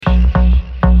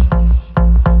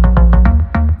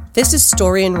This is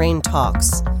Story and Rain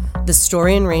Talks, the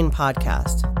Story and Rain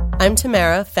podcast. I'm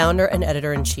Tamara, founder and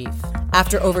editor-in-chief.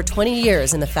 After over 20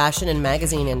 years in the fashion and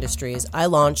magazine industries, I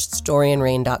launched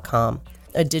StoryandRain.com,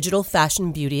 a digital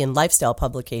fashion, beauty, and lifestyle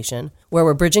publication where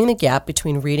we're bridging the gap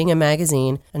between reading a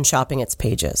magazine and shopping its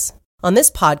pages. On this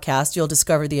podcast, you'll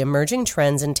discover the emerging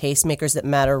trends and tastemakers that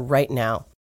matter right now.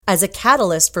 As a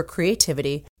catalyst for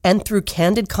creativity and through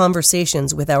candid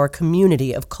conversations with our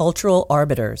community of cultural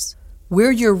arbiters,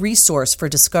 we're your resource for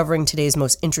discovering today's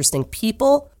most interesting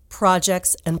people,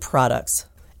 projects, and products.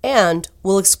 And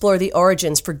we'll explore the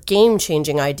origins for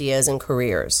game-changing ideas and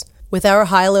careers. With our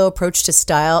high-low approach to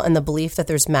style and the belief that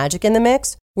there's magic in the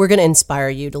mix, we're going to inspire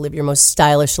you to live your most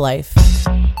stylish life.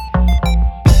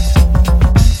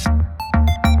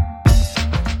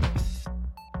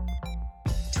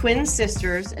 Twin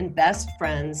sisters and best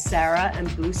friends Sarah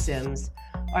and Boo Sims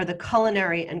are the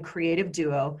culinary and creative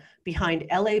duo behind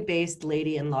LA-based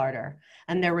Lady and Larder,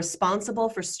 and they're responsible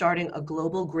for starting a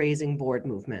global grazing board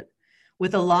movement.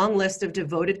 With a long list of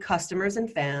devoted customers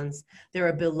and fans, they're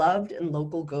a beloved and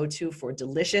local go-to for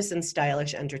delicious and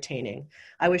stylish entertaining.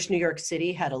 I wish New York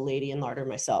City had a Lady and Larder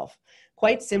myself.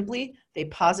 Quite simply, they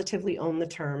positively own the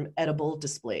term edible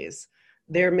displays.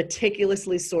 Their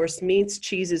meticulously sourced meats,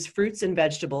 cheeses, fruits, and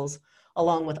vegetables,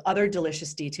 along with other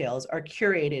delicious details, are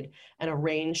curated and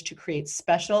arranged to create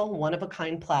special,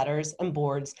 one-of-a-kind platters and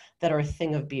boards that are a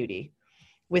thing of beauty.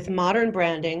 With modern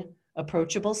branding,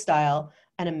 approachable style,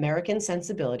 and American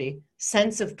sensibility,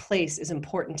 sense of place is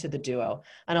important to the duo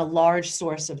and a large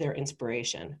source of their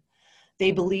inspiration.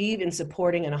 They believe in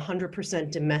supporting an 100%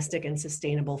 domestic and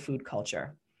sustainable food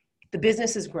culture. The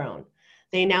business has grown.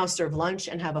 They now serve lunch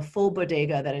and have a full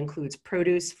bodega that includes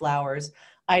produce, flowers,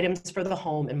 items for the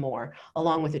home, and more,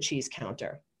 along with a cheese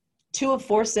counter. 2 of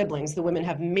 4 siblings, the women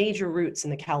have major roots in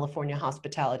the California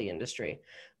hospitality industry.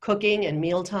 Cooking and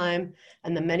mealtime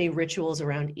and the many rituals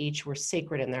around each were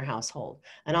sacred in their household.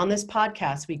 And on this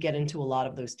podcast, we get into a lot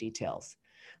of those details.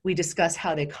 We discuss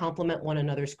how they complement one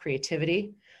another's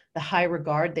creativity, the high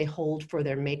regard they hold for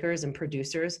their makers and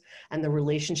producers, and the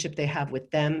relationship they have with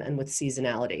them and with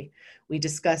seasonality. We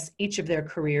discuss each of their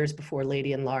careers before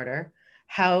Lady and Larder,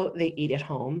 how they eat at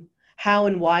home, how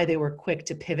and why they were quick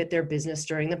to pivot their business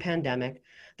during the pandemic,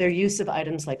 their use of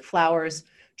items like flowers,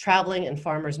 traveling and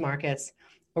farmers markets,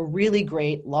 a really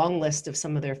great long list of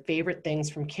some of their favorite things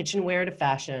from kitchenware to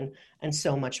fashion, and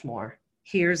so much more.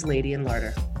 Here's Lady and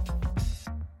Larder.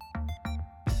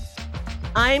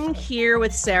 I'm here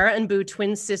with Sarah and Boo,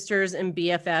 twin sisters and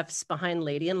BFFs behind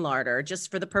Lady and Larder,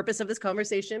 just for the purpose of this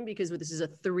conversation, because this is a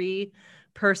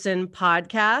 3-person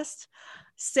podcast.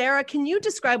 Sarah, can you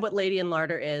describe what Lady and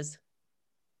Larder is?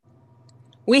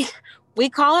 We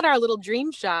call it our little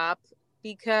dream shop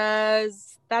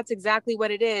because that's exactly what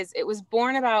it is. It was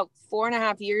born about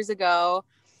 4.5 years ago,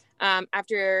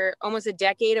 after almost a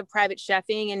decade of private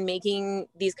chefing and making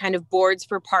these kind of boards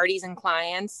for parties and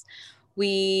clients.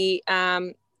 We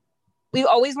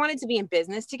always wanted to be in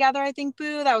business together. I think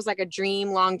Boo, that was like a dream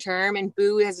long term. And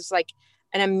Boo is just like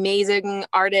an amazing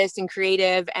artist and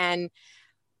creative. And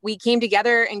we came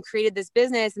together and created this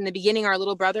business. In the beginning, our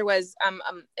little brother was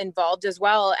involved as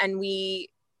well. And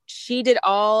she did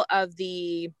all of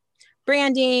the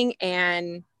branding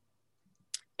and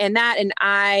that, and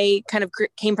I kind of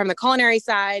came from the culinary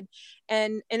side.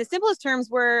 And in the simplest terms,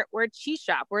 we're a cheese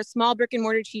shop. We're a small brick and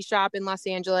mortar cheese shop in Los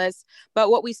Angeles.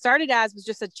 But what we started as was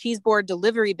just a cheese board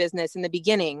delivery business in the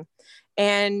beginning.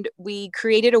 And we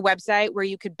created a website where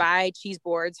you could buy cheese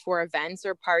boards for events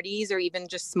or parties or even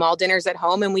just small dinners at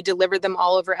home. And we delivered them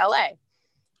all over LA.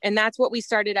 And that's what we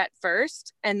started at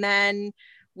first. And then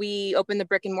we opened the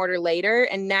brick and mortar later.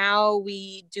 And now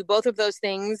we do both of those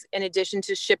things in addition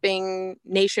to shipping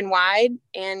nationwide.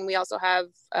 And we also have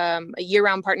a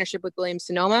year-round partnership with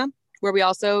Williams-Sonoma, where we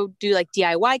also do like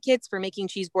DIY kits for making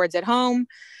cheese boards at home.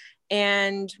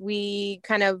 And the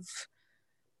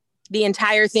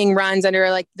entire thing runs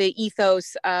under like the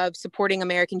ethos of supporting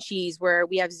American cheese, where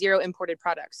we have 0 imported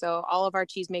products. So all of our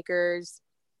cheesemakers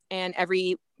and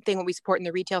everything that we support in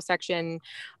the retail section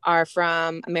are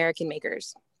from American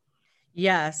makers.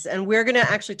 Yes. And we're going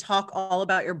to actually talk all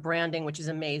about your branding, which is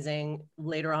amazing,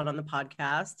 later on the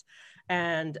podcast.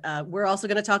 And we're also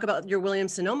going to talk about your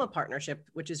Williams-Sonoma partnership,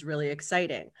 which is really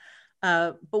exciting.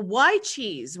 But why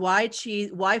cheese? Why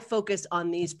cheese? Why focus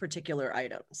on these particular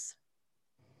items?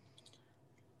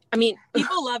 I mean,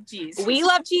 people love cheese. We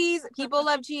love cheese. People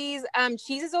love cheese.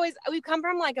 Cheese is always, we've come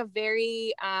from like a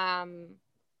very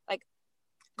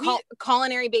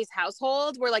culinary based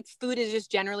household where like food is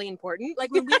just generally important.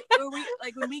 Like when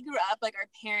we grew up, like our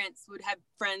parents would have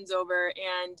friends over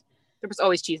and There was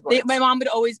always cheese boards. My mom would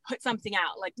always put something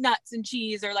out, like nuts and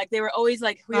cheese, or like they were always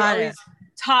like, we were always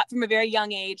taught from a very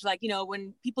young age, like, you know,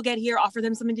 when people get here, offer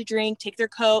them something to drink, take their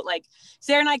coat. Like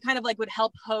Sarah and I kind of like would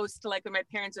help host, like when my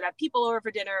parents would have people over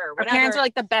for dinner or whatever. Our parents are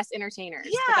like the best entertainers.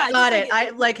 Yeah. Got it.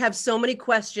 I like have so many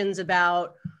questions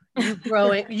about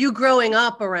you growing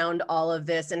up around all of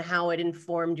this and how it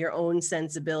informed your own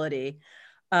sensibility.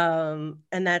 And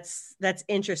that's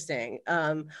interesting.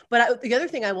 But the other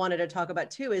thing I wanted to talk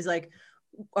about too is like,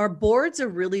 are boards a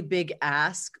really big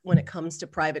ask when it comes to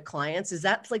private clients? Is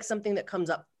that like something that comes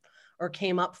up or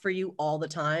came up for you all the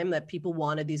time, that people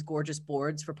wanted these gorgeous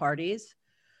boards for parties?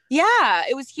 Yeah,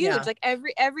 it was huge. Yeah. Like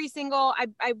every single,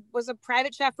 I was a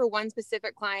private chef for one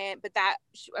specific client, but that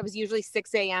I was usually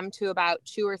 6 a.m. to about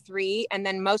 2 or 3. And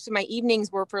then most of my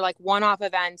evenings were for like one-off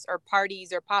events or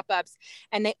parties or pop-ups.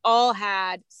 And they all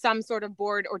had some sort of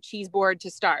board or cheese board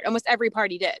to start. Almost every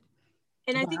party did.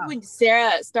 And I think when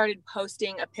Sarah started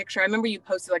posting a picture, I remember you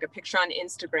posted like a picture on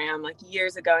Instagram like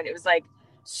years ago, and it was like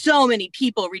so many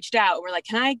people reached out and were like,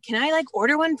 can I like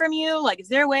order one from you? Like, is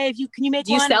there a way can you make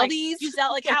one? Do you sell like, these? You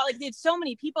sell like how, like there's so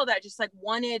many people that just like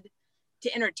wanted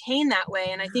to entertain that way.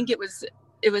 And I think it was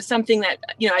something that,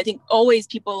 you know, I think always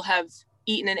people have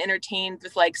eaten and entertained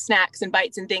with like snacks and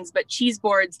bites and things, but cheese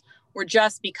boards were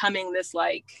just becoming this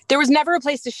like, there was never a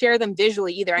place to share them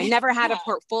visually either. I never had a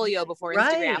portfolio before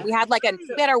Instagram. We had like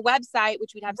we had our website,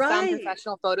 which we'd have some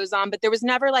professional photos on, but there was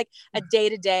never like a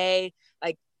day-to-day,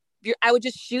 like I would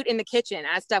just shoot in the kitchen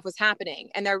as stuff was happening.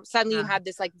 And there suddenly you had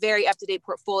this like very up-to-date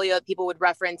portfolio that people would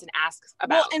reference and ask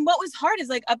about. Well, and what was hard is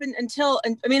like until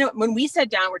I mean, when we sat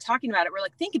down, we're talking about it, we're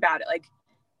like, think about it. Like,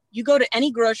 you go to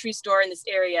any grocery store in this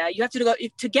area, you have to go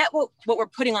to get what we're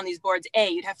putting on these boards.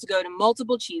 You'd have to go to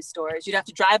multiple cheese stores. You'd have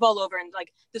to drive all over. And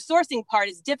like the sourcing part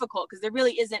is difficult because there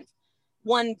really isn't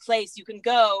one place you can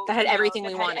go that had everything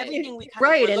we wanted. Everything we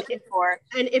kind of were looking for.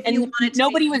 And if you wanted to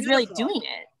nobody was really doing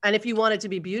it. And if you want it to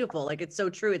be beautiful, like it's so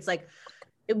true. It's like,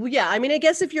 yeah, I mean, I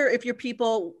guess if you're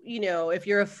people, you know, if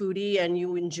you're a foodie and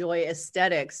you enjoy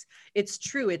aesthetics, it's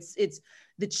true. It's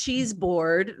the cheese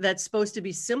board that's supposed to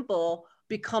be simple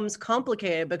becomes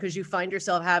complicated because you find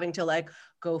yourself having to like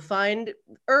go find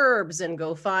herbs and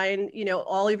go find, you know,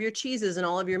 all of your cheeses and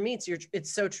all of your meats.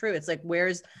 It's so true. It's like,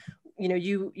 where's, you know,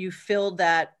 you filled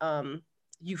that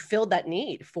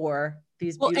need for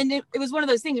these. Well, and it was one of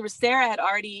those things where Sarah had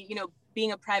already, you know,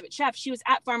 being a private chef, she was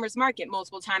at farmers market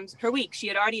multiple times per week. She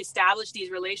had already established these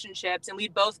relationships, and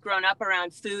we'd both grown up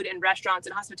around food and restaurants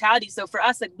and hospitality. So for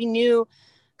us, like we knew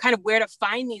kind of where to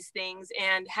find these things,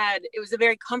 and it was a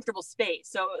very comfortable space.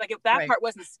 So like if that part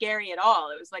wasn't scary at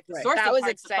all, it was like the source that was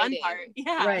exciting. The fun part.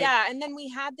 Yeah. Right. Yeah. And then we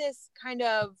had this kind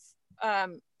of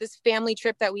this family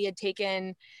trip that we had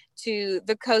taken to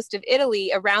the coast of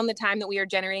Italy around the time that we were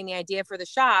generating the idea for the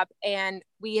shop. And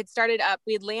we had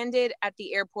landed at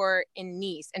the airport in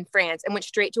Nice in France and went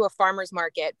straight to a farmer's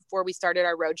market before we started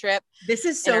our road trip. This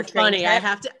is so funny. I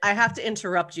have to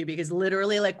interrupt you because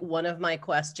literally like one of my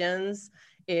questions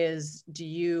is, do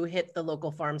you hit the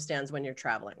local farm stands when you're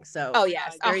traveling? So, oh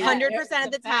yes, 100%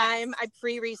 of the time I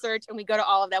pre-research and we go to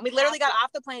all of them. We literally got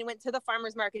off the plane, went to the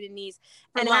farmer's market in Nice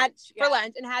for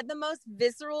lunch and had the most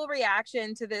visceral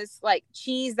reaction to this like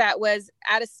cheese that was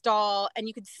at a stall, and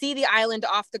you could see the island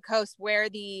off the coast where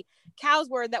the cows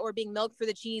were that were being milked for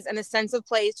the cheese, and the sense of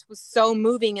place was so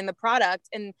moving in the product.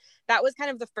 And that was kind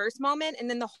of the first moment. And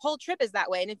then the whole trip is that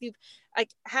way. And if you've like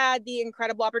had the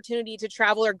incredible opportunity to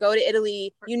travel or go to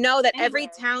Italy, you know that every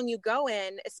town you go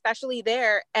in, especially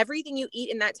there, everything you eat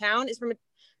in that town is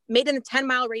made in a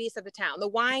 10-mile radius of the town. The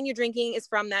wine you're drinking is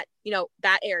from that, you know,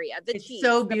 that area. The cheese,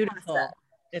 so beautiful.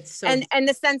 It's so and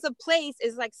the sense of place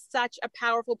is like such a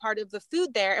powerful part of the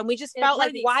food there. And we just felt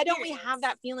like, why don't we have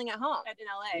that feeling at home in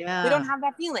LA? Yeah. We don't have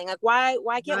that feeling. Like why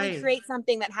can't we create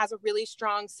something that has a really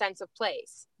strong sense of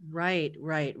place? Right.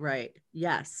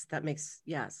 Yes, that makes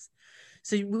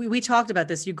So we talked about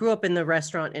this. You grew up in the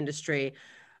restaurant industry.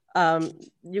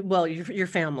 Your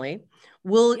family.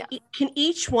 Can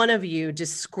each one of you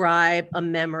describe a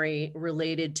memory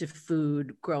related to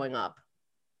food growing up?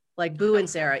 Like Boo and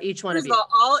Sarah, each one of you.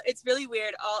 It's really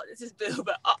weird. This is Boo,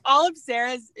 but all of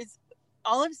Sarah's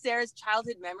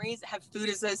childhood memories have food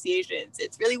associations.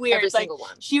 It's really weird. Every single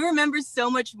one. She remembers so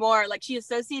much more. Like she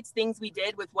associates things we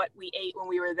did with what we ate when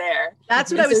we were there. That's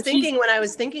what I was thinking when I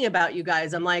was thinking about you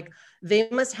guys. I'm like, they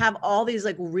must have all these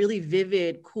like really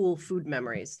vivid, cool food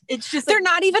memories. It's just they're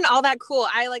not even all that cool.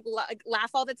 I like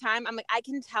laugh all the time. I'm like, I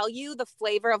can tell you the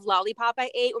flavor of lollipop I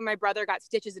ate when my brother got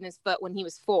stitches in his foot when he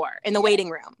was 4 in the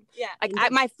waiting room. Yeah, like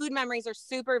my food memories are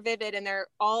super vivid, and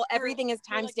everything is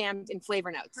time stamped in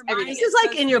flavor notes.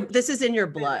 This is in your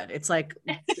blood. It's like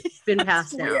it's been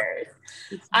passed down.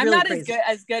 I'm really not crazy.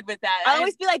 as good with that. I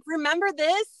always be like, remember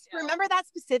this? Yeah. Remember that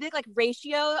specific like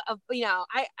ratio of, you know,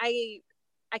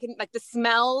 I can like the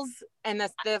smells and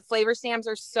the flavor stamps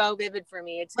are so vivid for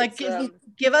me. It's like,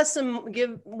 give us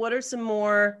what are some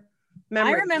more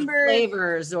memories? I remember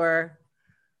flavors, or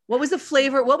what was the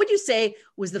flavor? What would you say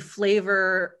was the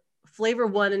flavor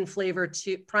one and flavor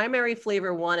two, primary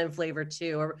flavor one and flavor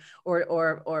two,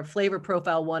 or flavor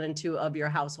profile one and two of your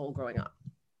household growing up?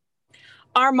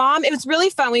 Our mom, it was really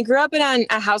fun. We grew up in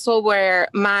a household where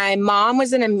my mom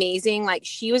was an amazing, like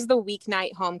she was the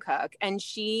weeknight home cook, and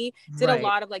she did a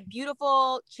lot of like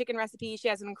beautiful chicken recipes. She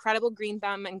has an incredible green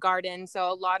thumb and garden.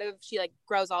 So she like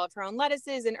grows all of her own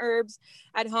lettuces and herbs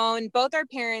at home. And both our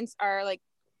parents are like,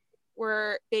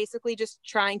 we're basically just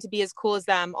trying to be as cool as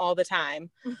them all the time.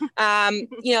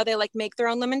 You know, they like make their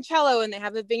own limoncello, and they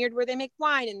have a vineyard where they make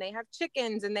wine, and they have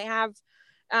chickens, and they have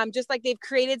just like they've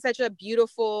created such a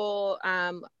beautiful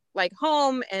like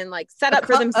home and like set up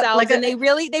for themselves, and they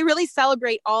really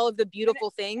celebrate all of the beautiful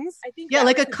things. I think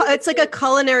it's like a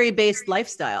culinary based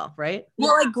lifestyle, right?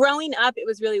 Well, like growing up, it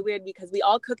was really weird because we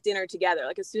all cooked dinner together.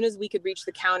 Like as soon as we could reach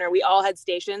the counter, we all had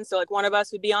stations. So like one of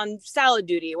us would be on salad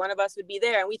duty, one of us would be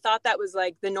there, and we thought that was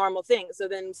like the normal thing. So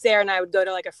then Sarah and I would go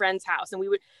to like a friend's house, and we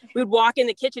would walk in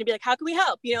the kitchen and be like, "How can we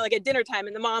help?" You know, like at dinner time,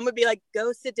 and the mom would be like,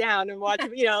 "Go sit down and watch,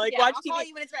 you know, like watch TV." I'll call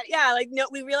you when it's ready. Yeah, like no,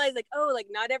 we realized like, oh, like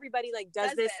not everybody like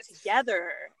does this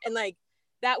together, and like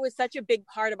that was such a big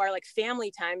part of our like family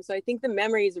time. So I think the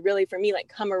memories really for me like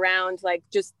come around like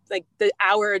just like the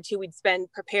hour or two we'd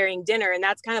spend preparing dinner, and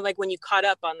that's kind of like when you caught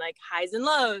up on like highs and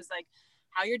lows, like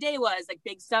how your day was, like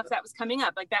big stuff that was coming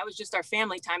up. Like that was just our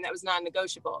family time. That was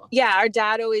non-negotiable. Yeah, our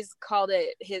dad always called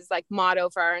it his like motto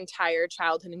for our entire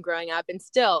childhood and growing up, and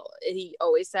still he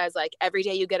always says like every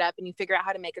day you get up and you figure out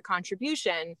how to make a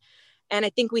contribution. And I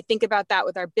think we think about that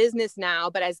with our business now,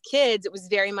 but as kids, it was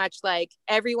very much like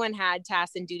everyone had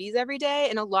tasks and duties every day.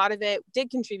 And a lot of it did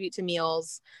contribute to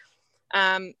meals.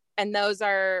 And those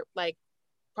are like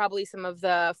probably some of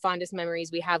the fondest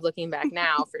memories we have looking back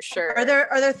now, for sure. Are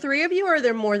there three of you, or are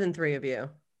there more than three of you?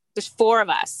 There's four of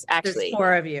us, actually. There's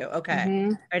four of you. Okay.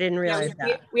 Mm-hmm. I didn't realize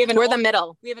that. We're the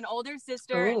middle. We have an older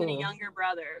sister and then a younger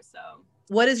brother. So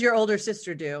what does your older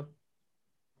sister do?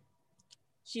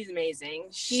 She's amazing.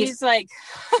 She's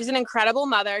an incredible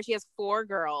mother. She has 4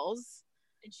 girls.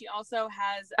 And she also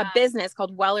has a business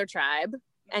called Weller Tribe.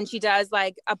 And she does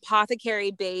like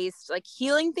apothecary based, like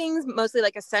healing things, mostly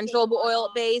like essential oil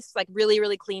based, like really,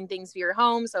 really clean things for your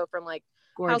home. So from like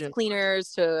house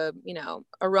cleaners to, you know,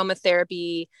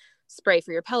 aromatherapy, spray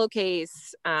for your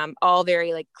pillowcase, all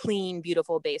very like clean,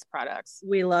 beautiful base products.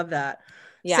 We love that.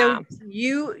 Yeah. So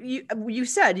you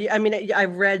said, I mean, I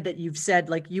read that you've said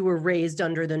like you were raised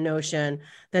under the notion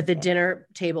that the dinner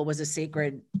table was a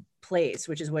sacred place,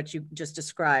 which is what you just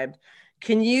described.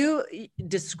 Can you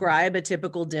describe a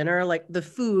typical dinner, like the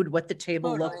food, what the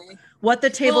table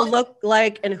looked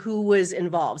like, and who was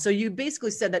involved? So you basically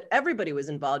said that everybody was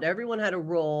involved. Everyone had a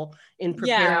role in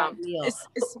preparing meals.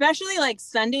 Especially like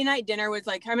Sunday night dinner was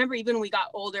like, I remember even when we got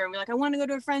older and we're like, I want to go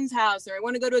to a friend's house or I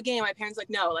want to go to a game. My parents like,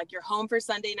 no, like you're home for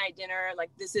Sunday night dinner. Like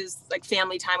this is like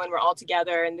family time when we're all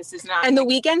together, and this is not. And the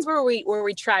weekends where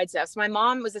we tried stuff. So my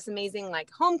mom was this amazing like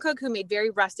home cook who made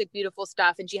very rustic, beautiful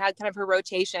stuff, and she had kind of her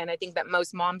rotation. I think that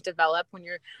most moms develop when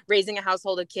you're raising a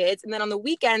household of kids. And then on the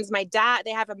weekends, my dad,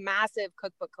 they have a massive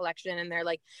cookbook collection, and they're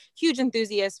like huge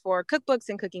enthusiasts for cookbooks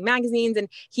and cooking magazines. And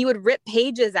he would rip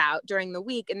pages out during the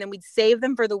week, and then we'd save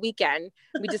them for the weekend.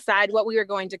 We decide what we were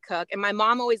going to cook. And my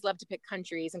mom always loved to pick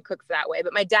countries and cook that way.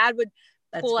 But my dad would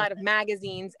pull out of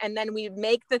magazines, and then we'd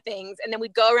make the things, and then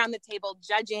we'd go around the table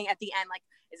judging at the end, like,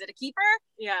 is it a keeper?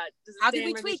 Yeah. How could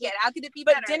we tweak it? How could it be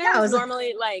better? But dinner was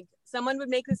normally like someone would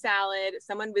make the salad.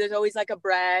 There's always like a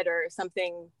bread or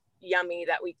something yummy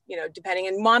that we, you know, depending.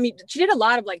 And mom, she did a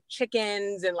lot of like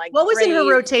chickens and like. What was in her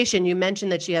rotation? You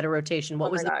mentioned that she had a rotation.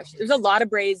 What was it? There's a lot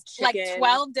of braised chicken. Like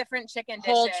 12 different chicken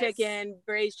dishes. Whole chicken,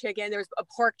 braised chicken. There was a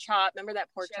pork chop. Remember that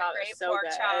pork chop? Great so pork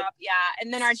chop. Yeah.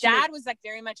 And then our dad was like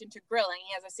very much into grilling.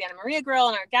 He has a Santa Maria grill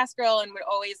and our gas grill, and would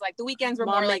always like the weekends were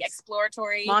more like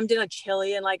exploratory. Mom did a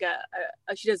chili and like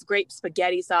she does great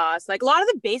spaghetti sauce. Like a lot of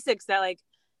the basics that like,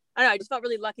 I don't know, I just felt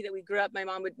really lucky that we grew up. My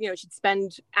mom would, you know, she'd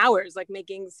spend hours like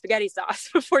making spaghetti sauce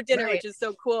before dinner, which is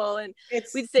so cool. And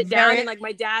we'd sit down and like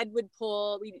my dad would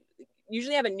we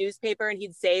usually have a newspaper, and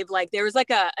he'd save like, there was like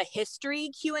a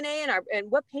history Q&A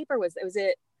and what paper was it? Was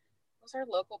it was our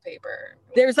local paper?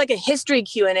 There was like a history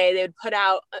Q&A they would put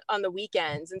out on the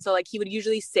weekends. And so like he would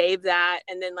usually save that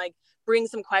and then like bring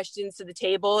some questions to the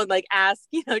table and like ask,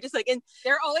 just like, and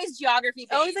they're always geography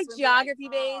based. Always like geography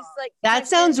based. Like that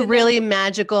sounds really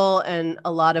magical and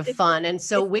a lot of fun. And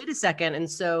so wait a second. And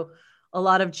so a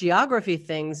lot of geography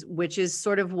things, which is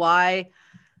sort of why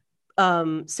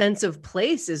sense of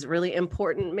place is really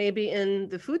important maybe in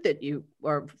the food that you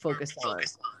are focused on.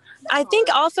 I think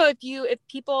also if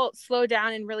people slow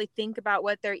down and really think about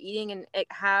what they're eating and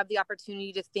have the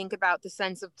opportunity to think about the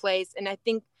sense of place. And I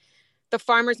think the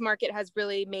farmers market has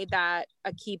really made that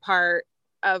a key part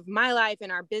of my life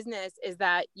and our business, is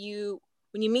that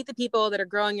when you meet the people that are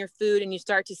growing your food and you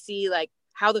start to see like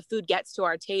how the food gets to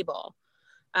our table.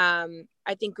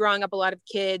 I think growing up, a lot of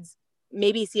kids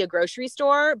maybe see a grocery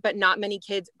store, but not many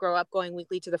kids grow up going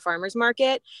weekly to the farmers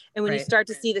market. And when you start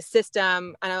to see the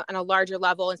system on a larger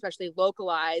level, especially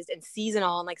localized and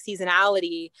seasonal and like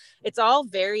seasonality, it's all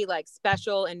very like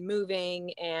special and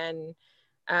moving, and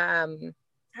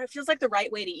it feels like the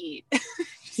right way to eat.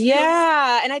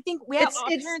 Yeah. And I think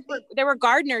there were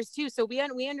gardeners too. So we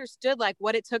understood like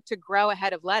what it took to grow a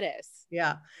head of lettuce.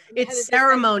 Yeah. It's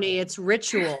ceremony. It's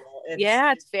ritual.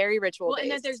 It's very ritual. Well,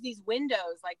 and then there's these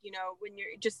windows, like, when you're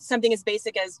just something as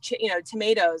basic as,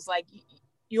 tomatoes, like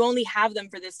you only have them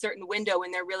for this certain window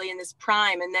when they're really in this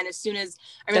prime. And then as soon as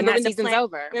remember when the season's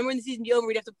over,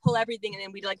 we'd have to pull everything and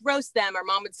then we'd like roast them, or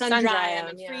mom would sun dry them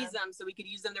and freeze them so we could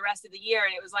use them the rest of the year.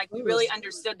 And it was like, we really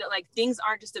understood that like things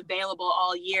aren't just available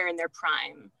all year in their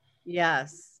prime.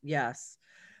 Yes. Yes.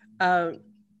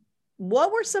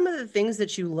 What were some of the things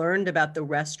that you learned about the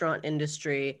restaurant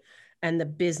industry and the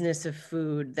business of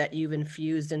food that you've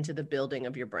infused into the building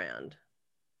of your brand?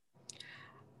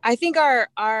 I think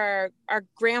our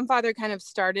grandfather kind of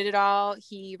started it all.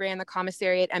 He ran the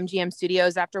commissary at MGM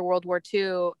Studios after World War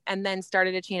II, and then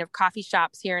started a chain of coffee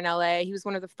shops here in LA. He was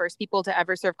one of the first people to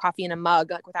ever serve coffee in a mug,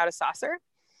 like without a saucer.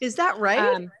 Is that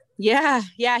right? Yeah.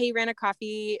 He ran a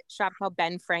coffee shop called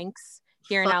Ben Frank's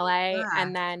here in LA.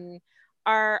 And then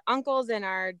our uncles and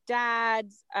our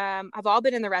dads have all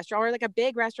been in the restaurant. We're like a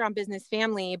big restaurant business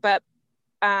family, but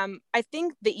I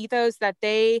think the ethos that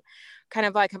they kind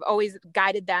of like have always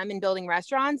guided them in building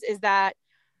restaurants is that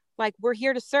like we're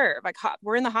here to serve, like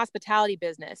we're in the hospitality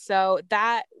business. So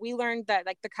that we learned that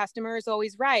like the customer is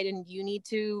always right, and you need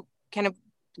to kind of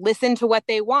listen to what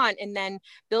they want and then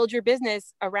build your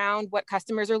business around what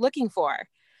customers are looking for.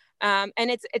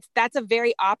 And that's a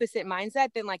very opposite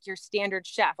mindset than like your standard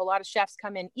chef. A lot of chefs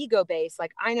come in ego based,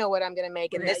 like I know what I'm going to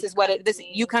make, and this is what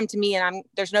you come to me, and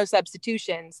there's no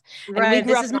substitutions. Right. And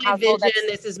we grew this is my vision.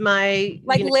 This is my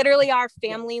literally our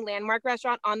family landmark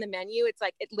restaurant on the menu. It's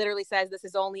like it literally says this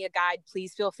is only a guide.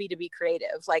 Please feel free to be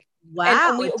creative. Like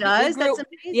wow, it does. That's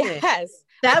amazing. Yes,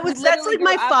 that's like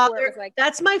my father.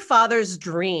 That's my father's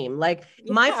dream. Like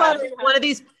my father is one of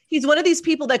these. He's one of these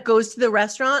people that goes to the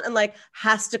restaurant and like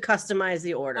has to customize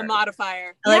the order. A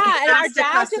modifier. Like, yeah. And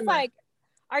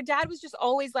our dad was just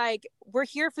always like, we're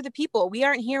here for the people. We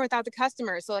aren't here without the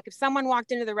customers. So like if someone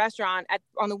walked into the restaurant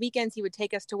on the weekends, he would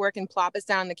take us to work and plop us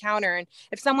down on the counter. And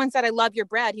if someone said, I love your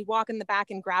bread, he'd walk in the back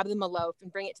and grab them a loaf and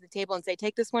bring it to the table and say,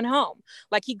 take this one home.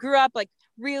 Like he grew up like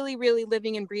really, really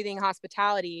living and breathing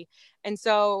hospitality. And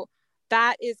so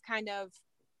that is kind of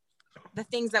the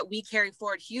things that we carry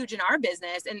forward huge in our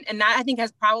business. And that I think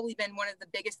has probably been one of the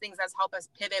biggest things that's helped us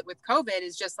pivot with COVID,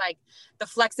 is just like the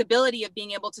flexibility of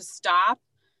being able to stop,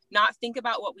 not think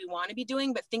about what we want to be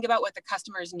doing, but think about what the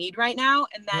customers need right now,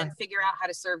 and then figure out how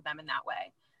to serve them in that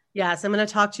way. Yes. I'm going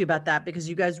to talk to you about that, because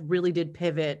you guys really did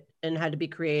pivot and had to be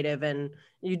creative, and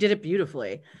you did it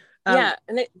beautifully. Yeah.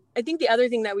 And I think the other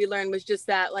thing that we learned was just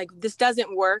that like this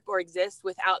doesn't work or exist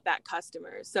without that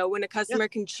customer. So when a customer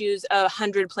can choose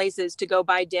 100 places to go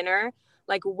buy dinner,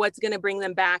 like what's going to bring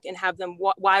them back and have them,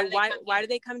 why do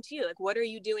they come to you? Like, what are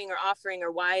you doing or offering,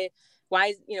 or why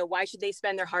should they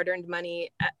spend their hard-earned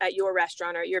money at your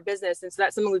restaurant or at your business? And so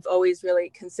that's something we've always really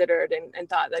considered and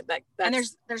thought that and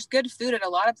there's good food at a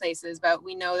lot of places, but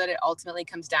we know that it ultimately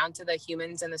comes down to the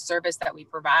humans and the service that we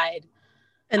provide.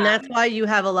 And that's why you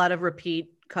have a lot of repeat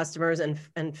customers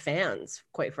and fans,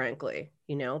 quite frankly,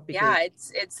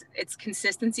 because it's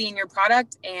consistency in your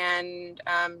product and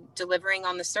delivering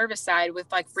on the service side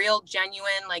with like real,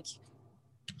 genuine, like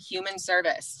human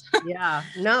service. Yeah,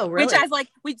 no, really.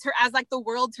 Which as the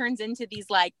world turns into these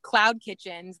like cloud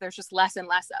kitchens, there's just less and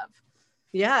less of.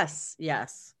 Yes.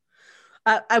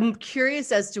 I'm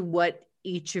curious as to what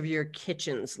each of your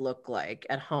kitchens look like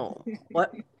at home.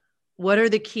 What are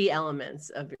the key elements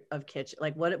of kitchen?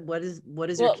 Like what is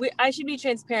well, I should be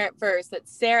transparent first that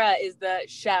Sarah is the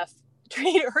chef.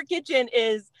 Her kitchen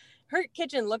is her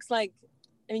kitchen looks like,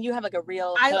 I mean, you have like a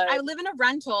real I live in a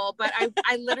rental, but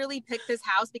I literally picked this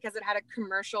house because it had a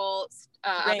commercial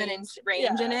oven and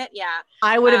range in it. Yeah.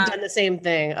 I would have done the same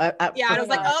thing. I was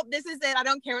like, oh, this is it. I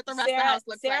don't care what the rest of the house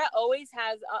looks like. Sarah always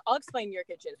has, I'll explain your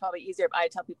kitchen. It's probably easier if I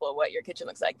tell people what your kitchen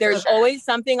looks like. There's always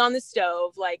something on the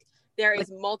stove. Like there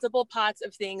is multiple pots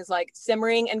of things like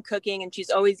simmering and cooking. And she's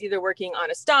always either working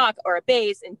on a stock or a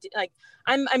base. And like,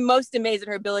 I'm most amazed at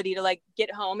her ability to like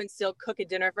get home and still cook a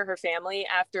dinner for her family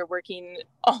after working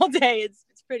all day.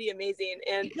 It's pretty amazing.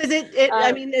 And because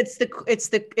I mean, it's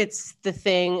the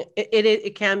thing.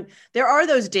 It can, there are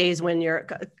those days when you're,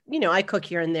 I cook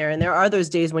here and there, and there are those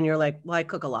days when you're like, well, I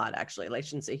cook a lot actually. I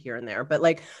shouldn't say here and there, but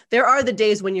like, there are the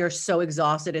days when you're so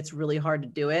exhausted, it's really hard to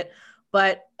do it.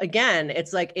 But again,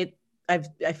 it's like, I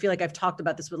feel like I've talked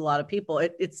about this with a lot of people.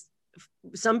 It's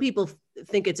some people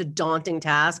think it's a daunting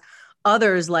task.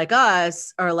 Others like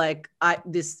us are like, I'm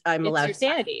allowed. It's your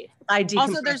sanity.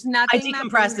 Also, there's nothing. I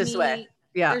decompress this way.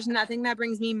 Yeah. There's nothing that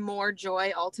brings me more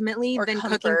joy ultimately than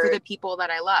cooking for the people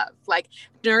that I love. Like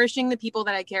nourishing the people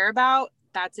that I care about.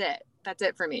 That's it. That's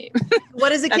it for me. What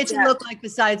does the kitchen look like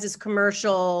besides this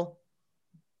commercial?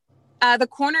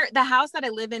 The house that I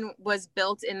live in was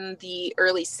built in the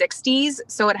early 60s.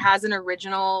 So it has an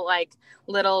original, like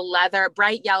little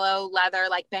bright yellow leather,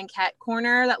 like banquette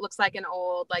corner that looks like an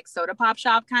old, like soda pop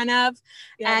shop kind of.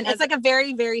 Yeah, and it's like a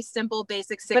very, very simple,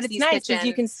 basic 60s but it's nice kitchen.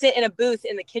 You can sit in a booth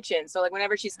in the kitchen. So like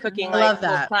whenever she's cooking, I love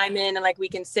that. We'll climb in and like we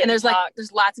can sit and there's talk.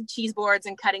 there's lots of cheese boards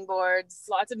and cutting boards.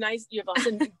 You have lots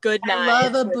of good knives. I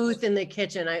love a booth in the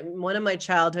kitchen. One of my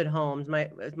childhood homes,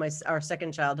 our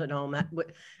second childhood home,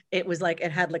 it was like,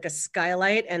 it had like a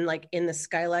skylight, and like in the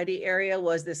skylighty area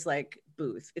was this like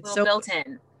booth. It's so built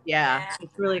in. Yeah.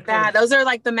 It's really cool. Yeah, those are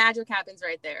like the magic happens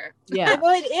right there. Yeah.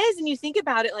 Well, it is. And you think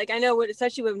about it, like I know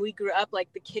especially when we grew up,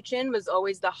 like the kitchen was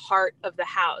always the heart of the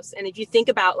house. And if you think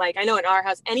about like, I know in our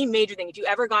house, any major thing, if you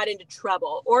ever got into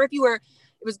trouble or if it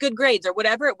was good grades or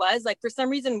whatever it was, like for some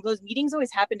reason those meetings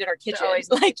always happened in our kitchen.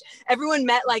 Like everyone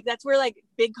met, like that's where like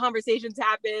big conversations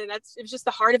happen. It was just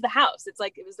the heart of the house. It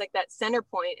was like that center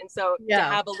point. And so to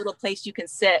have a little place you can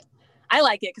sit, I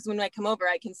like it because when I come over,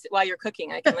 I can sit while you're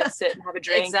cooking. I can like sit and have a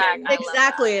drink.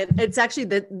 Exactly. It's actually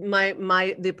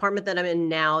the apartment that I'm in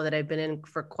now that I've been in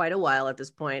for quite a while at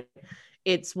this point.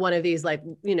 It's one of these like,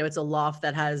 it's a loft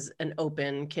that has an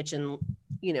open kitchen,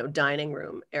 dining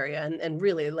room area. And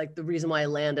really like the reason why I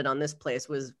landed on this place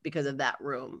was because of that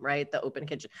room, right? The open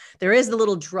kitchen. There is the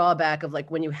little drawback of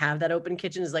like, when you have that open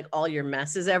kitchen is like all your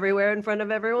mess is everywhere in front of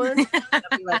everyone.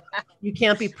 Like, you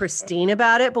can't be pristine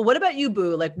about it. But what about you,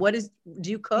 Boo? Like,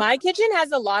 do you cook? My kitchen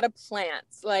has a lot of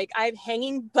plants. Like I have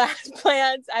hanging plants.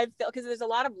 Because there's a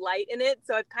lot of light in it.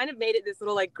 So I've kind of made it this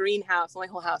little like greenhouse. My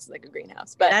whole house is like a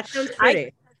greenhouse, but that sounds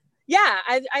pretty.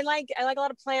 I like a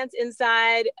lot of plants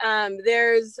inside.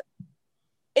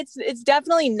 It's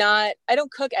definitely not, I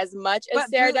don't cook as much as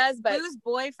Sarah does, but Boo's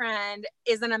boyfriend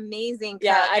is an amazing cook.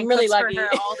 Yeah, I'm really lucky. For her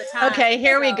all the time. Okay,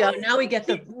 here we go. Now we get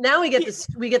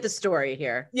the story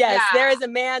here. Yes, there is a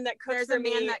man that cooks her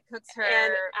and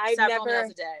several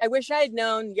meals a day. I wish I had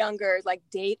known younger, like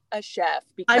date a chef,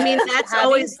 because I mean, that's having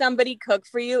always somebody cook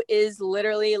for you is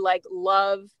literally like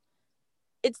love.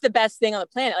 It's the best thing on the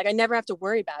planet. Like I never have to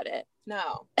worry about it.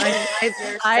 No.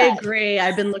 I agree.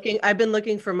 I've been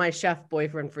looking for my chef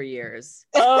boyfriend for years.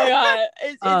 Oh my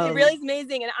God. It really is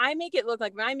amazing. And I make it look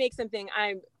like when I make something,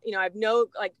 I have no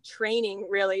like training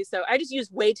really. So I just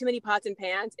use way too many pots and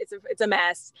pans. It's a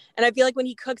mess. And I feel like when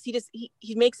he cooks,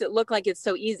 he makes it look like it's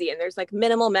so easy. And there's like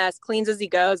minimal mess, cleans as he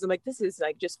goes. I'm like, this is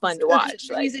like just fun to watch.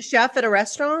 He's a chef at a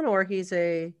restaurant, or he's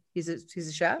a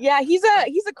chef? Yeah, he's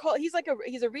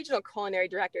a regional culinary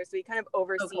director. So he kind of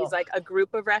oversees like a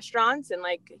group of restaurants, and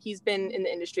like he's been in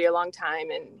the industry a long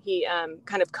time, and he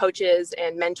kind of coaches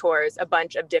and mentors a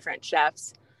bunch of different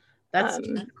chefs. That's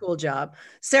a cool job.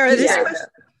 Sarah,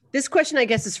 this question I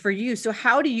guess is for you. So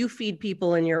how do you feed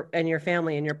people in your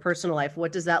family, in your personal life?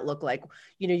 What does that look like?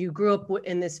 You grew up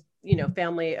in this,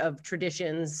 family of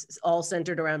traditions all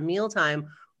centered around mealtime.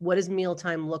 What does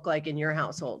mealtime look like in your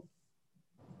household?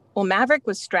 Well, Maverick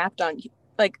was strapped on.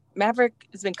 Like Maverick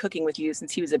has been cooking with you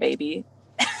since he was a baby.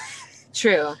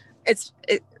 True.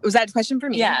 Was that a question for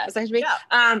me? Yeah. Was that for me? Yeah.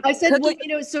 I said,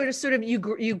 sort of, you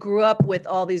grew up with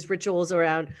all these rituals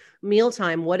around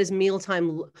mealtime. What does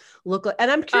mealtime look like? And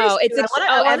I'm curious.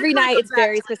 Every night it's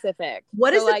very specific.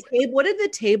 What is what did the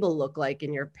table look like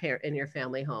in your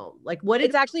family home? Like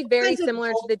it's actually very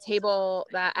similar to the table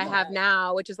that I have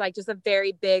now, which is like just a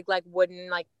very big, like wooden,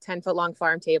 like 10-foot long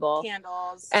farm table.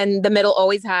 Candles. And the middle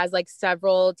always has like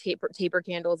several taper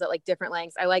candles at like different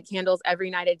lengths. I light candles every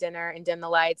night at dinner and dim the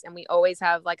lights. And we always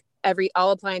have like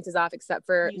all appliances off except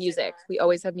for music. We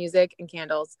always have music and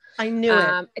candles. I knew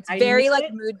it. It's very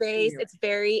like mood based. It's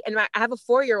very, and I have a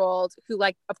 4-year-old who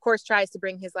like, of course, tries to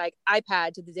bring his like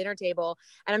iPad to the dinner table.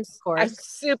 And I'm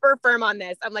super firm on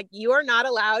this. I'm like, you are not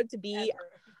allowed to be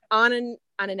on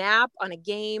an app, on a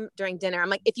game during dinner. I'm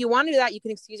like, if you want to do that, you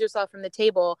can excuse yourself from the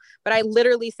table. But I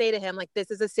literally say to him, like, this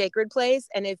is a sacred place.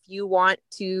 And if you want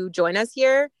to join us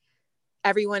here,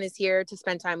 everyone is here to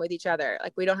spend time with each other.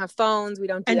 Like, we don't have phones. We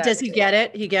don't do that. And does he get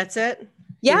it? He gets it?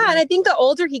 Yeah. And I think the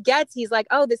older he gets, he's like,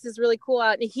 oh, this is really cool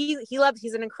out. And he's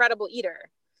an incredible eater.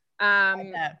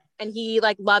 And he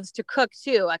like loves to cook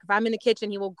too. Like if I'm in the kitchen,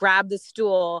 he will grab the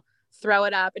stool, throw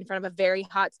it up in front of a very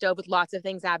hot stove with lots of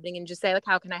things happening and just say like,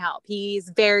 how can I help?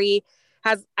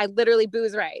 I literally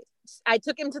booze right. I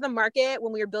took him to the market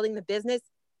when we were building the business,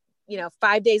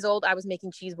 5 days old. I was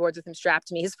making cheese boards with him strapped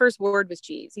to me. His first word was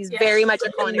cheese. He's very much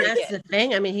a culinary kid. That's the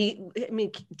thing. I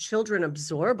mean, children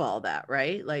absorb all that,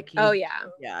 right? Like,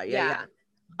 yeah.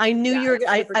 I knew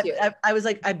I was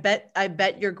like, I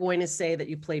bet you're going to say that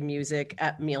you play music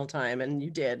at mealtime, and you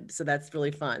did. So that's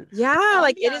really fun. Yeah.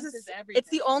 Like it's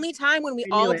the only time when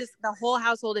the whole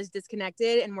household is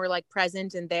disconnected and we're like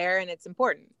present and there, and it's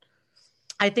important.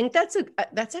 I think that's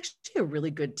actually a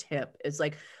really good tip. It's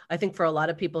like, I think for a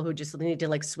lot of people who just need to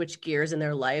like switch gears in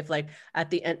their life, like at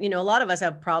the end, a lot of us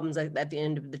have problems at the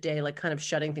end of the day, like kind of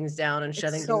shutting things down and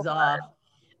shutting things off.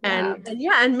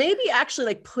 And maybe actually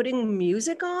like putting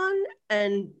music on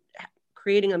and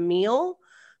creating a meal.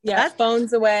 Yeah,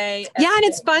 phones away. Yeah, and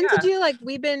it's fun to do. Like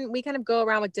we kind of go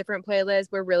around with different playlists.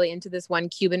 We're really into this one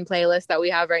Cuban playlist that we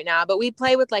have right now, but we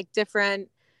play with like different.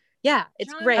 Yeah,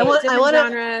 it's great. I want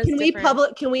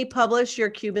to. Can we publish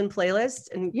your Cuban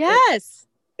playlist? And yes,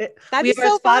 that'd be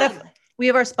so fun. We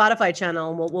have our Spotify channel,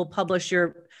 and we'll publish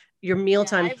your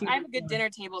mealtime. I have a good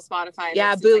dinner table Spotify.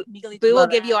 Yeah, Boo will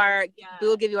give you our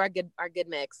good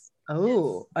mix.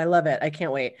 Oh, I love it! I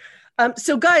can't wait.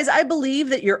 So guys, I believe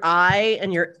that your eye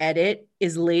and your edit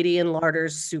is Lady and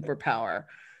Larder's superpower.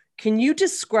 Can you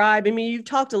describe? I mean, you've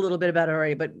talked a little bit about it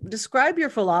already, but describe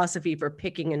your philosophy for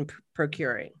picking and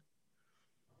procuring.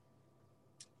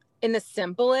 In the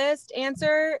simplest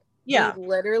answer, we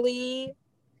literally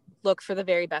look for the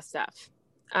very best stuff.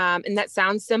 And that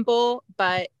sounds simple,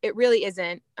 but it really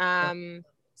isn't.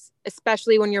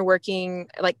 Especially when you're working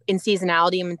like in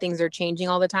seasonality and when things are changing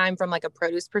all the time from like a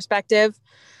produce perspective.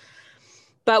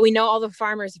 But we know all the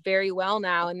farmers very well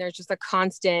now, and there's just a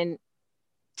constant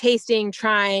tasting,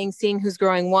 trying, seeing who's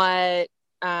growing what,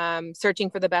 searching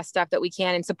for the best stuff that we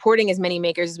can and supporting as many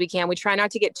makers as we can. We try not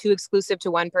to get too exclusive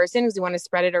to one person because we want to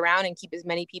spread it around and keep as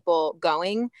many people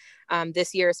going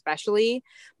this year especially.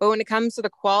 But when it comes to the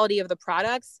quality of the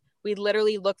products, we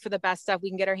literally look for the best stuff we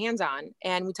can get our hands on.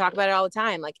 And we talk about it all the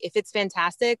time. Like if it's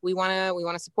fantastic, we want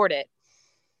to support it.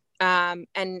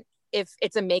 And if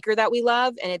it's a maker that we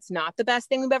love and it's not the best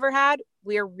thing we've ever had,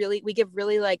 we give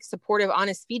really like supportive,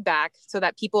 honest feedback so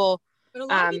that people. But a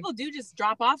lot of people do just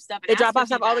drop off stuff. They drop off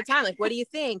stuff all the time. Like, what do you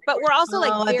think? But we're also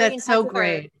like, that's so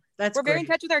great. We're very in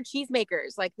touch with our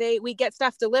cheesemakers. Like we get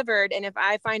stuff delivered. And if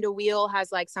I find a wheel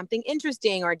has like something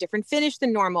interesting or a different finish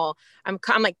than normal, I'm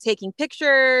like taking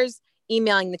pictures,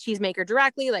 emailing the cheesemaker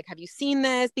directly. Like, have you seen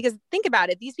this? Because think about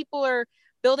it. These people are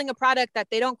building a product that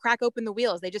they don't crack open the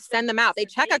wheels. They just send them out. They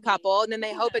check a couple and then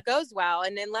they hope it goes well.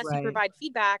 And unless you provide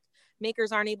feedback,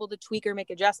 makers aren't able to tweak or make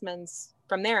adjustments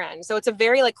from their end. So it's a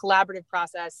very like collaborative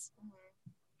process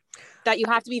that you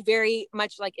have to be very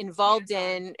much like involved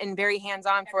in and very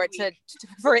hands-on for it because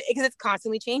it's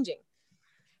constantly changing.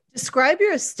 Describe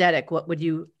your aesthetic. What would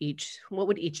each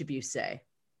of you say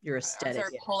your aesthetic?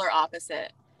 Our polar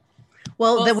opposite.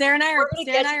 Well, Sarah and I are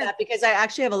that because I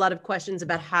actually have a lot of questions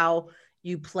about how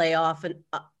you play off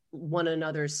one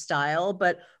another's style,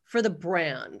 but for the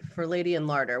brand, for Lady and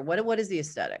Larder, what is the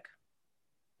aesthetic?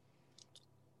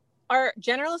 Our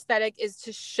general aesthetic is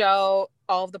to show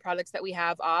all of the products that we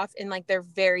have off in like their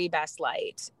very best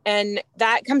light. And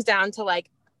that comes down to like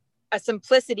a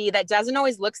simplicity that doesn't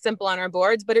always look simple on our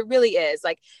boards, but it really is.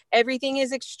 Like everything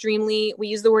is we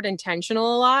use the word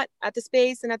intentional a lot at the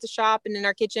space and at the shop and in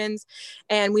our kitchens.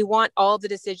 And we want all the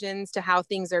decisions to how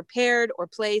things are paired or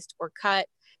placed or cut,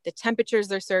 the temperatures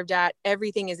they're served at,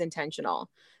 everything is intentional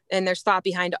and there's thought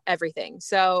behind everything.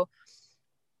 So,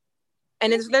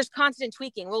 and there's constant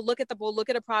tweaking. We'll look at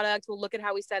a product, we'll look at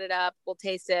how we set it up, we'll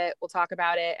taste it, we'll talk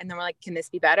about it. And then we're like, can this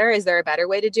be better? Is there a better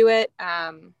way to do it? I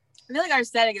feel like our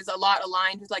aesthetic is a lot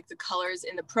aligned with like the colors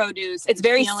in the produce. It's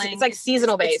like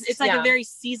seasonal based. It's like a very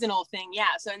seasonal thing. Yeah.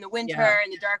 So in the winter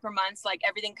and the darker months, like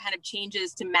everything kind of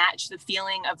changes to match the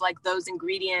feeling of like those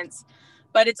ingredients.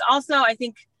 But it's also, I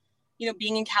think,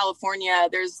 being in California,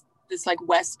 there's this like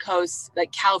West Coast,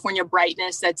 like California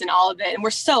brightness that's in all of it. And we're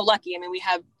so lucky. I mean, we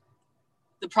have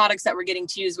the products that we're getting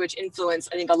to use, which influence,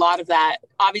 I think, a lot of that,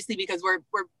 obviously, because we're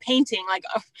painting, like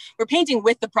we're painting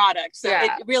with the product. So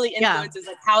it really influences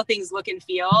like how things look and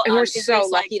feel. And we're so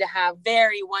lucky to have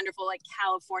very wonderful, like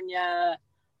California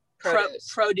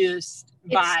produce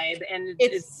vibe. And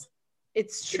it's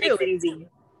true. It's easy.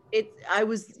 I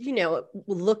was,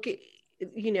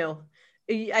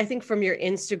 I think from your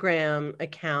Instagram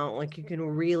account, like you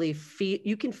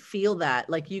can feel that,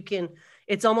 like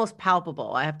it's almost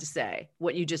palpable. I have to say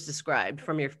what you just described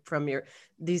from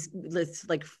these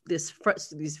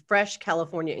fresh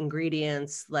California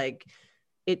ingredients, like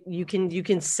you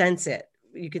can sense it.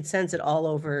 You can sense it all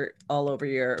over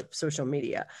your social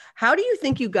media. How do you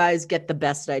think you guys get the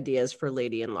best ideas for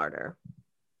Lady and Larder?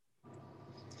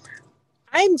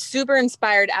 I'm super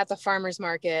inspired at the farmer's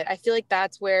market. I feel like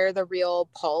that's where the real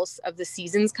pulse of the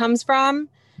seasons comes from.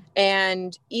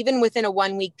 And even within a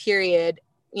 1 week period,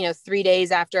 3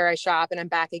 days after I shop and I'm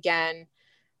back again,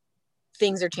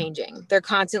 things are changing. They're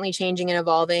constantly changing and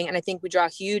evolving. And I think we draw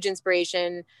huge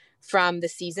inspiration from the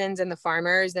seasons and the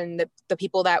farmers and the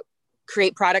people that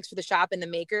create products for the shop and the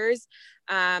makers.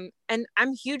 And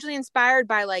I'm hugely inspired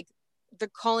by like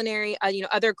the culinary,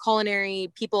 other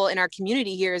culinary people in our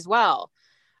community here as well.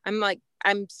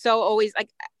 I'm so always like,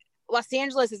 Los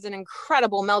Angeles is an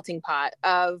incredible melting pot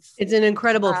of. It's an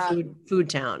incredible food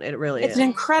town. It really is. It's an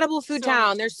incredible food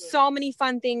town. There's so many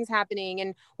fun things happening,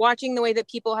 and watching the way that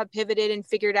people have pivoted and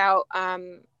figured out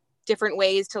different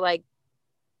ways to like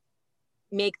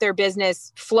make their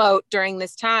business float during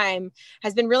this time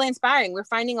has been really inspiring. We're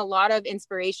finding a lot of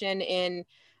inspiration in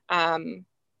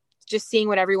just seeing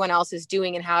what everyone else is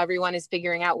doing and how everyone is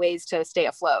figuring out ways to stay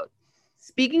afloat.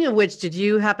 Speaking of which, did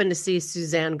you happen to see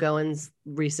Suzanne Goen's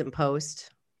recent post?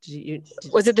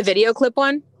 Was it the video clip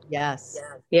one? Yes.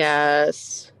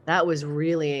 Yes. That was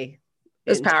really... It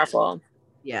was powerful.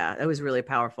 Yeah, it was really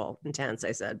powerful. Intense,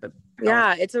 I said, but powerful.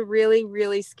 Yeah, it's a really,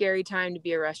 really scary time to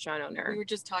be a restaurant owner. We were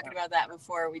just talking about that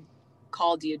before we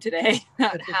called you today,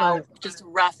 about how just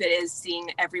rough it is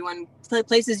seeing everyone,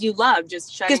 places you love,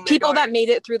 just shutting because people that made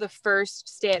it through the first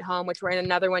stay at home, which we're in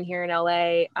another one here in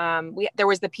LA, there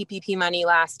was the PPP money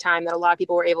last time that a lot of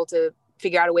people were able to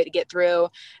figure out a way to get through,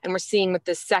 and we're seeing with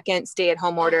the second stay at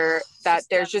home order that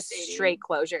there's just straight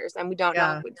closures, and we don't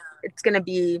know. It's going to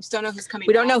be, just don't know who's coming.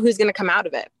 We don't know who's going to come out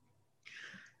of it.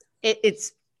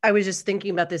 I was just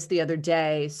thinking about this the other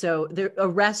day. So a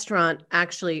restaurant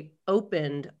actually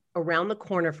opened around the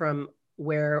corner from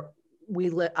where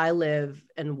I live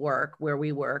and work, where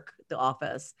we work, the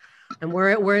office. And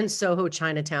we're in Soho,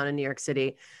 Chinatown in New York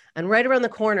City. And right around the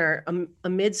corner,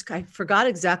 amidst, I forgot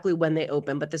exactly when they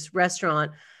opened, but this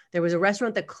restaurant, there was a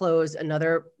restaurant that closed,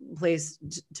 another place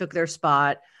took their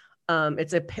spot.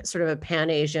 It's a sort of a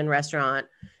Pan-Asian restaurant.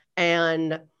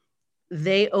 And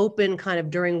they opened kind of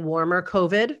during warmer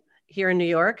COVID here in New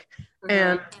York. Mm-hmm.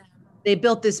 And they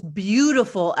built this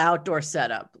beautiful outdoor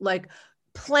setup, like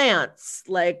plants,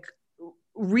 like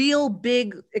real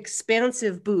big,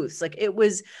 expansive booths. Like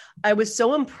I was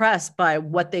so impressed by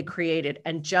what they created.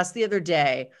 And just the other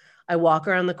day, I walk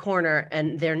around the corner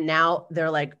and they're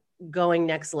like going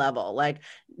next level. Like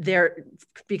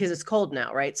because it's cold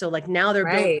now, right? So like now they're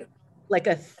building like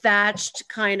a thatched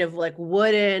kind of like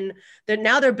wooden,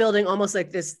 they're building almost like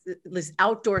this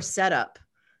outdoor setup.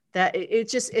 That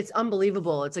it's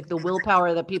unbelievable. It's like the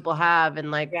willpower that people have,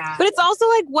 and like, but it's also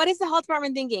like, what is the health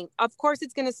department thinking? Of course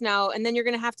it's going to snow, and then you're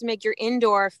going to have to make your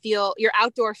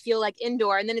outdoor feel like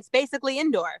indoor, and then it's basically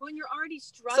indoor. When you're already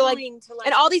struggling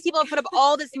and all these people have put up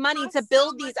all this money to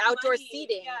build these outdoor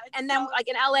seating, and then like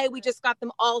in LA, we just got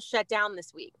them all shut down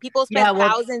this week. People spent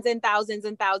thousands and thousands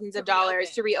and thousands of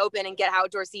dollars to reopen and get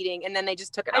outdoor seating, and then they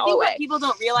just took it all away. What people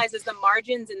don't realize is the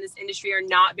margins in this industry are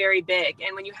not very big,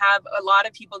 and when you have a lot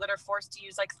of people that are forced to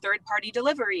use like third-party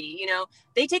delivery,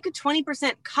 they take a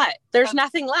 20% cut. There's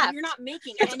nothing left. You're not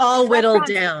making it's all whittled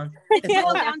down. It's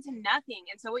whittled down to nothing.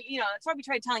 And so that's why we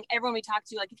try telling everyone we talk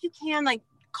to, like, if you can, like,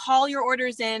 call your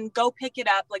orders in, go pick it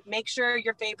up, like make sure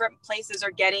your favorite places are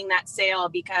getting that sale,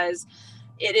 because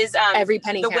it is every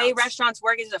penny counts. Way restaurants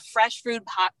work is a fresh food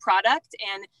product,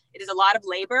 and it is a lot of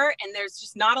labor, and there's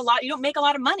just not a lot. You don't make a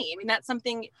lot of money. I mean, that's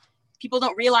something people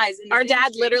don't realize. Our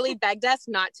dad literally begged us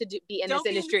not to be in this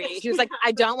industry. He was like,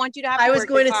 I don't want you to have to I was work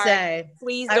going this to hard. say,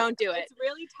 please don't do it. It's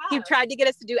really tough. He tried to get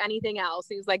us to do anything else.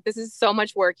 He was like, this is so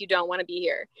much work. You don't want to be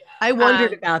here. Yeah. I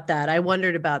wondered about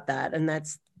that. And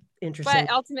that's interesting.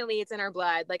 But ultimately it's in our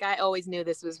blood. Like I always knew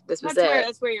this was that's it.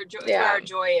 That's where your joy, where our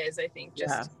joy is, I think.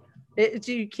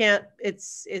 You can't,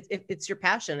 it's your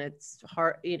passion. It's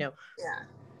hard, Yeah.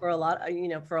 for a lot,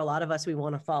 for a lot of us, we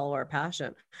want to follow our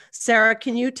passion. Sarah,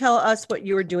 can you tell us what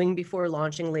you were doing before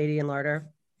launching Lady and Larder?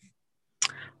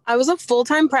 I was a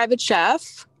full-time private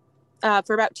chef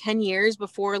for about 10 years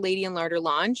before Lady and Larder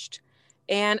launched.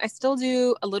 And I still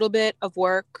do a little bit of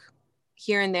work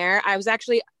here and there.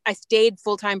 I stayed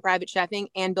full-time private chefing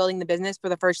and building the business for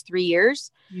the first 3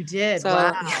 years. You did? So,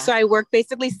 wow. So I worked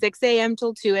basically 6 a.m.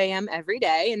 till 2 a.m. every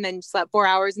day, and then slept 4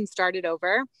 hours and started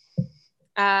over.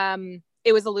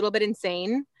 It was a little bit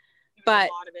insane, but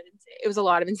it was a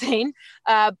lot of insane.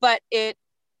 But it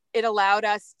allowed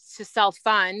us to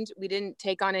self-fund. We didn't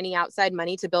take on any outside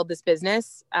money to build this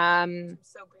business,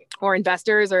 or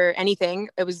investors or anything.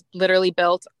 It was literally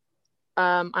built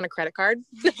on a credit card.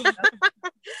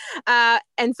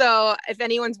 And so if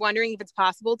anyone's wondering if it's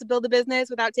possible to build a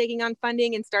business without taking on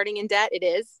funding and starting in debt, it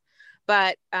is.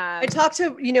 But I talked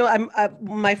to,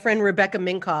 my friend Rebecca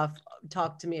Minkoff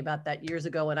talked to me about that years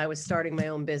ago when I was starting my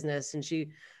own business. And she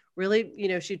really,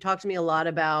 she talked to me a lot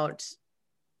about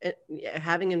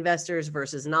having investors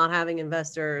versus not having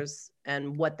investors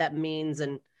and what that means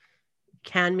and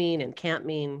can mean and can't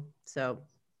mean. So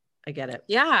I get it.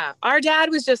 Yeah. Our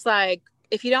dad was just like,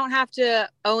 if you don't have to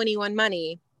owe anyone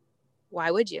money,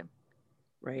 why would you?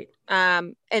 Right.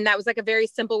 And that was like a very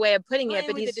simple way of putting it,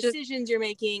 but with the decisions you're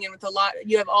making and with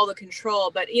you have all the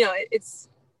control, but it's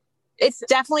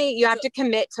definitely, you have to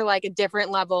commit to like a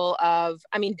different level of,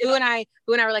 Boo and I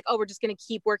were like, oh, we're just going to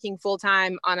keep working full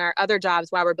time on our other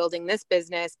jobs while we're building this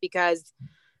business, because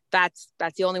that's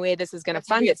the only way this is going to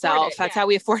fund itself. That's how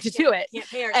we afford to do it.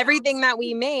 Everything that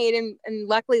we made. And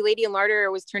luckily Lady and Larder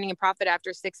was turning a profit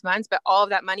after 6 months, but all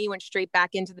of that money went straight back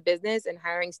into the business and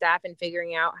hiring staff and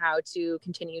figuring out how to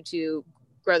continue to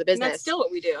grow the business. And that's still what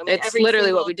we do. It's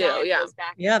literally what we do. Yeah.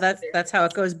 Yeah. That's how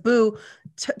it goes. Boo,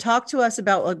 talk to us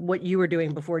about like what you were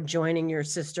doing before joining your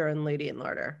sister and Lady and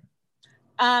Larder.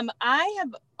 I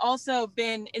have also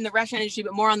been in the restaurant industry,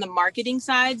 but more on the marketing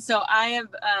side. So I have,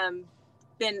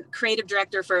 been creative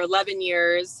director for 11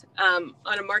 years on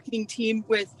a marketing team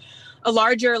with a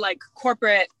larger like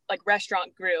corporate like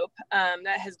restaurant group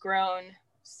that has grown,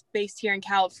 based here in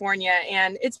California,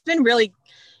 and it's been really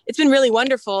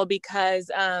wonderful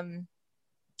because I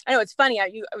know it's funny.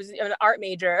 I was an art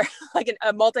major, like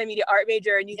a multimedia art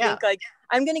major, and you think like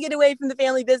I'm gonna get away from the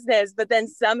family business, but then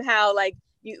somehow like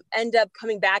you end up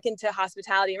coming back into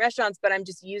hospitality and restaurants. But I'm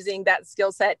just using that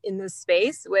skill set in this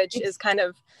space, which is kind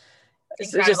of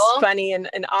it's just funny and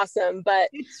awesome, but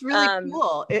it's really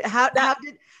cool.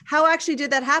 How actually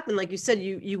did that happen? Like you said,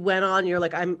 you went on, you're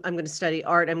like, I'm going to study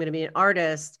art. I'm going to be an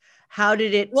artist. How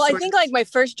did it? Well, I think like my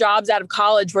first jobs out of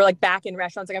college were like back in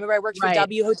restaurants. Like I remember I worked for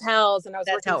W Hotels, and I was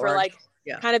working for like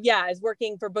I was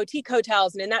working for boutique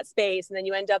hotels and in that space. And then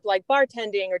you end up like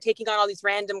bartending or taking on all these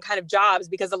random kind of jobs,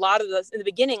 because a lot of those in the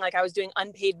beginning, like I was doing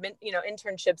unpaid,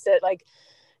 internships at like,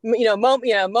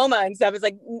 MoMA and stuff. It's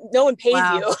like no one pays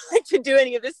you to do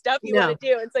any of this stuff you want to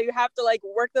do, and so you have to like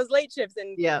work those late shifts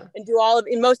and do all of.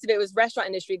 And most of it was restaurant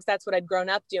industry, because that's what I'd grown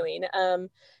up doing.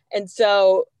 And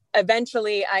so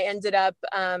eventually, I ended up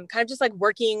kind of just like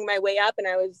working my way up, and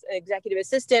I was an executive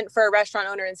assistant for a restaurant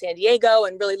owner in San Diego,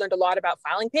 and really learned a lot about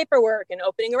filing paperwork and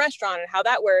opening a restaurant and how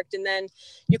that worked. And then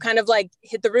you kind of like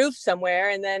hit the roof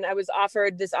somewhere, and then I was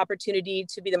offered this opportunity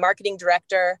to be the marketing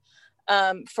director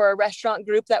for a restaurant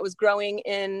group that was growing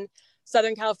in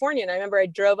Southern California. And I remember I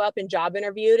drove up and job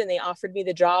interviewed, and they offered me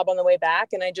the job on the way back.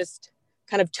 And I just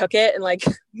kind of took it and like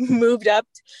moved up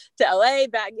to LA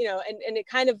back, and it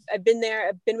kind of, I've been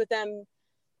with them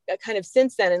kind of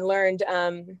since then, and learned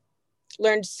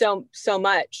so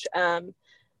much.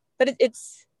 But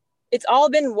it's all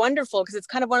been wonderful, because it's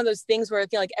kind of one of those things where I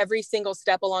feel like every single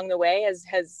step along the way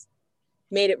has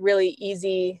made it really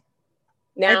easy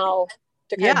now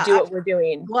to kind of do what we're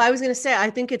doing. Well, I was going to say, I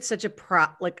think it's such a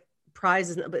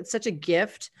prize, but it's such a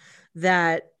gift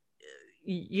that,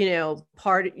 you're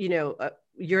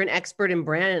an expert in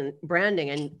branding,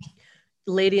 and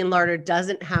Lady and Larder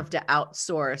doesn't have to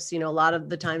outsource. A lot of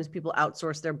the times people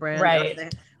outsource their brand.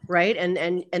 Right.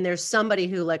 And there's somebody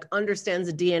who like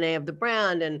understands the DNA of the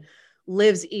brand and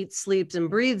lives, eats, sleeps, and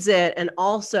breathes it, and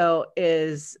also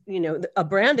is, a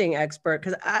branding expert.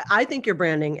 Because I think your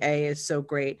branding is so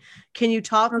great. Can you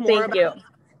talk more about you.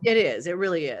 It is. It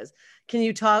really is. Can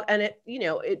you talk? And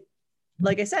it,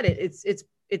 like I said,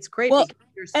 it's great. Well,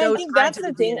 you're so I think that's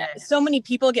the thing that so many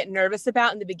people get nervous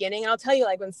about in the beginning. And I'll tell you,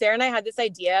 like when Sarah and I had this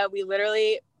idea, we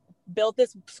literally built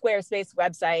this Squarespace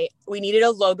website. We needed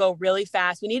a logo really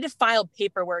fast. We needed to file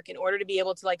paperwork in order to be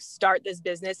able to like start this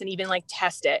business and even like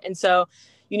test it. And so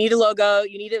you need a logo,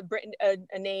 you need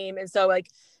a name. And so like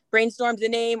brainstormed the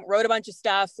name, wrote a bunch of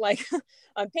stuff like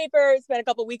on paper, spent a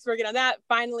couple of weeks working on that.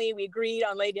 Finally, we agreed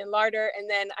on Lady and Larder. And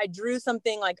then I drew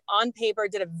something like on paper,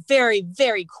 did a very,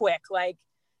 very quick, like,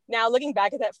 now looking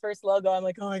back at that first logo, I'm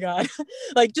like, oh my God,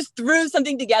 like just threw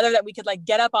something together that we could like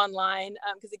get up online.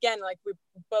 Cause again, like we're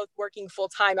both working full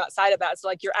time outside of that. So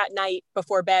like you're at night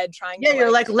before bed trying to, you're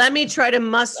like, let me try to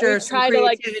muster some try to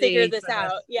like creativity figure this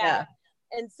out. Yeah.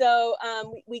 And so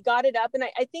we got it up. And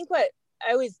I think what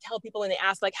I always tell people when they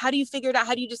ask, like, how do you figure it out?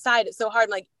 How do you decide? It's so hard.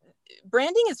 I'm like,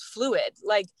 branding is fluid.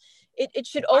 Like, it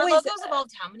should always. Our logos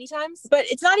evolved how many times? But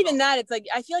it's not even that. It's like,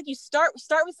 I feel like you start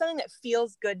with something that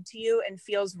feels good to you and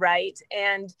feels right.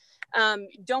 And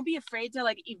don't be afraid to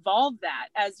like evolve that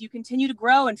as you continue to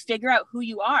grow and figure out who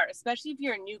you are, especially if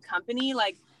you're a new company.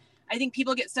 Like, I think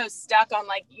people get so stuck on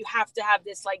like, you have to have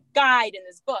this like guide in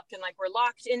this book and like, we're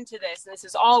locked into this and this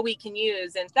is all we can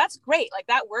use. And that's great. Like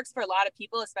that works for a lot of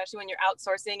people, especially when you're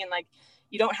outsourcing and like,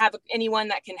 you don't have anyone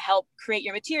that can help create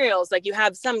your materials. Like you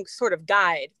have some sort of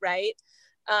guide, right?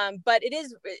 But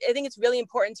I think it's really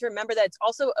important to remember that it's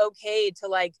also okay to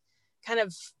like kind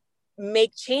of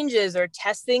make changes or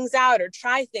test things out or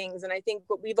try things. And I think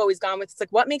what we've always gone with is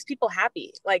like, what makes people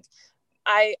happy? Like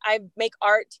I make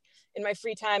art in my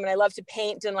free time and I love to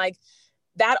paint, and like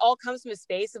that all comes from a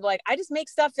space of like, I just make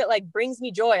stuff that like brings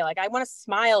me joy. Like I want to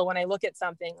smile when I look at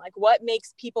something. Like what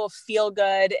makes people feel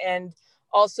good and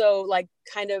also like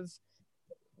kind of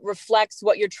reflects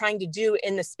what you're trying to do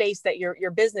in the space that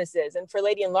your business is. And for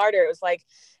Lady and Larder, it was like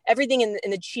everything in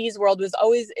the cheese world was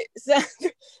always, I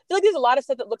feel like there's a lot of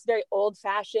stuff that looks very old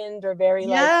fashioned or very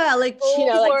like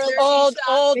old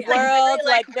world,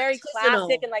 like very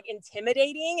classic and like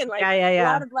intimidating and like a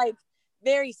lot of like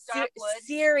very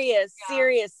serious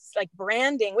like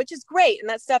branding, which is great. And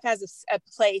that stuff has a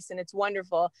place and it's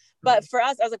wonderful. But for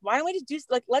us, I was like, why don't we just do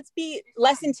like, let's be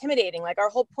less intimidating. Like our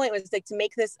whole point was like to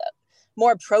make this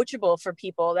more approachable for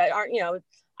people that aren't,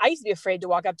 I used to be afraid to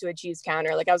walk up to a cheese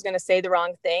counter. Like I was going to say the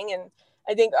wrong thing. And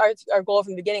I think our goal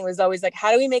from the beginning was always like,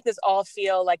 how do we make this all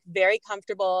feel like very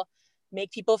comfortable,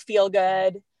 make people feel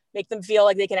good, make them feel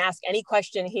like they can ask any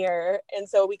question here. And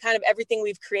so we kind of, everything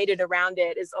we've created around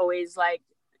it is always like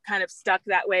kind of stuck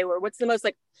that way, where what's the most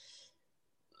like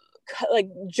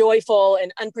joyful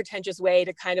and unpretentious way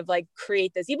to kind of like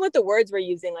create this, even with the words we're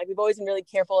using. Like we've always been really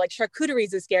careful. Like charcuterie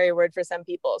is a scary word for some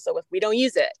people, so we don't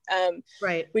use it.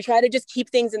 Right. We try to just keep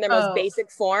things in their most basic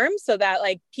form so that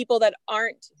like people that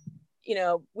aren't,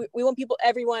 we want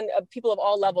people of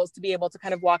all levels to be able to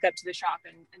kind of walk up to the shop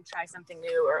and try something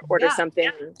new or order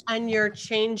something. And you're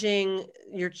changing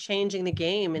the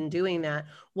game in doing that.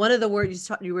 One of the words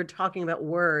you were talking about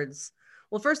words.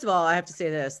 Well, first of all, I have to say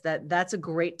that's a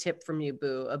great tip from you,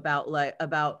 Boo,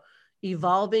 about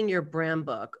evolving your brand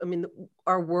book. I mean,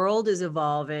 our world is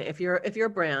evolving. If you're a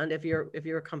brand, if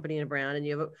you're a company and a brand and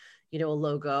you have a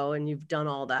logo and you've done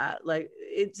all that, like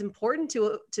it's important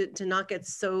to not get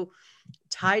so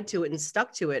tied to it and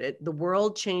stuck to it. The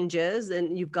world changes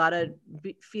and you've got to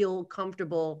feel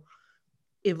comfortable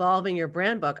evolving your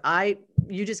brand book.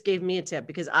 You just gave me a tip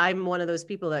because I'm one of those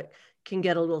people that can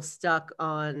get a little stuck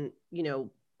on,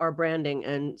 our branding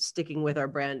and sticking with our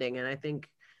branding. And I think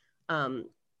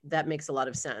that makes a lot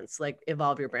of sense, like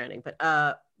evolve your branding.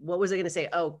 But what was I going to say?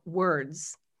 Oh,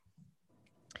 words.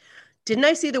 Didn't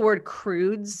I see the word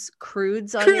crudes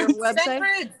on your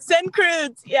website? Send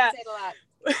crudes. Yeah.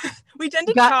 We tend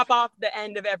to chop off the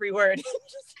end of every word.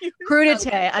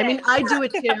 Crudité. I mean, I do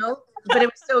it too, but it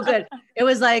was so good. It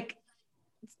was like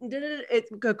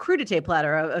it's a crudité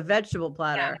platter, a vegetable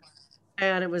platter. Yeah.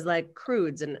 And it was like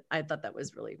crudes, and I thought that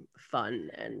was really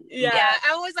fun. And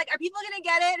I was like, are people gonna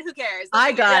get it? Who cares?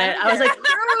 I got it. I was like,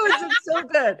 crudes. It's so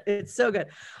good. It's so good.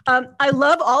 I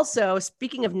love also,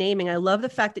 speaking of naming, I love the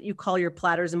fact that you call your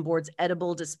platters and boards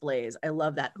edible displays. I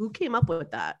love that. Who came up with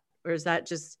that? Or is that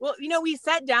just... Well, we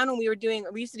sat down when we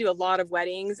used to do a lot of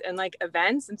weddings and like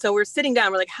events. And so we're sitting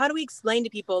down, we're like, how do we explain to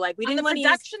people? Like we didn't want to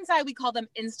production side, we call them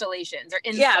installations or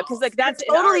installs. Yeah, because like that's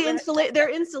totally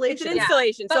they're installations. It's an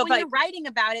installation. But so when you're writing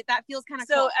about it, that feels kind of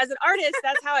cool. As an artist,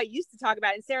 that's how I used to talk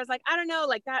about it. And Sarah's like, I don't know,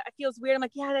 like that feels weird. I'm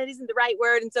like, yeah, that isn't the right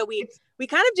word. And so we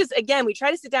kind of just, again, we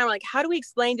try to sit down, we're like, how do we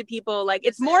explain to people? Like,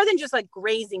 it's more than just like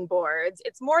grazing boards.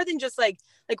 It's more than just like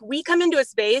we come into a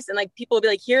space and like people will be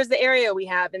like, here's the area we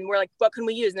have. And we're like, what can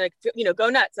we use? And they're like, go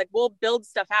nuts. Like we'll build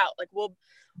stuff out. Like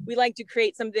we like to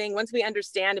create something once we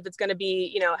understand if it's going to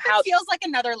be, how it feels like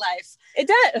another life. It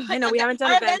does. I know we haven't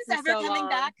done events ever coming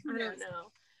back. I don't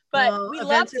know. But we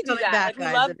love to do that. Back, like,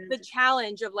 we love the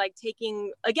challenge of like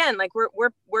taking, again, like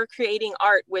we're creating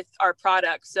art with our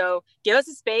product. So give us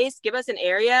a space, give us an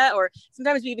area, or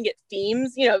sometimes we even get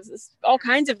themes, you know, all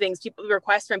kinds of things people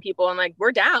request from people. And like,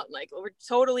 we're down, like we're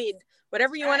totally,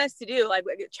 whatever you want us to do, like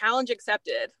challenge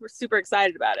accepted. We're super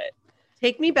excited about it.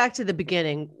 Take me back to the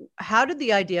beginning. How did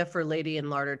the idea for Lady in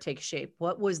Larder take shape?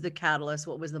 What was the catalyst?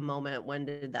 What was the moment? When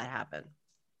did that happen?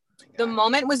 The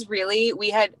moment was really,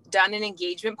 we had done an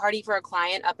engagement party for a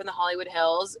client up in the Hollywood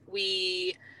Hills.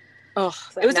 It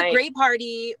was a great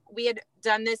party. We had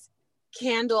done this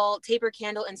taper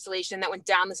candle installation that went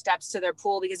down the steps to their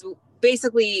pool, because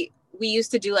we used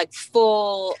to do like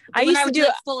full. I would do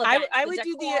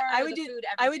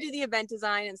the event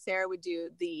design, and Sarah would do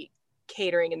the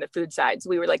catering and the food side. So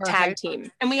we were like tag team,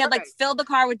 and we had like filled the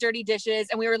car with dirty dishes,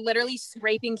 and we were literally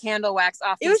scraping candle wax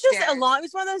off. It was just it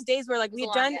was one of those days where like we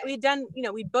had done, you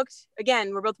know, we booked,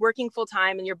 again, we're both working full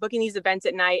time, and you're booking these events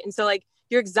at night. And so like,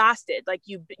 you're exhausted. Like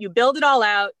you build it all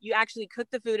out, you actually cook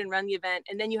the food and run the event.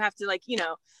 And then you have to like, you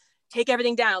know, take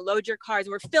everything down, load your cars.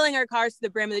 And we're filling our cars to the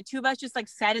brim. And the two of us just like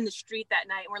sat in the street that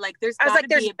night. And we're like, there's got to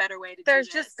be a better way to do this. There's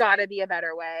just got to be a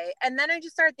better way. And then I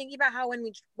just started thinking about how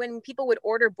when people would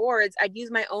order boards, I'd use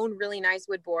my own really nice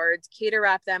wood boards, cater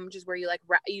wrap them, which is where you like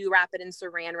you wrap it in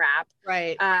saran wrap.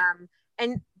 Right.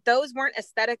 And those weren't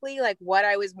aesthetically like what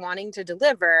I was wanting to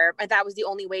deliver. But that was the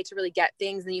only way to really get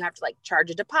things. Then you have to like charge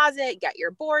a deposit, get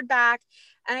your board back.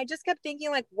 And I just kept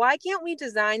thinking, like, why can't we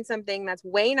design something that's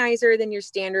way nicer than your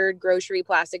standard grocery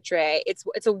plastic tray?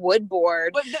 It's a wood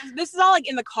board. But this is all like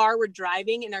in the car we're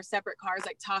driving in our separate cars,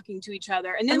 like talking to each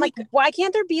other. And then like, why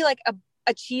can't there be like a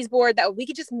cheese board that we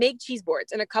could just make cheese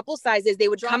boards in a couple sizes? They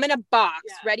would come in a box,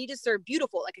 ready to serve,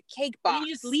 beautiful, like a cake box. And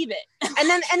you just leave it.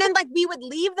 and then like we would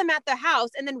leave them at the house,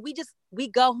 and then we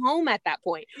go home at that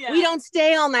point. Yeah. We don't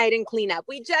stay all night and clean up.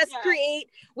 We just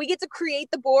we get to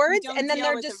create the boards, and then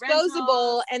they're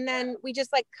disposable. And then we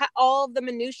just like cut all of the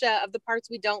minutia of the parts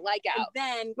we don't like out,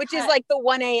 which is like the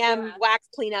 1 a.m. wax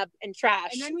cleanup and trash.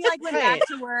 And then we like went back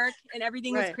to work, and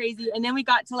everything was crazy. And then we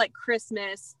got to like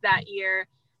Christmas that year.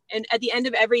 And at the end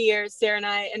of every year, Sarah and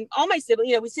I and all my siblings,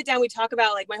 you know, we sit down, we talk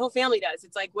about, like, my whole family does.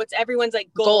 It's like, what's everyone's like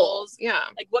goals? Yeah.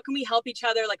 Like, what can we help each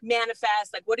other like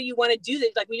manifest? Like, what do you want to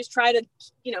do? Like, we just try to,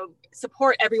 you know,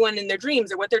 support everyone in their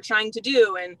dreams or what they're trying to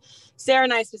do. And Sarah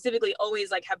and I specifically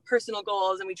always like have personal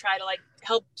goals, and we try to like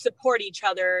help support each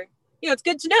other. You know, it's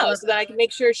good to know so that I can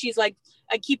make sure she's like,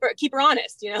 I keep her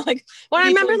honest, you know, like. Well, I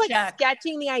remember like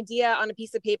sketching the idea on a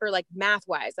piece of paper, like math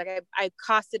wise, like I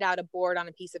costed out a board on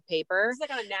a piece of paper. It's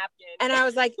like on a napkin. And I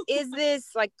was like, is this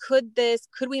like, could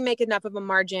we make enough of a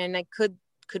margin? Like, could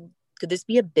this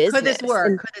be a business? Could this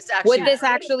work? Would this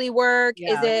actually work?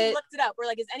 Yeah. Is it? We looked it up. We're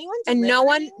like, is anyone? And no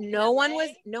one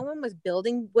was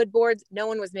building wood boards. No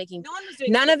one was making.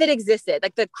 None of it existed.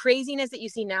 Like the craziness that you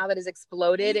see now that has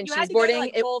exploded and cheese boarding.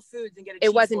 Like Whole Foods and get a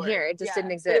it wasn't board. Here. It just didn't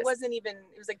exist. It wasn't even.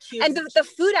 It was like cute. And the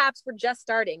food apps were just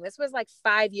starting. This was like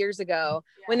 5 years ago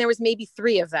when there was maybe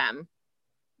 3 of them.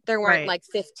 There weren't like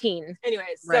 15.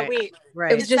 Anyways, so it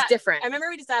was just different. I remember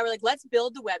we decided, we're like, let's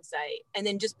build the website and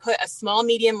then just put a small,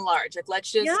 medium, large. Like,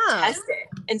 let's just test it.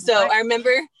 And so I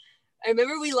remember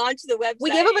we launched the website. We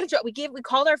gave a bunch of, we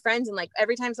called our friends, and like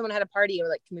every time someone had a party, we were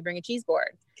like, can we bring a cheese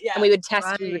board? Yeah. And we would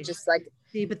test. We would just like.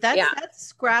 See, but that's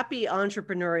scrappy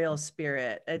entrepreneurial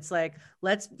spirit. It's like,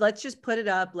 let's just put it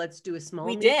up. Let's do a small.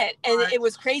 We did. And it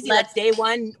was crazy. Like day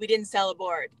 1, we didn't sell a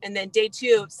board. And then day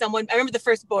 2, I remember the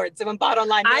first board someone bought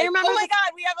online. I remember, oh my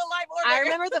God, we have a live order. I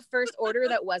remember the first order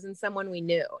that wasn't someone we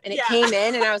knew. And it came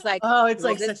in, and I was like, oh, it's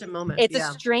like such a moment. It's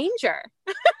a stranger.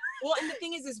 Well, and the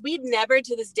thing is we'd never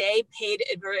to this day paid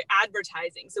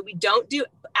advertising. So we don't do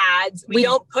ads. We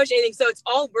don't push anything. So it's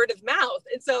all word of mouth.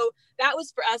 And so that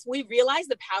was for us. We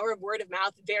realized the power of word of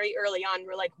mouth very early on.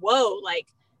 We're like, whoa, like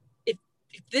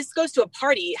if this goes to a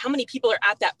party, how many people are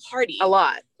at that party? A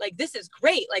lot. Like, this is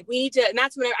great. Like, we need to, and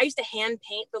that's when I used to hand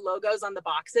paint the logos on the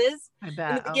boxes in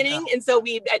the beginning. And so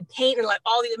I'd paint and like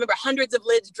all these, I remember hundreds of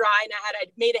lids dry, and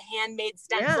I'd made a handmade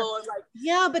stencil and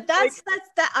like. But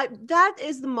that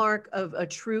is the mark of a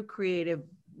true creative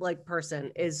like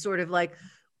person, is sort of like,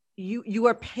 you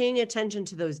are paying attention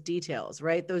to those details,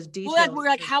 right? Those details. Well, we're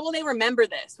like, how will they remember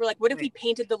this? We're like, what if we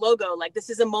painted the logo? Like, this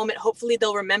is a moment. Hopefully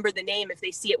they'll remember the name if they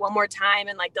see it one more time,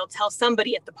 and like, they'll tell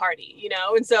somebody at the party, you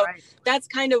know? And so that's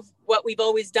kind of what we've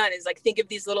always done, is like, think of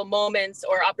these little moments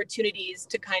or opportunities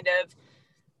to kind of,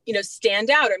 you know, stand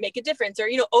out or make a difference, or,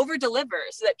 you know, over deliver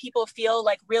so that people feel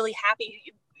like really happy.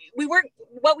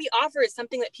 What we offer is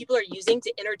something that people are using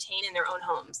to entertain in their own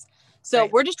homes. So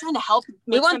we're just trying to help.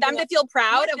 We want them to feel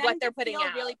proud of what they're putting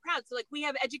out. Really proud. So like we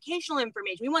have educational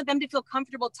information. We want them to feel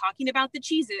comfortable talking about the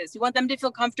cheeses. We want them to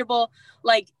feel comfortable,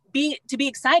 like be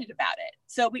excited about it.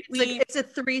 So it's a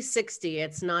 360.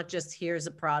 It's not just here's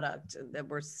a product that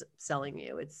we're selling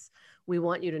you. We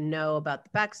want you to know about the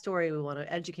backstory. We want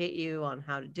to educate you on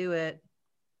how to do it.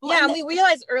 Yeah, and we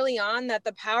realized early on that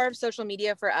the power of social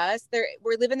media for us,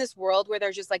 we live in this world where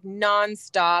there's just like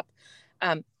nonstop,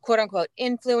 quote unquote,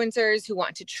 influencers who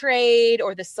want to trade,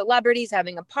 or the celebrities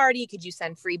having a party. Could you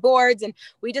send free boards? And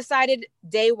we decided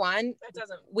day one,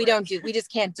 we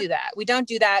just can't do that. We don't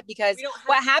do that because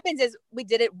what happens is we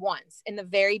did it once in the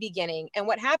very beginning. And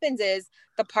what happens is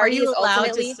the party is ultimately— Are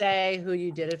you allowed to say who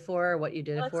you did it for or what you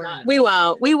did it for? We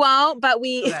won't, but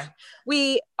we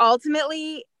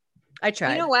ultimately— I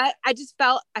tried. You know what? I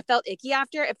felt icky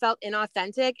after. It felt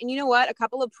inauthentic. And you know what? A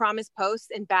couple of promise posts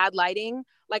and bad lighting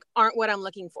like aren't what I'm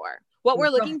looking for. What we're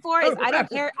looking for is I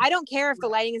don't care if the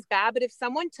lighting is bad, but if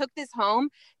someone took this home,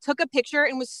 took a picture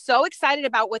and was so excited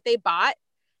about what they bought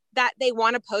that they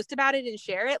want to post about it and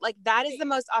share it, like that is the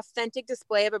most authentic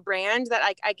display of a brand that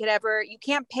I could ever— you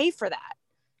can't pay for that.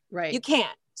 Right. You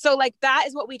can't. So like that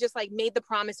is what we just like made the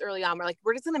promise early on. We're like,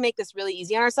 we're just going to make this really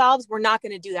easy on ourselves. We're not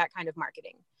going to do that kind of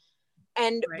marketing.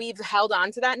 And we've held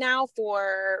on to that now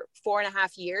for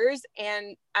 4.5 years.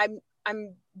 And I'm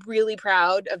really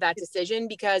proud of that decision,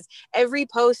 because every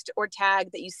post or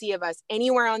tag that you see of us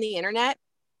anywhere on the internet,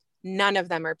 none of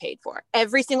them are paid for.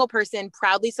 Every single person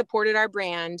proudly supported our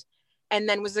brand and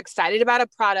then was excited about a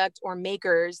product or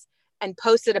makers and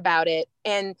posted about it.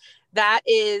 And that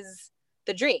is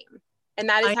the dream. And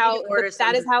that is how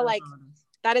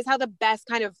the best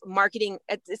kind of marketing—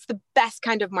 it's the best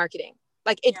kind of marketing.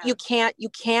 Like you can't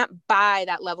buy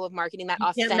that level of marketing, that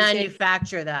authentic— you can't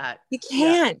manufacture that. You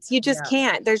can't. You just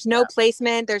can't. There's no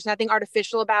placement. There's nothing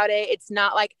artificial about it. It's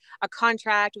not like a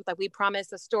contract with like, we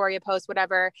promise a story, a post,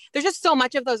 whatever. There's just so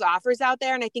much of those offers out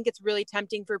there. And I think it's really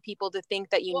tempting for people to think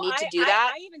that you need to do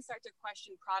that. I even start to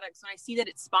question products when I see that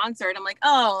it's sponsored. I'm like,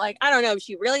 oh, like, I don't know if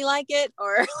she really like it,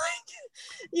 or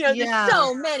like, there's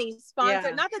so many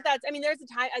sponsored. Yeah. Not that that's— I mean, there's a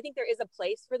time— I think there is a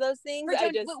place for those things.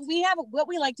 What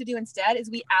we like to do instead is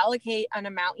we allocate an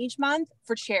amount each month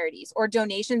for charities or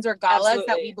donations or galas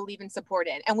that we believe in support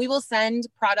in. And we will send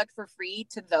product for free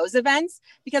to those events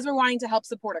because we're wanting to help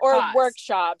support a cause.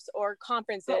 Workshops or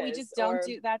conferences. But we just don't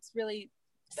do— that's really—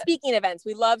 speaking events.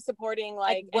 We love supporting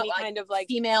like any kind of like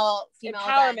female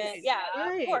empowerment. Events. Yeah,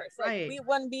 of course. Like we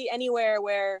want to be anywhere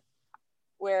where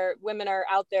women are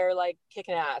out there like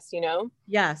kicking ass,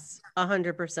 Yes,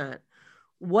 100%.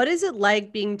 What is it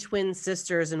like being twin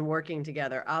sisters and working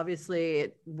together? Obviously,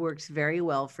 it works very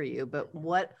well for you, but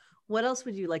what else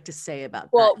would you like to say about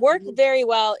that? Well, work very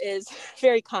well is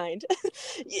very kind.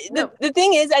 The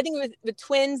thing is, I think with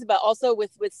twins, but also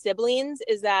with siblings,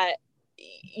 is that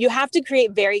you have to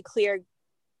create very clear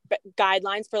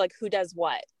guidelines for like who does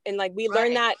what. And like we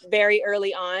learned that very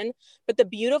early on. But the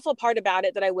beautiful part about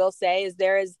it that I will say is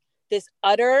there is this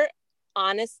utter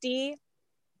honesty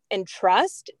and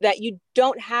trust that you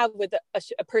don't have with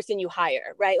a person you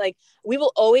hire, right? Like we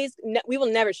will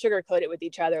never sugarcoat it with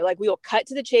each other. Like we will cut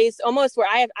to the chase, almost where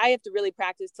I have to really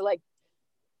practice to like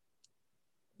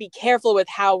be careful with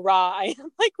how raw I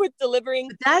am, like with delivering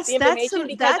the information,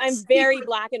 because I'm very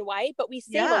black and white, but we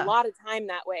save a lot of time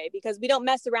that way because we don't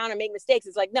mess around and make mistakes.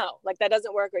 It's like, no, like that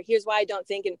doesn't work, or here's why I don't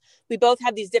think. And we both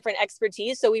have these different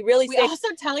expertise. So we also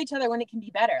tell each other when it can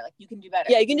be better. Like you can do better.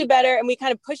 Yeah, you can do better. And we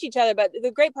kind of push each other. But the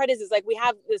great part is like we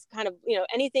have this kind of,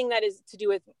 anything that is to do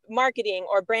with marketing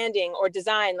or branding or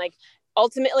design, like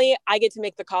ultimately I get to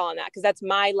make the call on that because that's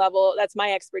my level, that's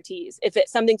my expertise. If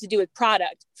it's something to do with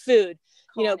product, food,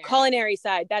 culinary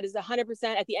side, that is 100%.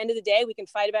 At the end of the day, we can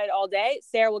fight about it all day.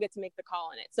 Sarah will get to make the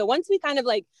call on it. So once we kind of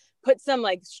like put some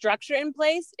like structure in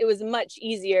place, it was much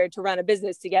easier to run a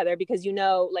business together because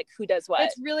like who does what.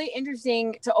 It's really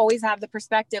interesting to always have the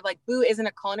perspective. Like Boo isn't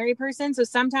a culinary person, so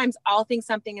sometimes I'll think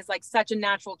something is like such a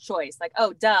natural choice. Like,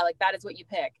 oh, duh, like that is what you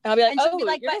pick. And I'll be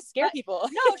like, you're gonna scare people.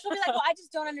 No, she'll be like, well, I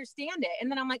just don't understand it.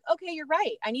 And then I'm like, okay, you're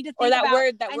right. I need to think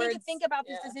need to think about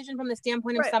this decision from the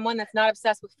standpoint of someone that's not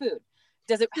obsessed with food.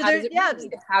 How do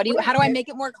I make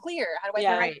it more clear? How do I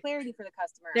provide clarity for the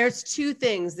customer? There's two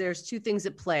things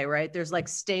at play, right? There's like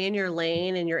stay in your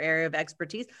lane in your area of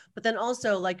expertise, but then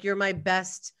also like you're my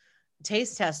best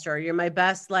taste tester. You're my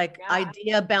best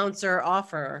idea bouncer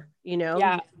offer,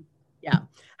 Yeah.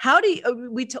 How do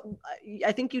you,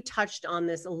 I think you touched on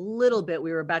this a little bit.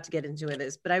 We were about to get into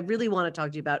this, but I really want to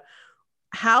talk to you about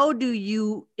how do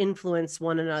you influence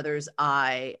one another's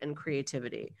eye and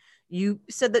creativity? You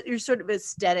said that your sort of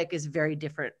aesthetic is very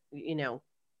different,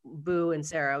 Boo and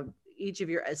Sarah, each of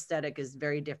your aesthetic is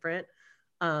very different.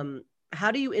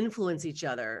 How do you influence each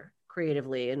other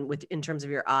creatively and in terms of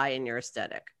your eye and your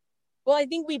aesthetic? Well, I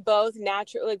think we both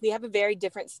naturally, like we have a very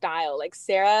different style. Like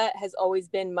Sarah has always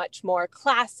been much more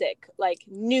classic, like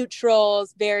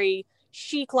neutrals, very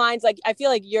chic lines. Like I feel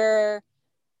like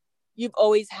you've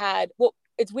always had, well,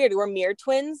 it's weird. We're mirror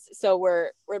twins. So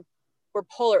we're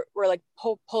polar, we're like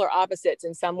polar opposites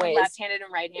in some ways. Left-handed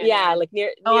and right-handed. Yeah, like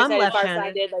I'm nearsighted, left-handed.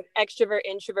 far-sighted, like extrovert,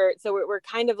 introvert. So we're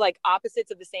kind of like opposites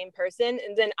of the same person.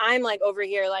 And then I'm like over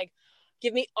here, like,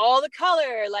 give me all the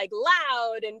color, like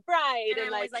loud and bright,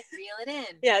 and like reel it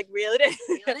in. Yeah, like reel it in.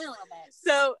 Reel it in a little bit.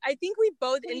 So I think we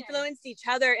both influenced each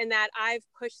other in that I've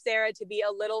pushed Sarah to be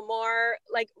a little more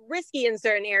like risky in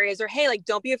certain areas, or hey, like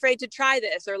don't be afraid to try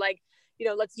this, or like, you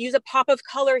know, let's use a pop of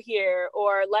color here,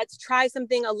 or let's try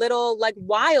something a little like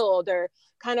wild or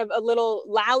kind of a little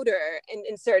louder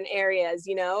in certain areas,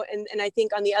 you know? And I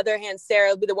think on the other hand, Sarah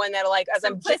will be the one that'll like, as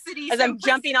I'm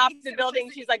jumping off the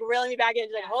building, she's like reeling me back in.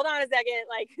 She's like, hold on a second.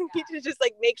 Like, we need to just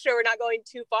like make sure we're not going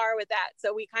too far with that.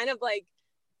 So we kind of like,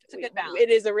 it's a good balance. It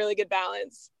is a really good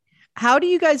balance. How do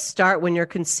you guys start when you're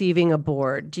conceiving a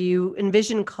board? Do you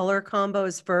envision color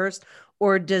combos first,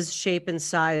 or does shape and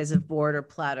size of board or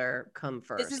platter come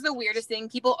first? This is the weirdest thing.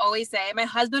 People always say, my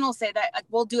husband will say that, like,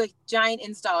 we'll do a giant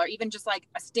install or even just like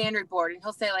a standard board. And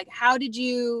he'll say like, how did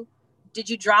you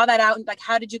draw that out? And like,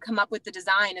 how did you come up with the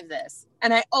design of this?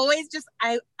 And I always just,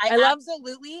 I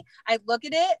absolutely, I look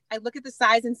at it, I look at the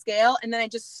size and scale, and then I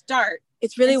just start.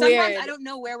 It's really weird. Sometimes I don't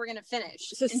know where we're going to finish.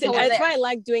 So that's why I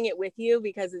like doing it with you,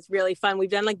 because it's really fun.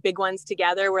 We've done like big ones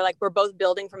together where like we're both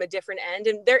building from a different end.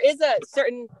 And there is a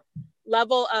certain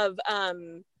level of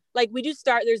like we do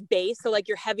start, there's base, so like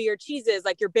your heavier cheeses,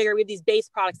 like your bigger, we have these base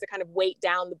products that kind of weight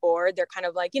down the board. They're kind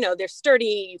of like, you know, they're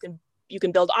sturdy, you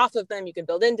can build off of them, you can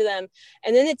build into them,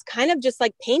 and then it's kind of just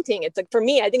like painting. It's like, for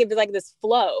me, I think it's like this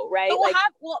flow, right? But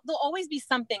there'll always be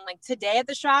something. Like today at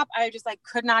the shop, I just like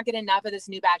could not get enough of this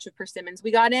new batch of persimmons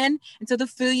we got in, and so the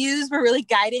fuyus were really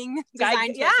guiding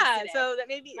design choices today. So that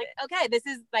maybe like, okay,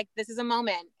 this is a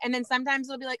moment, and then sometimes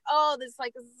it'll be like, oh, this is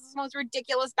the most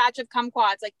ridiculous batch of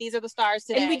kumquats. Like these are the stars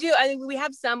today. And we do. I think we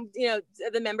have some, you know,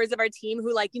 the members of our team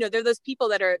who like, you know, they're those people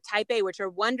that are type A, which are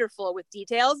wonderful with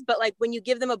details, but like when you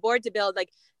give them a board to build,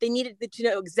 like they need it to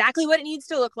know exactly what it needs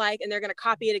to look like, and they're going to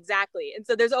copy it exactly. And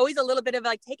so there's always a little bit of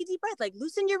like, take a deep breath, like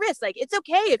loosen your wrist. Like it's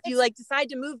okay if you like decide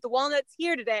to move the walnuts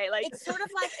here today. Like it's sort of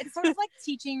like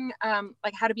teaching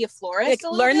like how to be a florist.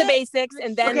 Like, learn the basics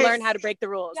and then learn how to break the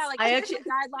rules. Yeah, like I actually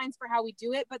guidelines for how we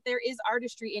do it, but there is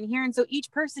artistry in here, and so each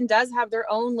person does have their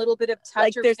own little bit of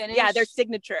touch or finish. Yeah, their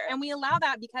signature. And we allow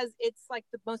that because it's like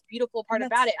the most beautiful part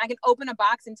about it. I can open a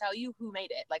box and tell you who made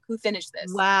it, like who finished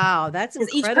this. Wow, that's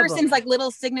incredible. Each person's like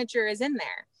little signature is in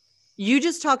there. You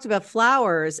just talked about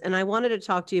flowers, and I wanted to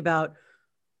talk to you about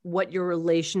what your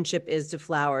relationship is to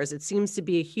flowers. It seems to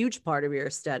be a huge part of your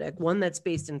aesthetic, one that's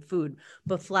based in food,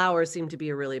 but flowers seem to be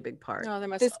a really big part. No,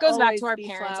 this goes back to our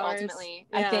parents ultimately.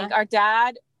 Yeah. I think our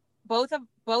dad, both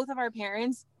of our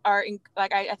parents are in,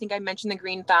 like I think I mentioned the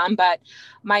green thumb, but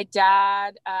my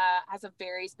dad has a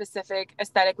very specific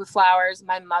aesthetic with flowers.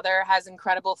 My mother has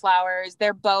incredible flowers.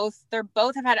 They're both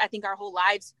have had, I think, our whole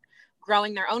lives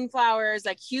growing their own flowers,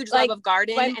 like huge love of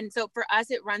garden. And so for us,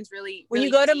 it runs really, when really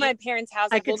you go deep. to my parents' house,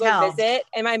 like we'll go visit,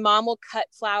 and my mom will cut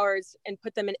flowers and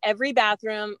put them in every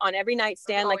bathroom, on every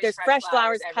nightstand. Like there's fresh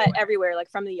flowers cut everywhere,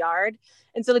 like from the yard.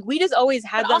 And so like we just always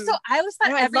had them. Also, I always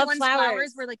thought everyone's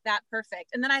flowers were like that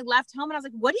perfect. And then I left home and I was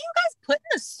like, what do you guys put in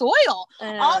the soil?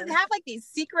 All have like these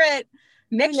secret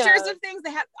mixtures of things.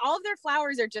 They have all of their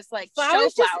flowers are just like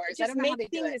flowers. I don't know how they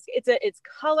do it. It's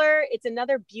color. It's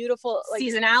another beautiful like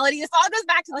seasonality. This all goes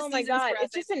back to the oh my god!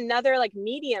 It's just another like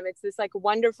medium. It's this like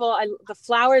wonderful. The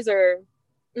flowers are.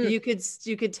 You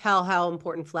could tell how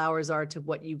important flowers are to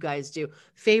what you guys do.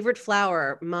 Favorite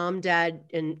flower, mom, dad,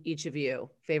 and each of you.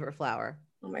 Favorite flower.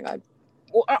 Oh my god.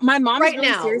 Well, my mom is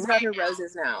really serious about her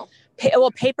roses now.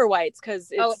 Paper whites, because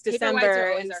it's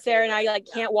December and Sarah and I like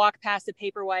can't walk past a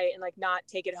paper white and like not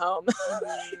take it home. What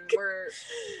about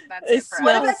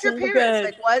your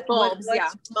parents? Like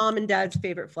what's mom and dad's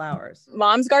favorite flowers?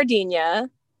 Mom's gardenia.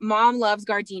 Mom loves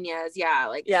gardenias.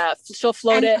 She'll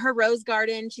float it. Her rose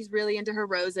garden, she's really into her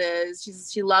roses.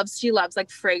 She loves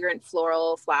like fragrant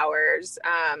floral flowers.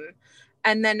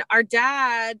 And then our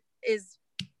dad is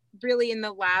really in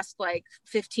the last like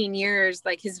 15 years,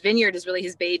 like his vineyard is really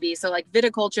his baby. So like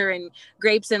viticulture and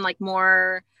grapes and like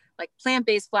more like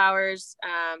plant-based flowers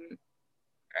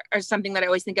are something that I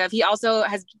always think of. He also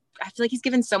I feel like he's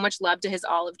given so much love to his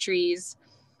olive trees.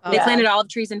 They planted olive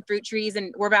trees and fruit trees,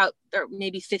 and we're about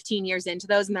maybe 15 years into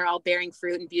those, and they're all bearing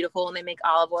fruit and beautiful, and they make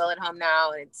olive oil at home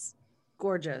now. And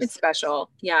gorgeous. It's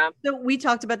special. Yeah. So we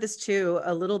talked about this too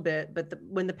a little bit, but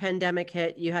when the pandemic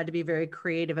hit, you had to be very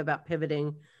creative about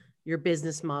pivoting your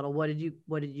business model. What did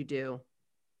you do?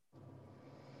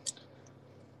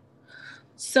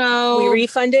 So we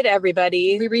refunded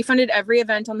everybody. We refunded every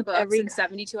event on the books in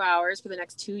 72 hours for the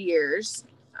next 2 years.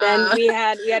 Then we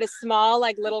had a small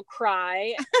like little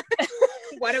cry.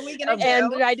 What are we gonna do?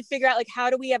 And I had to figure out like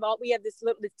how do we have this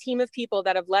team of people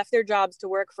that have left their jobs to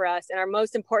work for us. And our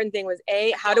most important thing was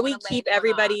how do we keep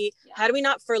everybody? Yeah. How do we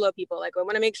not furlough people? Like I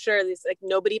want to make sure this like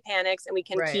nobody panics and we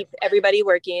can keep everybody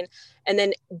working. And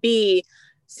then B,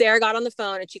 Sarah got on the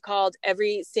phone and she called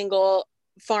every single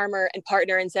farmer and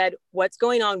partner and said, what's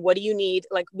going on? What do you need?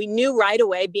 Like we knew right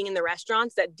away being in the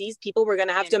restaurants that these people were going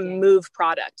to have to move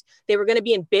product. They were going to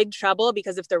be in big trouble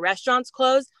because if the restaurants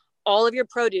closed, all of your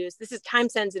produce, this is time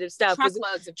sensitive stuff.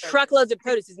 Truckloads of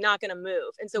produce is not going to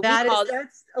move. And so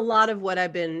that's a lot of what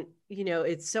I've been,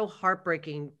 it's so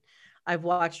heartbreaking. I've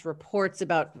watched reports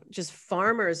about just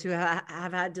farmers who have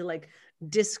had to like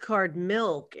discard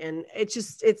milk, and it's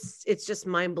just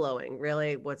mind-blowing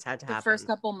really what's had to happen. The first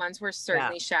couple months were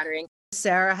certainly shattering.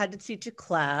 Sarah had to teach a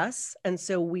class, and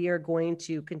so we are going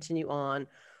to continue on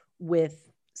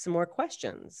with some more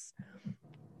questions.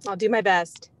 I'll do my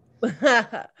best.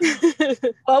 What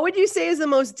would you say is the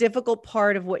most difficult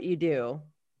part of what you do?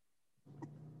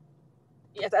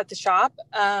 Yes, at the shop.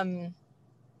 The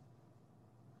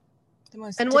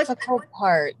most difficult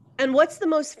part. And what's the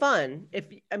most fun?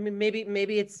 Maybe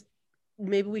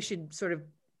we should sort of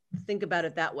think about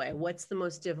it that way. What's the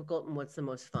most difficult and what's the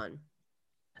most fun?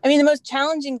 I mean, the most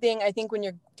challenging thing, I think, when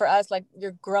you're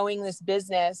growing this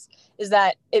business is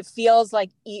that it feels like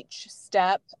each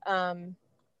step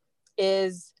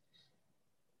is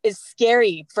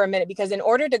scary for a minute, because in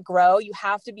order to grow, you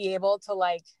have to be able to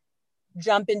like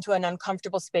jump into an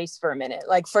uncomfortable space for a minute.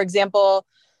 Like, for example,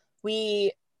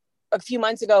 a few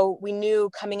months ago, we knew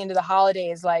coming into the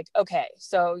holidays, like, okay,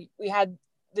 so we had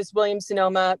this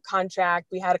Williams-Sonoma contract.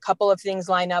 We had a couple of things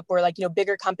line up where like,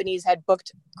 bigger companies had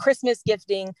booked Christmas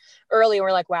gifting early. And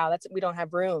we're like, wow, we don't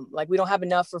have room. Like we don't have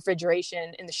enough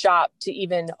refrigeration in the shop to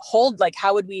even hold, like,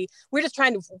 we're just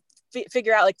trying to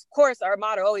figure out, like, of course, our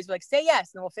motto always like, say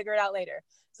yes, and we'll figure it out later.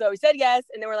 So we said yes.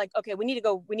 And then we're like, okay, we need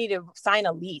to sign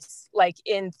a lease, like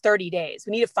in 30 days,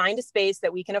 we need to find a space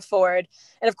that we can afford.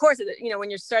 And of course, when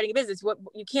you're starting a business,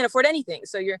 you can't afford anything.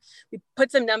 So we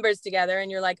put some numbers together and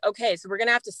you're like, okay, so we're going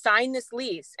to have to sign this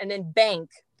lease and then bank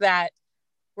that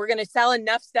we're going to sell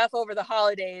enough stuff over the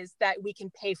holidays that we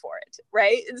can pay for it.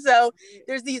 Right. And so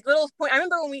there's these little points. I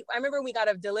remember when we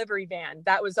got a delivery van,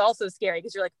 that was also scary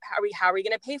because you're like, how are we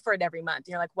going to pay for it every month? And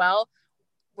you're like, well,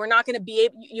 we're not going to be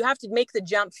able, you have to make the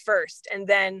jump first and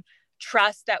then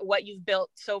trust that what you've built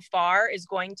so far is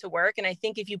going to work. And I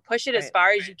think if you push it as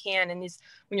far as you can, and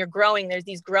when you're growing, there's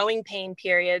these growing pain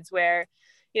periods where,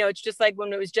 it's just like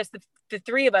when it was just the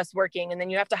three of us working, and then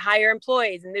you have to hire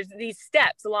employees, and there's these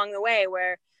steps along the way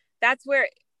where that's where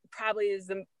probably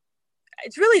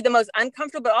it's really the most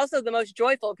uncomfortable, but also the most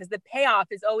joyful, because the payoff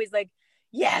is always like,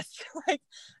 yes. Like,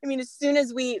 I mean, as soon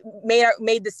as we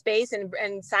made the space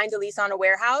and signed a lease on a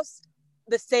warehouse,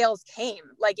 the sales came.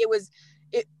 Like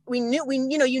we knew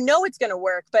it's going to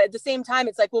work, but at the same time,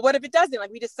 it's like, well, what if it doesn't?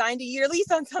 Like we just signed a year lease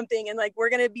on something, and like, we're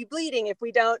going to be bleeding if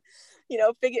we don't,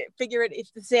 figure it,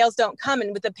 if the sales don't come.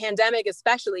 And with the pandemic,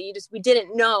 especially, we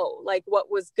didn't know like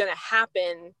what was going to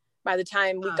happen by the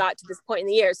time we got to this point in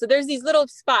the year. So there's these little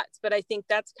spots, but I think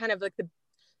that's kind of like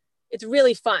it's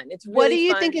really fun. What do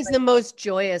you think is the most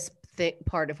joyous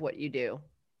part of what you do?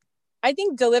 I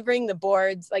think delivering the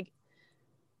boards. Like,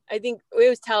 I think we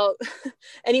always tell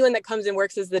anyone that comes and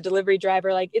works as the delivery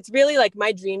driver, like, it's really like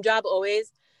my dream job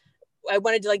always. I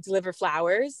wanted to like deliver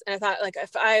flowers. And I thought like,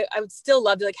 if I would still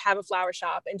love to like have a flower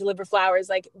shop and deliver flowers.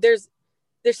 Like there's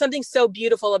something so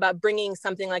beautiful about bringing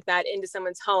something like that into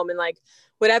someone's home, and like,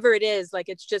 whatever it is, like,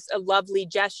 it's just a lovely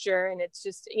gesture. And it's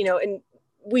just, and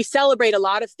we celebrate a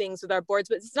lot of things with our boards,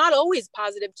 but it's not always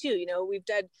positive too. We've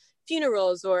done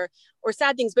funerals or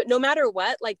sad things, but no matter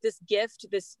what, like this gift,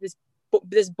 this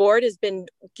board has been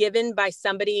given by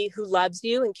somebody who loves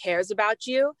you and cares about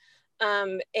you.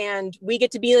 And we get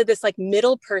to be this like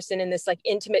middle person in this like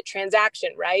intimate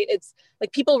transaction, right? It's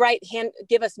like people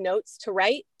give us notes to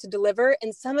write, to deliver.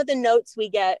 And some of the notes we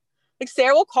get, like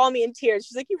Sarah will call me in tears.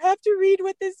 She's like, you have to read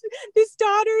what this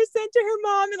daughter sent to her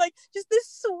mom. And like, just the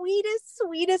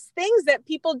sweetest things that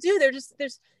people do.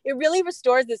 It really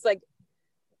restores this, like,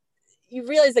 you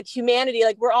realize like humanity,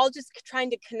 like we're all just trying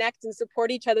to connect and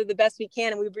support each other the best we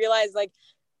can. And we've realized like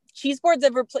cheese boards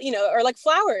are like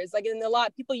flowers, like in a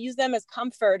lot, people use them as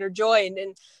comfort or joy.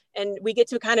 And and we get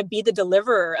to kind of be the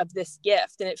deliverer of this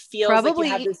gift. And it feels Probably,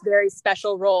 like you have this very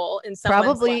special role in someone's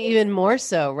probably life. even more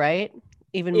so, right?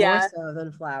 Even more so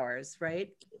than flowers, right?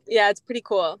 Yeah, it's pretty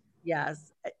cool.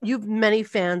 Yes. You've many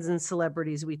fans and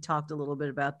celebrities. We talked a little bit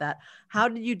about that. How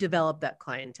did you develop that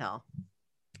clientele?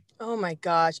 Oh my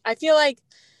gosh. I feel like,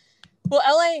 well,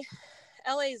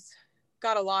 LA's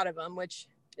got a lot of them, which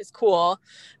is cool,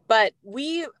 but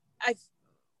we've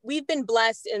been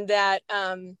blessed in that,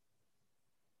 I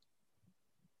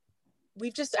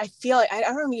feel like, I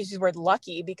don't want to use the word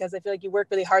lucky, because I feel like you work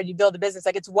really hard, you build a business.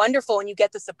 Like, it's wonderful when you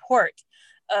get the support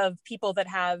of people that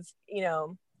have,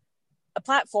 a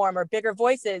platform or bigger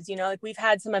voices, like we've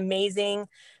had some amazing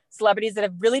celebrities that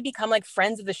have really become like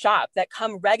friends of the shop, that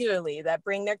come regularly, that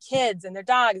bring their kids and their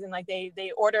dogs, and like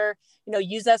they order,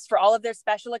 use us for all of their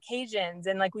special occasions.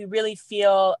 And like, we really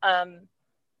feel,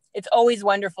 it's always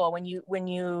wonderful when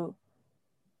you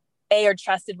are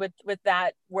trusted with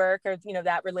that work, or,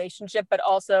 that relationship, but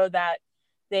also that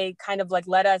they kind of like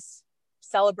let us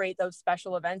celebrate those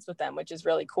special events with them, which is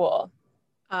really cool.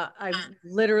 I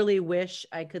literally wish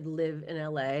I could live in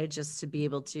LA just to be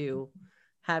able to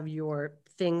have your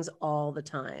things all the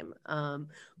time.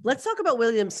 Let's talk about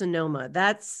Williams-Sonoma.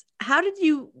 How did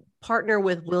you partner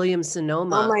with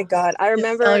Williams-Sonoma? Oh my God. I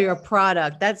remember sell your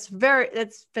product. That's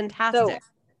fantastic. So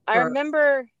I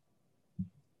remember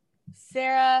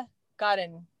Sarah got a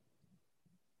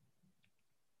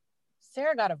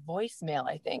voicemail.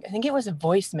 I think it was a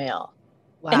voicemail.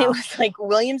 Wow. And it was like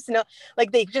Williams-Sonoma,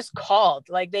 like they just called,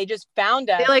 like they just found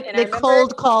us. They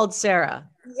cold called Sarah.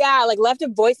 Yeah, like left a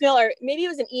voicemail, or maybe it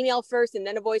was an email first and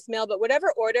then a voicemail, but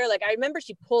whatever order. Like, I remember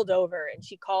she pulled over and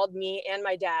she called me and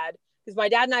my dad, because my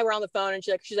dad and I were on the phone, and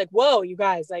she's like, whoa, you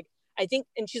guys, like, I think,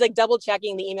 and she's like double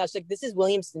checking the email. She's like, this is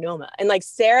Williams-Sonoma. And like,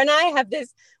 Sarah and I have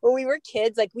this, when we were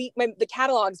kids, like the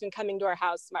catalog's been coming to our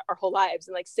house our whole lives.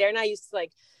 And like, Sarah and I used to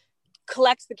like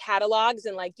collect the catalogs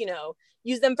and like,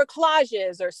 use them for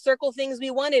collages or circle things we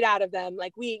wanted out of them.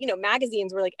 Like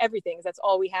magazines were like everything. That's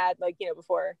all we had, like,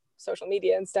 before social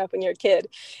media and stuff when you're a kid.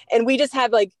 And we just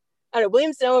have like, I don't know,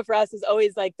 Williams-Sonoma for us is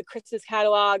always like the Christmas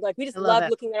catalog. Like, we just love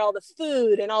looking at all the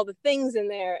food and all the things in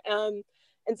there.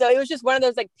 And so it was just one of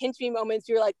those like pinch me moments.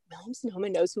 You're like, Williams-Sonoma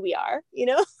knows who we are,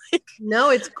 No,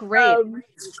 it's great.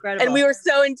 It's incredible. And we were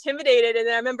so intimidated. And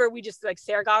then I remember we just like,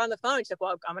 Sarah got on the phone. She's like,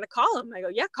 well, I'm going to call them. I go,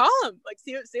 yeah, call them. Like,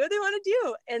 see what they want to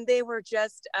do. And they were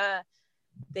just,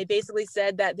 they basically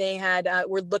said that they had,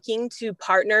 were looking to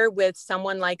partner with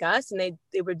someone like us. And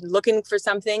they were looking for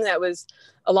something that was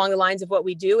along the lines of what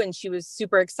we do. And she was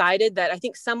super excited that I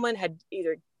think someone had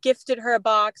either gifted her a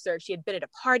box, or she had been at a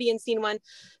party and seen one.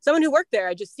 Someone who worked there,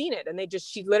 I just seen it. And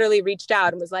she literally reached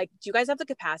out and was like, do you guys have the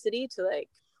capacity to like,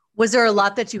 was there a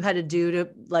lot that you had to do to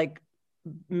like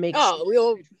make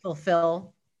sure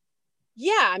fulfill?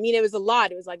 Yeah. I mean, it was a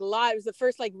lot. It was like a lot. It was the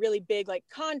first like really big like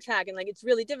contract. And like, it's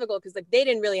really difficult because like they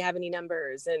didn't really have any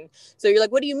numbers. And so you're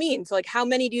like, what do you mean? So like, how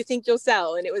many do you think you'll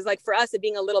sell? And it was like, for us, it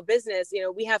being a little business,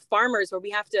 we have farmers where we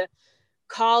have to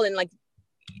call and like,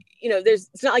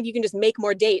 it's not like you can just make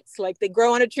more dates. Like, they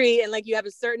grow on a tree and like you have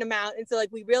a certain amount. And so like,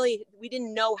 we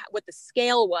didn't know what the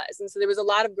scale was. And so there was a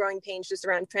lot of growing pains just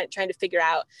around trying to figure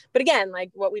out. But again, like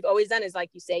what we've always done is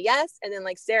like, you say yes. And then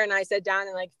like Sarah and I sat down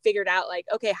and like figured out like,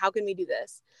 okay, how can we do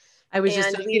this? I was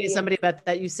just talking to somebody about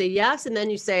that. You say yes. And then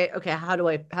you say, okay, how do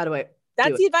I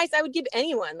that's the advice I would give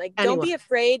anyone. Like, don't be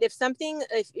afraid. If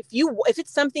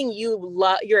it's something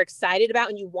you're excited about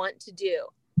and you want to do,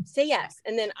 say yes.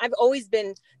 And then I've always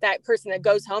been that person that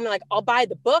goes home and like, I'll buy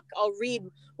the book, I'll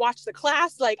watch the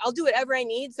class, like I'll do whatever I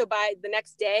need. So by the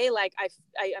next day, like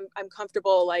I'm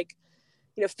comfortable, like,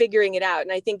 figuring it out.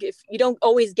 And I think if you don't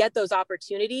always get those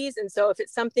opportunities. And so if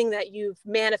it's something that you've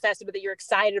manifested, but that you're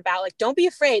excited about, like, don't be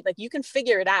afraid, like you can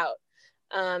figure it out.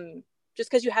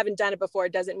 Just because you haven't done it before,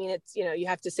 it doesn't mean it's, you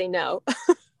have to say no.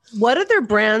 What other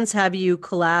brands have you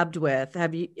collabed with?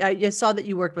 I saw that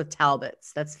you worked with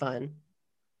Talbot's. That's fun.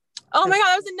 Oh my God,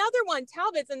 that was another one,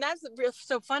 Talbot's. And that's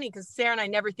so funny because Sarah and I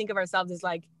never think of ourselves as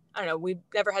like, I don't know, we've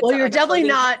never had. Well, you're definitely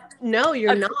not. No,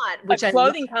 you're not. Which a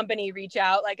clothing company reach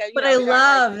out, like. But I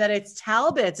love that it's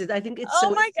Talbot's. I think it's.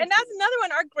 Oh my! And that's another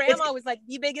one. Our grandma was like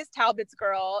the biggest Talbot's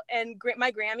girl, and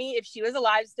my Grammy, if she was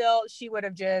alive still, she would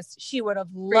have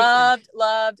loved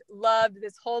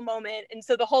this whole moment. And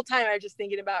so the whole time I was just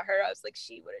thinking about her, I was like,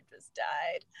 she would have just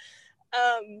died.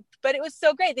 But it was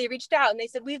so great. They reached out and they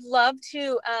said, we'd love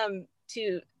to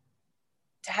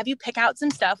have you pick out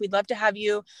some stuff. We'd love to have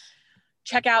you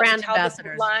check out the Talbot's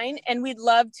line. And we'd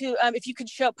love to, if you could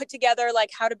put together like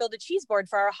how to build a cheese board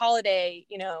for our holiday,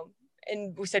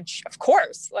 and we said, of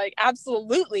course, like,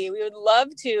 absolutely. We would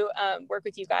love to work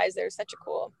with you guys. They're such a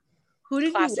cool. Who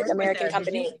did classic you work American with there?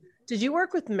 company. Did you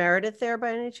work with Meredith there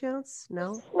by any chance?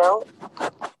 No.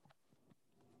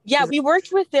 Yeah, we worked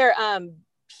with their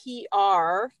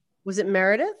PR. Was it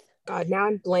Meredith? God, now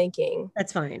I'm blanking.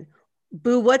 That's fine.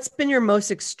 Boo, what's been your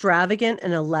most extravagant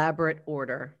and elaborate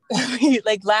order?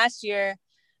 Like last year,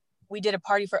 we did a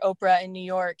party for Oprah in New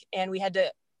York, and we had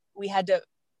to,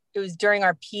 it was during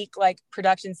our peak like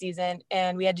production season,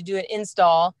 and we had to do an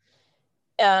install.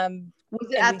 Was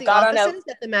it at the offices,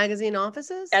 at the magazine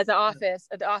offices? At the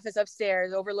office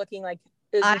upstairs, overlooking like,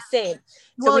 it was insane.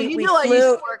 Well, so I used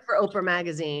to work for Oprah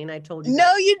Magazine. I told you. No,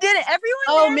 that. You didn't. Everyone.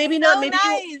 Oh, maybe so not. Maybe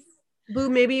nice. Boo,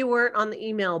 maybe you weren't on the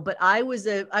email, but I was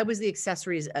the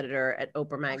accessories editor at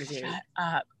Oprah Magazine. Shut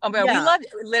up. We loved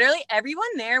literally everyone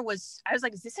there was, I was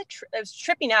like, is this I was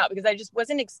tripping out because I just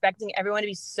wasn't expecting everyone to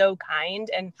be so kind.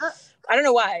 And I don't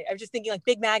know why. I was just thinking like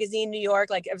big magazine, New York,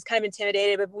 like I was kind of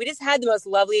intimidated, but we just had the most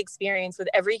lovely experience with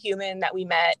every human that we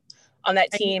met on that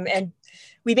team. And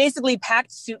we basically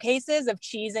packed suitcases of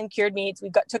cheese and cured meats. We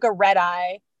took a red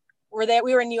eye. We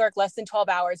were in New York less than 12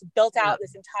 hours, built out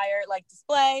this entire like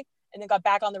display, and then got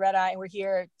back on the red eye, and we're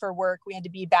here for work. We had to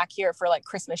be back here for like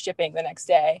Christmas shipping the next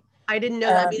day. I didn't know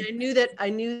that. I mean, I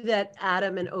knew that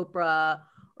Adam and Oprah,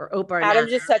 or Oprah.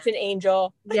 Adam's just such an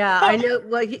angel. Yeah, I know.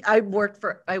 Well, I worked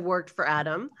for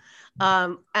Adam,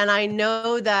 and I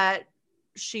know that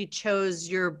she chose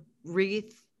your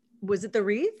wreath. Was it the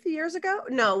wreath years ago?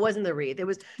 No, it wasn't the wreath. It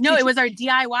was our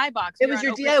DIY box. It was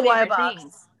your DIY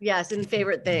box. Yes, and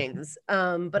favorite things.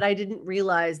 But I didn't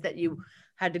realize that you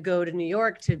had to go to New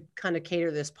York to kind of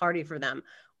cater this party for them.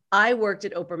 I worked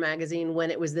at Oprah Magazine when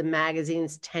it was the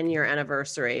magazine's 10-year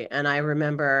anniversary. And I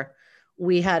remember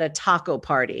we had a taco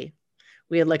party.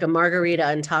 We had like a margarita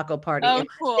and taco party in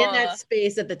that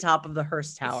space at the top of the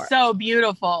Hearst Tower. So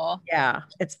beautiful. Yeah,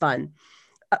 it's fun.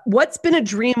 What's been a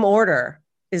dream order?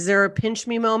 Is there a pinch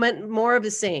me moment? More of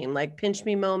the same, like pinch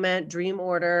me moment, dream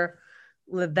order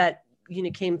that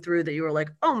came through that you were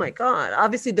like, oh my God.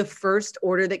 Obviously the first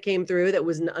order that came through that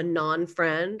was a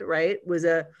non-friend, right? Was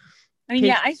I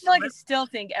feel like I still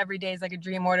think every day is like a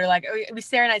dream order. Like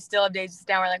Sarah and I still have days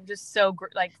down where like, just so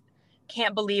like,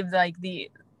 can't believe like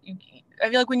I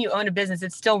feel like when you own a business,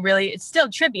 it's still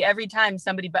trippy every time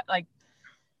somebody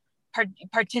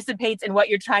participates in what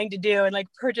you're trying to do and like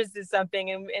purchases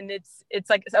something. And it's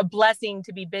like a blessing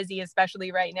to be busy,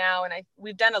 especially right now. And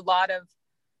we've been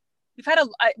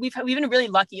really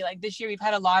lucky. Like this year, we've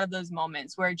had a lot of those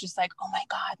moments where it's just like, oh my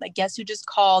God, like guess who just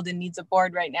called and needs a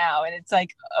board right now? And it's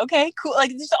like, okay, cool.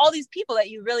 Like just all these people that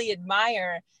you really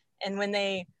admire. And when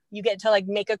you get to like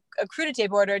make a crudité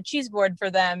board or a cheese board for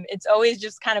them, it's always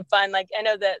just kind of fun. Like I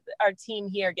know that our team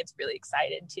here gets really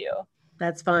excited too.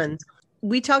 That's fun.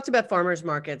 We talked about farmers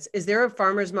markets. Is there a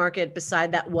farmers market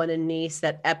beside that one in Nice,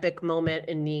 that epic moment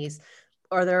in Nice?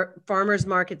 Are there farmers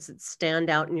markets that stand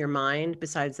out in your mind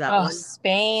besides that one?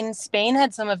 Spain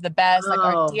had some of the best. Like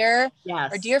our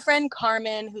dear friend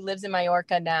Carmen, who lives in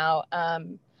Mallorca now.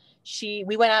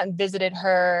 We went out and visited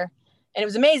her, and it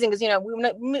was amazing because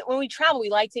when we travel,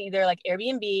 we like to either like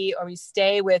Airbnb or we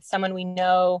stay with someone we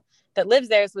know that lives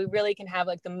there, so we really can have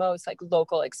like the most like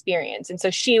local experience. And so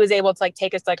she was able to like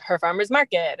take us to, like her farmer's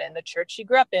market and the church she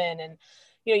grew up in, and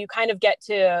you kind of get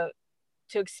to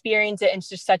experience it in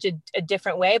just such a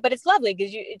different way. But it's lovely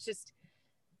because it's just,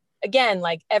 again,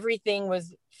 like everything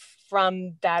was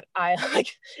from that island.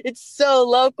 Like it's so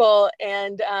local,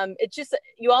 and it's just,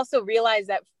 you also realize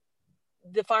that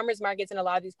the farmers markets in a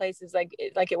lot of these places, like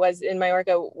it was in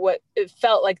Mallorca, what it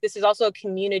felt like, this is also a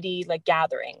community like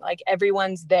gathering. Like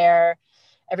everyone's there,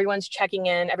 everyone's checking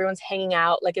in, everyone's hanging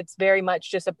out. Like it's very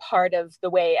much just a part of the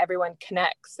way everyone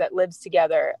connects, that lives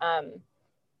together. And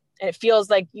it feels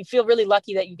like you feel really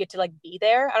lucky that you get to like be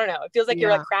there. I don't know. It feels like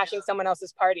you're like crashing someone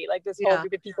else's party, like this whole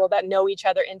group of people that know each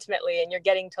other intimately, and you're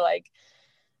getting to like,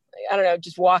 I don't know,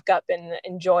 just walk up and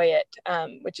enjoy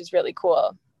it, which is really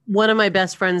cool. One of my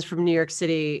best friends from New York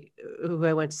City, who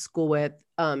I went to school with,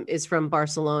 is from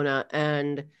Barcelona.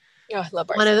 And I love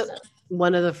Barcelona.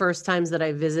 One of the first times that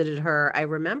I visited her, I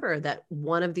remember that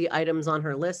one of the items on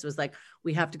her list was like,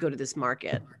 we have to go to this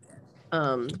market.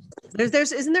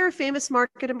 Isn't there a famous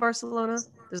market in Barcelona?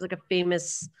 There's like a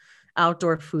famous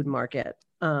outdoor food market.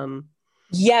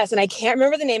 Yes, and I can't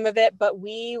remember the name of it, but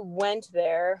we went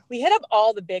there. We hit up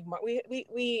all the big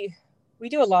we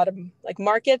do a lot of like,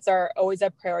 markets are always a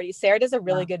priority. Sarah does a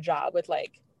really good job with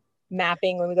like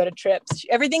mapping when we go to trips.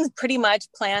 Everything's pretty much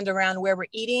planned around where we're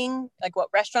eating, like what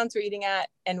restaurants we're eating at,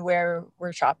 and where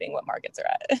we're shopping, what markets are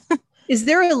at. Is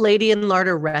there a Lady and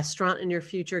Larder restaurant in your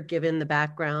future, given the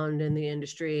background in the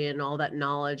industry and all that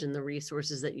knowledge and the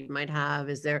resources that you might have?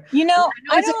 Is there, You know,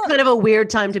 I know it's kind of a weird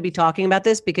time to be talking about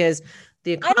this because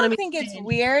the economy. I don't think it's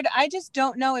weird. I just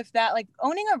don't know if that, like,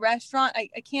 owning a restaurant, I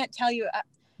can't tell you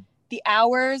the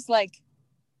hours, like,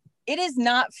 it is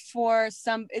not for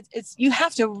some, it's you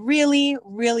have to really,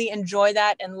 really enjoy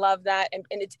that and love that. And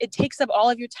it takes up all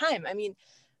of your time. I mean,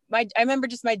 I remember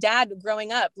just my dad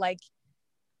growing up, like,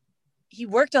 he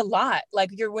worked a lot. Like,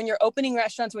 when you're opening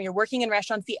restaurants, when you're working in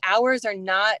restaurants, the hours are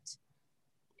not,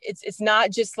 it's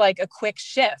not just like a quick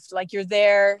shift. Like, you're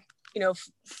there,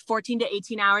 14 to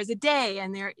 18 hours a day.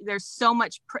 And there's so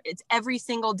much, it's every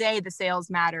single day the sales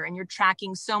matter, and you're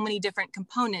tracking so many different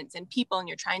components and people, and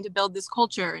you're trying to build this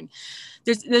culture. And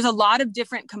there's a lot of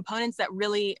different components that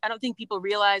really, I don't think people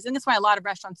realize. And that's why a lot of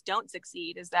restaurants don't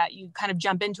succeed, is that you kind of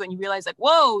jump into it and you realize, like,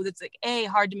 whoa, that's, like, A,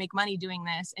 hard to make money doing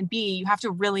this. And B, you have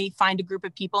to really find a group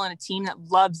of people and a team that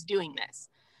loves doing this.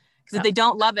 Because if they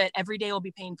don't love it, every day will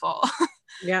be painful.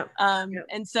 Yeah.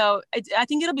 And so I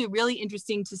think it'll be really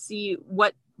interesting to see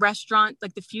what restaurant,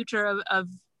 like, the future of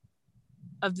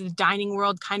the dining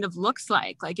world kind of looks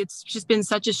like. Like, it's just been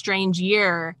such a strange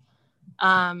year.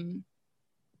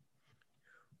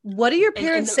 What do your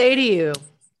parents say to you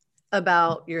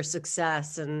about your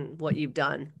success and what you've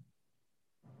done?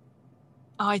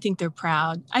 Oh, I think they're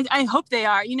proud. I hope they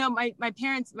are. My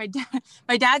parents, my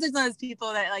dad's one of those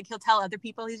people that, like, he'll tell other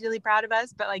people he's really proud of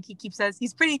us, but, like, he keeps us,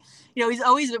 he's pretty, he's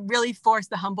always really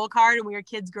forced the humble card when we were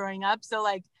kids growing up. So,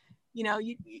 like, he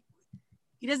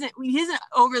doesn't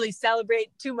overly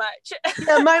celebrate too much.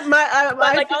 Yeah,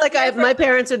 I feel like my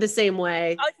parents are the same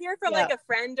way. I'll hear from like a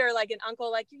friend or like an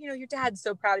uncle, like, your dad's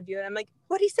so proud of you. And I'm like,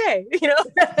 what'd he say?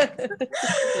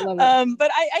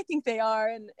 But I think they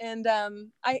are. And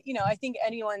I think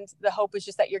the hope is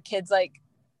just that your kids, like,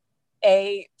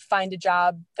 A, find a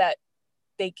job that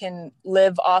they can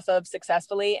live off of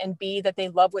successfully, and B, that they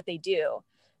love what they do.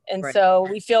 And so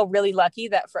we feel really lucky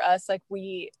that for us, like,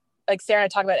 like Sarah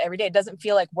and I talk about it every day, it doesn't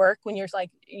feel like work when you're, like,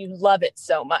 you love it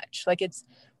so much. Like,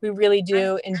 we really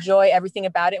do enjoy everything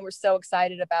about it. And we're so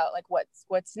excited about, like,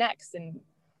 what's next. And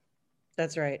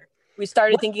that's right. We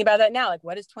started thinking about that now. Like,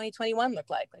 what does 2021 look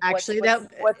like? Actually,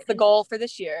 what's the goal for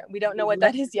this year? We don't know what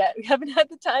that is yet. We haven't had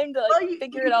the time to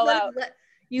figure it all out.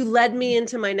 You led me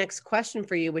into my next question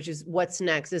for you, which is, what's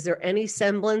next? Is there any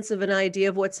semblance of an idea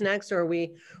of what's next? Or are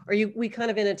we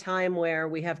kind of in a time where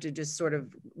we have to just sort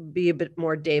of be a bit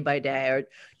more day by day? Or do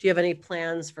you have any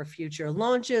plans for future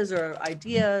launches or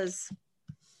ideas?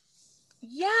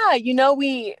 Yeah,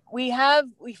 we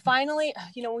finally,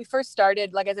 when we first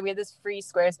started, like I said, we had this free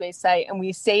Squarespace site, and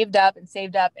we saved up,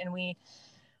 and we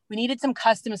needed some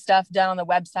custom stuff done on the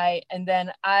website. And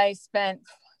then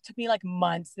took me like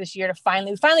months this year to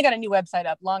we finally got a new website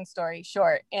up, long story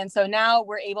short. And so now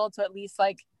we're able to at least,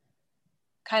 like,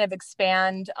 kind of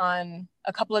expand on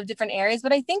a couple of different areas.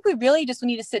 But I think we really just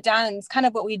need to sit down, and it's kind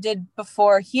of what we did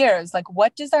before here, is like,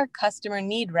 what does our customer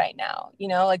need right now?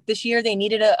 Like, this year they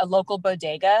needed a local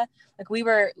bodega. Like, we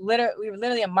were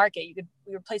literally a market.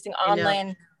 We were placing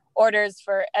online orders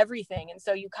for everything. And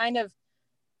so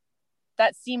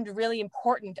that seemed really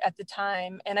important at the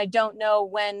time. And I don't know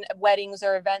when weddings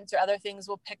or events or other things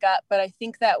will pick up, but I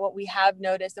think that what we have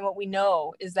noticed and what we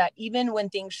know is that even when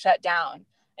things shut down,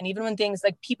 and even when things,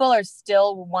 like, people are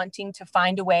still wanting to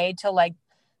find a way to, like,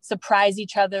 surprise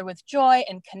each other with joy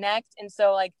and connect. And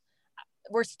so, like,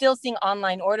 we're still seeing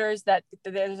online orders, that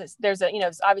there's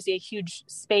it's obviously a huge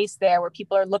space there where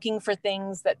people are looking for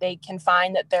things that they can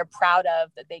find that they're proud of,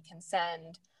 that they can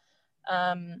send.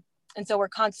 And so we're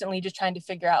constantly just trying to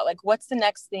figure out, like, what's the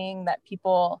next thing that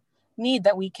people need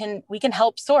that we can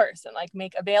help source and, like,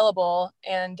 make available,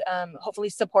 and hopefully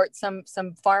support some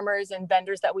farmers and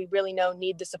vendors that we really know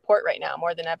need the support right now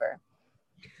more than ever.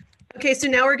 Okay, so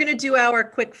now we're going to do our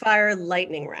quick fire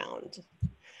lightning round.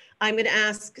 I'm going to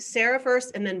ask Sarah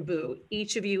first, and then Boo.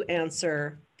 Each of you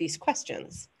answer these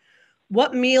questions.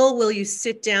 What meal will you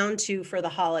sit down to for the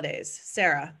holidays?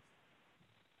 Sarah.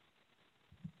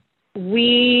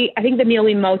 I think the meal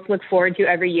we most look forward to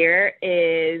every year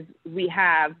is, we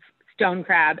have stone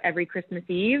crab every Christmas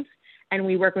Eve, and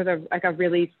we work with a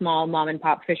really small mom and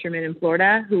pop fisherman in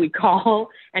Florida who we call,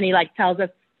 and he, like, tells us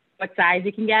what size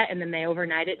he can get, and then they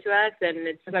overnight it to us, and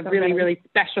it's a really, really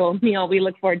special meal we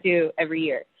look forward to every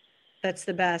year. That's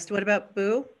the best. What about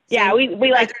Boo? Yeah, we eat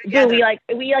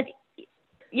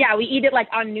it, like,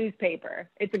 on newspaper.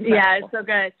 It's incredible. Yeah, it's so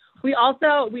good. We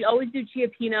always do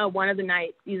Chiapino one of the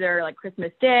nights, either like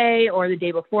Christmas Day or the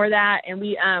day before that. And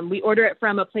we order it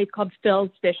from a place called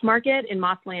Phil's Fish Market in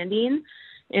Moss Landing.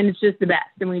 and it's just the best.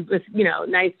 And we with,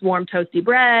 nice warm toasty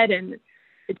bread, and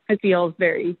it feels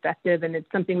very festive, and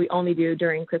it's something we only do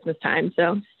during Christmas time.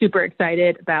 So super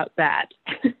excited about that.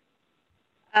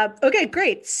 Okay,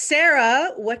 great.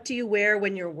 Sarah, what do you wear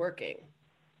when you're working?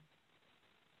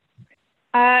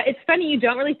 It's funny, you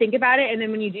don't really think about it. And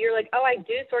then when you do, you're like, oh, I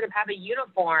do sort of have a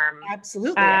uniform.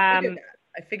 Absolutely.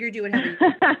 I figured you would have a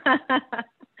uniform.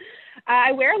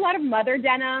 I wear a lot of mother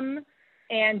denim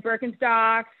and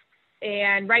Birkenstocks.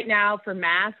 And right now for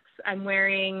masks, I'm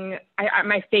wearing,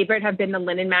 my favorite have been the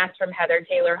linen masks from Heather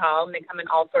Taylor Home. They come in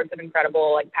all sorts of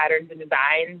incredible like patterns and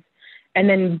designs. And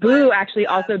then Boo actually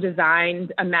also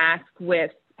designed a mask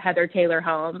with Heather Taylor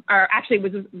Home, or actually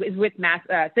was with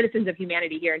Citizens of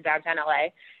Humanity here in downtown LA.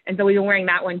 And so we've been wearing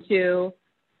that one too.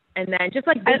 And then just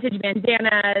like vintage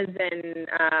bandanas and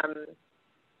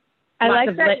I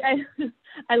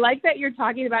like that you're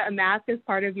talking about a mask as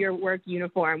part of your work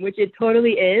uniform, which it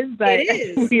totally is, but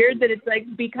it's weird that it's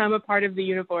like become a part of the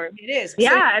uniform. It is.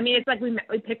 Yeah, I mean, it's like we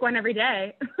pick one every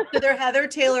day. So they're Heather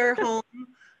Taylor Home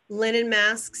linen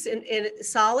masks in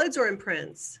solids or in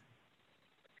prints?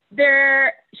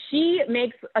 She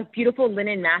makes a beautiful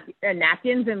linen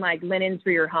napkins and like linens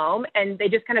for your home, and they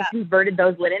just kind of converted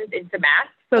those linens into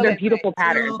masks. So they're beautiful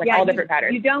patterns, all different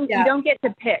patterns. You don't get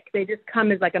to pick. They just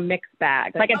come as like a mixed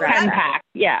bag, like a 10 pack.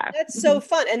 Yeah. That's so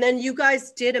fun. And then you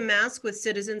guys did a mask with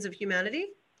Citizens of Humanity?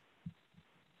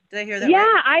 Did I hear that right?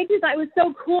 Yeah, I did. It was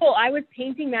so cool. I was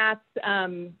painting masks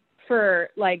for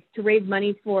like to raise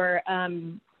money for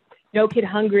No Kid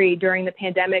Hungry during the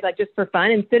pandemic, like just for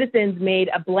fun. And Citizens made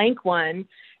a blank one.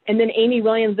 And then Amy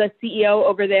Williams, the CEO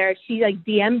over there, she like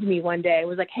DM'd me one day,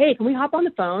 was like, hey, can we hop on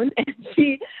the phone? And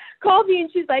she called me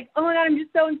and she's like, oh my God, I'm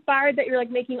just so inspired that you're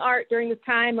like making art during this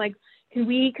time. Like, can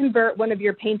we convert one of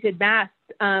your painted masks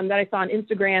that I saw on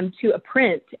Instagram to a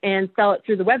print and sell it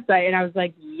through the website? And I was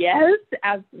like, yes,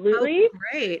 absolutely. Oh,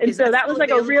 great. And so that was like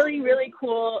a really, really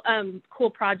cool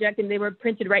project. And they were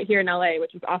printed right here in LA,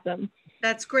 which was awesome.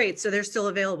 That's great. So they're still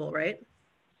available, right?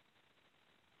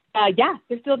 Yeah,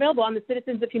 they're still available on the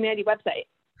Citizens of Humanity website.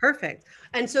 Perfect.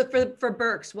 And so for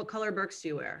Birks, what color Birks do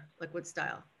you wear? Like what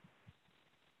style?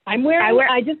 I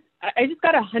just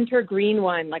got a hunter green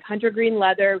one, like hunter green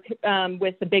leather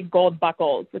with the big gold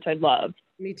buckles, which I love.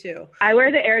 Me too. I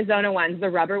wear the Arizona ones, the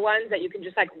rubber ones that you can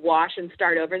just like wash and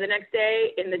start over the next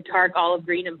day in the dark olive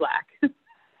green and black.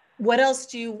 What else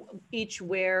do you each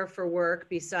wear for work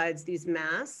besides these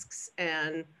masks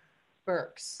and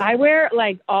Birks? I wear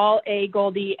like all A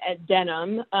Goldie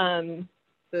denim.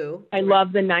 Boo. I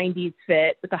love the 90s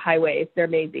fit with the high waist. They're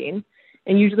amazing.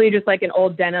 And usually just like an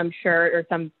old denim shirt or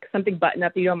something button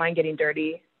up that you don't mind getting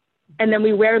dirty. And then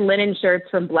we wear linen shirts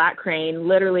from Black Crane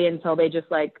literally until they just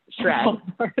like shred.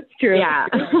 It's true. Yeah.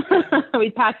 We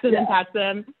patch them and patch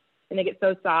them, and they get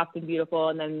so soft and beautiful,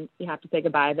 and then you have to say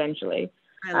goodbye eventually.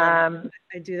 I love that.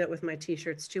 I do that with my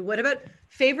t-shirts too. What about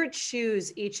favorite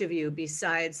shoes, each of you,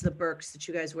 besides the Birks that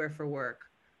you guys wear for work?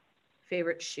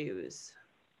 Favorite shoes?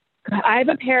 I have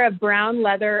a pair of brown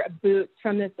leather boots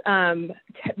from this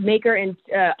maker in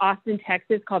Austin,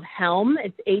 Texas called Helm.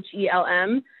 It's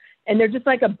Helm. And they're just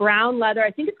like a brown leather.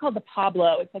 I think it's called the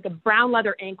Pablo. It's like a brown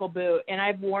leather ankle boot. And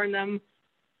I've worn them.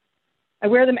 I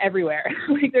wear them everywhere.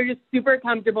 Like they're just super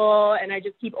comfortable, and I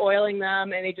just keep oiling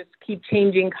them, and they just keep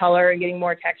changing color and getting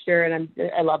more texture, and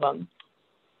I love them.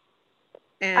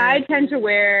 And I tend to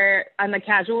wear on the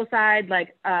casual side,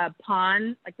 like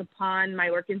Pawn, like the Pawn, my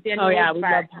working sandals. Oh yeah, we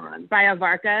love Pawn. By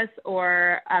Varkas,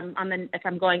 or if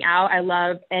I'm going out, I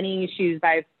love any shoes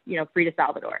by Frida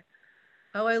Salvador.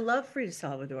 Oh, I love Frida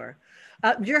Salvador.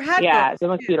 Your hat. Yeah, they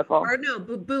look beautiful. Or no,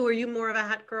 Boo, are you more of a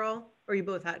hat girl, or are you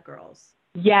both hat girls?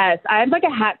 Yes, I'm like a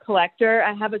hat collector.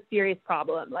 I have a serious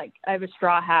problem. Like I have a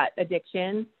straw hat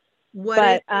addiction.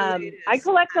 I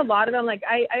collect a lot of them. Like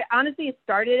I honestly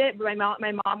started it, but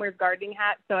my mom wears gardening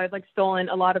hats, so I've like stolen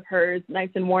a lot of hers, nice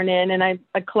and worn in, and I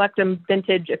collect them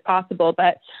vintage if possible.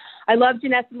 But I love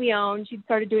Janessa Leone. She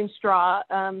started doing straw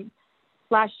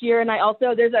last year, and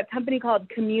there's a company called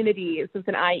Community. It's with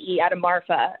an IE out of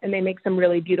Marfa, and they make some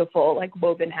really beautiful like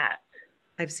woven hats.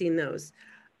 I've seen those.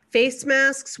 Face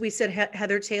masks, we said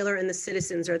Heather Taylor and the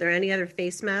Citizens. Are there any other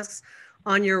face masks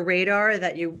on your radar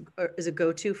that is a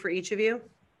go-to for each of you?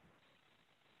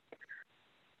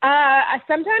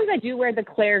 Sometimes I do wear the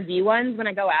Claire V ones when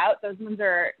I go out. Those ones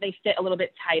they fit a little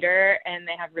bit tighter, and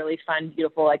they have really fun,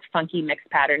 beautiful, like funky mixed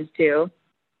patterns too.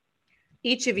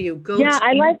 Each of you go. Yeah,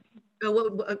 I like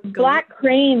Black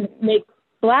Crane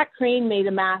made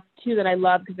a mask too that I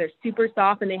love because they're super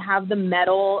soft, and they have the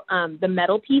metal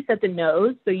piece at the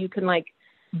nose, so you can like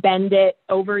bend it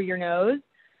over your nose,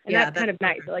 and that's kind of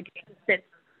nice. Like it fits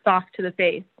soft to the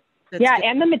face. Yeah, good.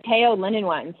 And the Mateo linen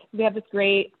ones. We have this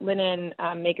great linen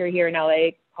maker here in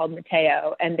LA called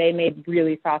Mateo, and they made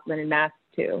really soft linen masks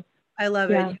too. I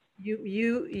love it.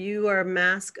 You are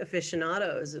mask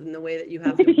aficionados in the way that you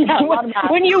have to. Yeah,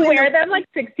 when you wear them like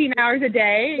 16 hours a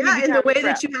day. Yeah, in the way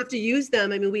that you have to use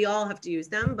them. I mean, we all have to use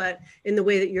them, but in the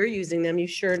way that you're using them, you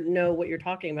sure know what you're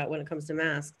talking about when it comes to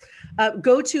masks.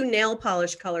 Go-to nail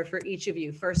polish color for each of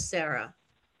you. First, Sarah.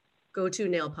 Go-to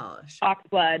nail polish.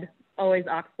 Oxblood. Always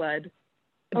Oxblood.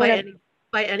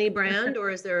 By any brand, or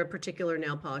is there a particular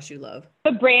nail polish you love?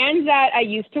 The brand that I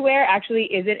used to wear actually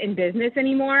isn't in business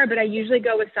anymore, but I usually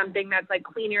go with something that's like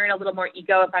cleaner and a little more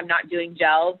eco if I'm not doing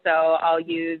gels. So I'll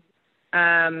use,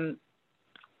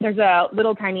 there's a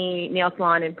little tiny nail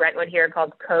salon in Brentwood here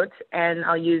called Coat, and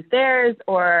I'll use theirs,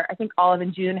 or I think Olive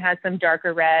and June has some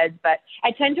darker reds, but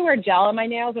I tend to wear gel on my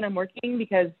nails when I'm working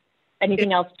because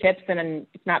anything else chips and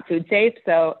it's not food safe.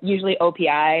 So usually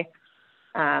OPI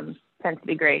tends to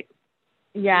be great.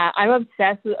 Yeah, I'm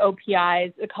obsessed with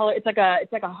OPIs. The color, it's like a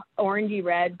orangey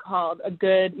red called A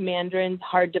Good Mandarin's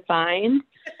Hard to Find.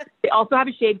 They also have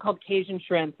a shade called Cajun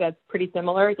Shrimp that's pretty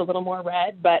similar. It's a little more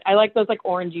red, but I like those like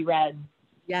orangey reds.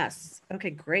 Yes. Okay,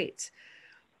 great.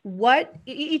 For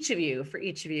each of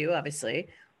you, obviously,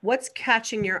 what's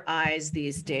catching your eyes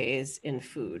these days in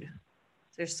food?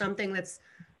 Is there something that's,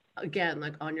 again,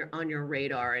 like on your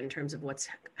radar in terms of what's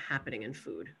happening in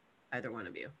food? Either one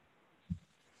of you.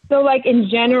 So like in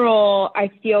general,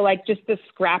 I feel like just the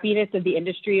scrappiness of the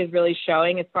industry is really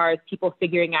showing as far as people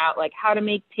figuring out like how to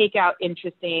make takeout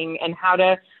interesting and how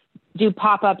to do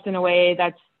pop-ups in a way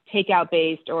that's takeout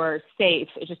based or safe,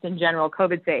 just in general,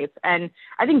 COVID safe. And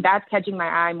I think that's catching my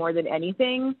eye more than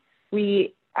anything.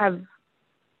 We have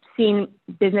seen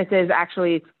businesses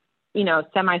actually,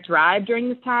 semi-thrive during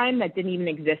this time that didn't even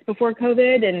exist before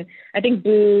COVID. And I think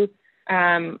Boo,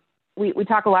 we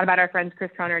talk a lot about our friends Chris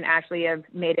Kroner and Ashley of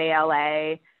Mayday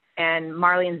LA and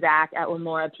Marley and Zach at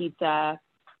Lamora Pizza.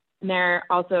 And they're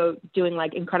also doing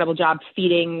like incredible job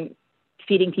feeding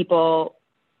people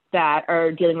that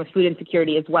are dealing with food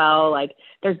insecurity as well. Like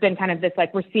there's been kind of this,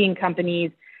 like we're seeing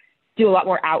companies do a lot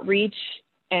more outreach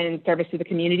and service to the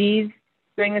communities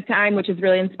during this time, which is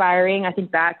really inspiring. I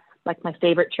think that's like my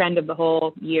favorite trend of the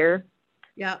whole year.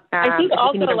 Yeah. I think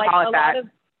also like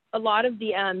a lot of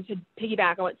the, to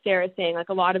piggyback on what Sarah's saying, like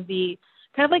a lot of the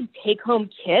kind of like take home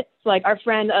kits, like our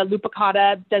friend Lupa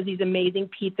Cotta does these amazing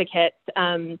pizza kits.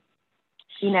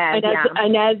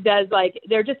 Inez does like,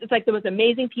 it's like the most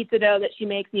amazing pizza dough that she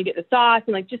makes and you get the sauce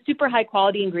and like just super high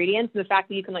quality ingredients. And the fact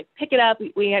that you can like pick it up,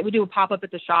 we do a pop-up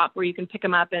at the shop where you can pick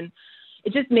them up and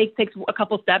it just takes a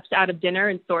couple steps out of dinner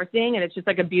and sourcing. And it's just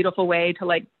like a beautiful way to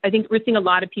like, I think we're seeing a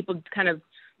lot of people kind of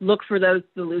look for those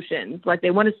solutions. Like they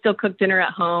want to still cook dinner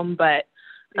at home, but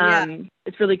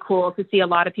it's really cool to see a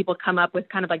lot of people come up with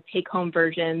kind of like take home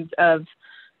versions of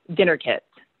dinner kits.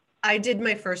 I did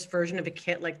my first version of a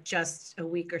kit like just a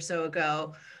week or so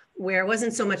ago, where it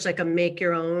wasn't so much like a make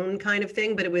your own kind of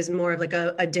thing, but it was more of like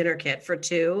a dinner kit for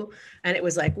two. And it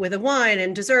was like with a wine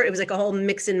and dessert, it was like a whole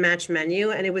mix and match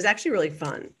menu. And it was actually really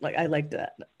fun. Like I liked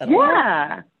that a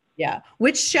lot. Yeah.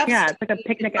 Which chefs? Yeah, it's like a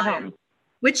picnic at home.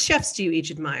 Which chefs do you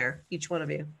each admire, each one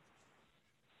of you?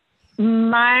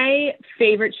 My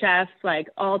favorite chefs, like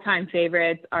all-time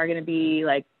favorites, are going to be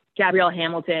like Gabrielle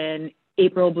Hamilton,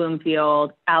 April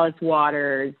Bloomfield, Alice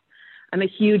Waters. I'm a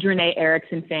huge Renee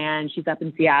Erickson fan. She's up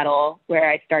in Seattle,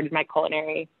 where I started my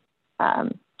culinary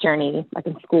journey, like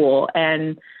in school.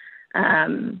 And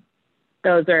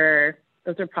those are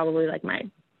probably like my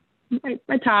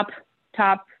top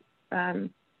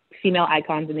female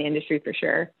icons in the industry for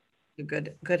sure.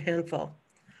 Good handful.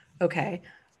 Okay.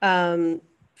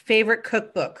 Favorite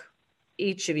cookbook,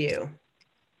 each of you?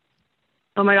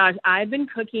 Oh my gosh, I've been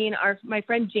cooking. My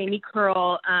friend Jamie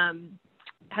Curl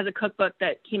has a cookbook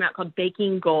that came out called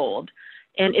Baking Gold,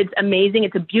 and it's amazing.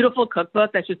 It's a beautiful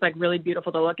cookbook that's just like really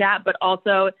beautiful to look at, but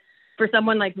also for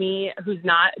someone like me who's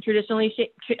not traditionally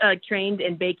trained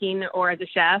in baking or as a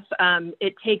chef,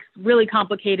 it takes really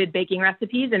complicated baking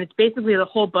recipes, and it's basically the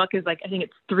whole book is like, I think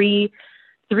it's three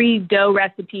dough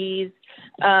recipes,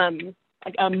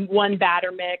 one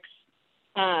batter mix,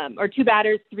 or two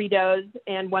batters, three doughs,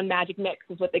 and one magic mix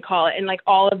is what they call it. And like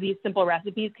all of these simple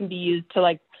recipes can be used to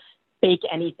like bake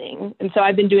anything. And so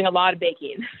I've been doing a lot of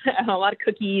baking, a lot of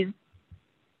cookies.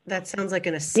 That sounds like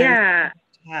an essential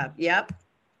tab. Yep.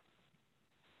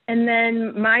 And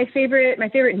then my favorite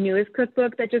newest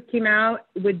cookbook that just came out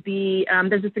would be,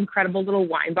 there's this incredible little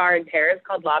wine bar in Paris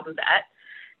called La Buvette.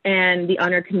 And the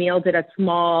owner, Camille, did a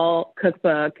small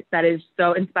cookbook that is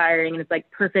so inspiring. And it's like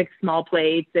perfect small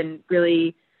plates and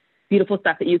really beautiful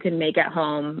stuff that you can make at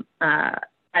home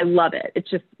I love it. It's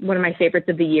just one of my favorites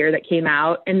of the year that came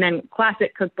out. And then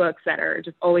classic cookbooks that are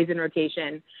just always in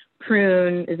rotation.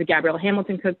 Prune is a Gabrielle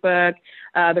Hamilton cookbook.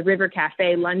 The River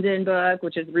Cafe London book,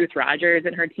 which is Ruth Rogers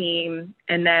and her team.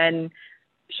 And then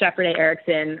Chef Renee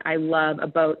Erickson. I love A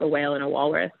Boat, a Whale, and a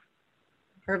Walrus.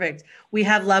 Perfect. We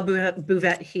have La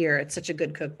Bouvette here. It's such a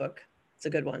good cookbook. It's a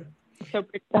good one. So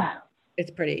pretty.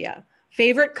 It's pretty, yeah.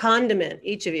 Favorite condiment,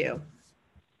 each of you?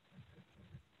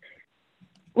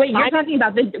 Wait, you're talking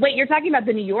about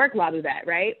the New York La Bouvette,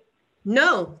 right?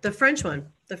 No, the French one.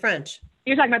 The French.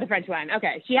 You're talking about the French one.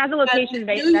 Okay. She has a location in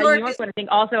New York, York, but I think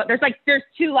also there's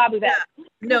two La Bouvettes. Yeah.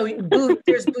 No,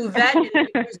 there's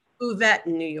Bouvette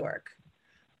in New York.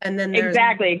 And then there's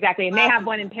Exactly. And they have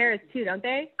one in Paris too, don't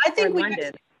they? I think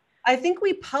London. I think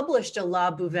we published a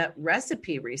La Bouvette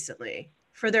recipe recently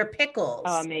for their pickles.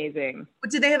 Oh, amazing.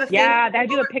 But do they have a Yeah, they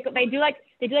do a pickle. They do like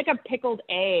a pickled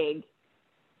egg.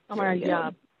 Oh my God,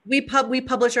 yeah. We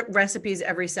publish recipes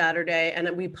every Saturday, and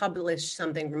we publish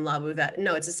something from La Bouvette.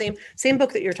 No, it's the same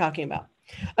book that you're talking about.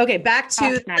 Okay, back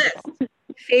to this.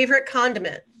 Favorite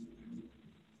condiment.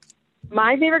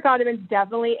 My favorite condiment is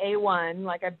definitely A1.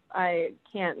 Like I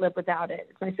can't live without it.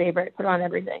 It's my favorite. Put it on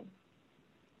everything.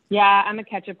 Yeah, I'm a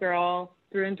ketchup girl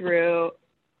through and through.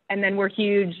 And then we're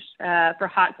huge for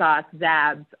hot sauce,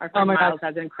 Zab's. Our friend Miles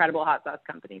has an incredible hot sauce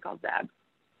company called Zab's.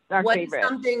 Our What's favorite.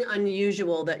 something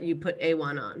unusual that you put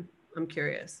A1 on? I'm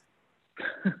curious.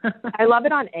 I love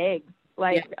it on eggs.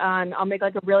 I'll make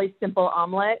like a really simple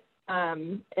omelet,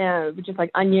 with just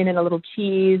like onion and a little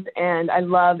cheese. And I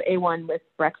love A1 with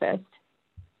breakfast.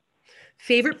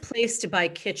 Favorite place to buy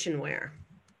kitchenware?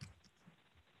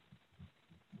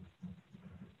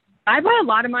 I buy a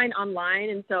lot of mine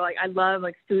online, and so I love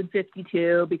Food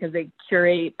 52 because they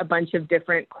curate a bunch of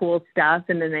different cool stuff,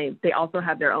 and then they also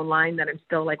have their own line that I'm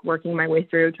still working my way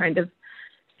through, trying to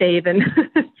save and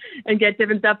and get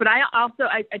different stuff. But I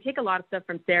take a lot of stuff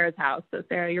from Sarah's house. So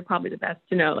Sarah, you're probably the best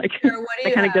to know. Sarah, what do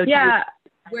you kind of go. Yeah.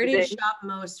 Where do you shop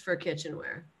most for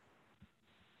kitchenware?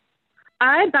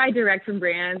 I buy direct from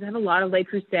brands. I have a lot of Le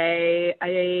Creuset.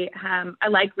 I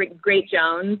like Great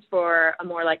Jones for a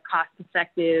more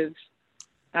cost-effective,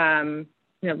 Le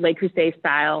Creuset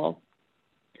style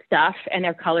stuff. And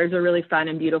their colors are really fun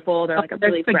and beautiful. They're a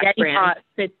really fresh brand. Pot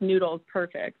fits noodles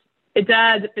perfect. It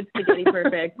does. It fits spaghetti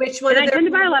perfect. Which one? And I tend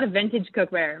to buy a lot of vintage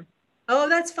cookware. Oh,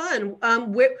 that's fun.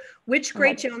 Which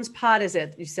Great Jones pot is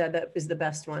it? You said that is the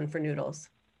best one for noodles.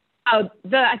 Oh,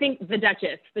 I think the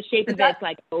Duchess. The shape of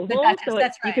it's oval, Duchess, so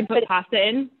that's right. You can put pasta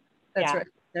in. That's right.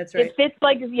 That's right. It fits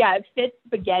it fits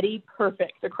spaghetti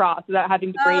perfect across without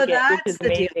having to break it, which is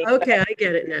amazing. Okay, I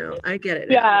get it now.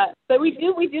 Yeah, but we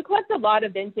do collect a lot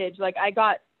of vintage. I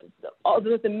got all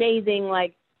those amazing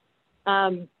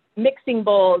mixing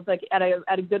bowls at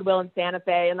a Goodwill in Santa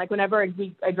Fe, and whenever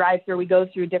I drive through, we go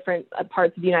through different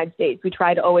parts of the United States. We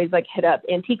try to always hit up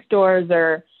antique stores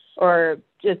or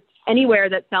just anywhere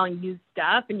that's selling used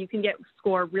stuff, and you can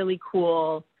score really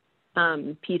cool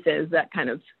pieces that kind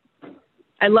of.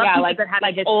 I love pieces that have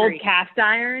old cast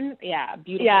iron. Yeah,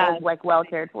 beautiful. Well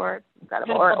cared for.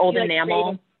 Incredible. Or old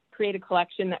enamel. Create a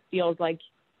collection that feels like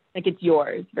it's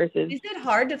yours versus. Is it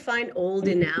hard to find old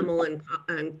enamel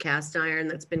and cast iron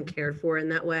that's been cared for in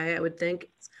that way? I would think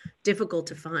it's difficult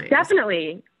to find.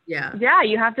 Definitely. Yeah. Yeah,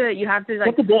 you have to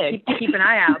keep an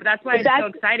eye out. But that's why it's so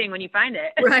exciting when you find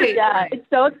it. Right. Yeah, right. It's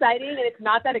so exciting, and it's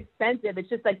not that expensive. It's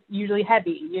just usually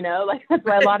heavy, that's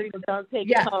why a lot of people don't take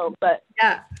it home. But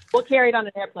we'll carry it on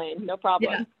an airplane, no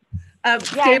problem. Yeah.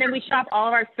 And then we shop all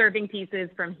of our serving pieces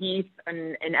from Heath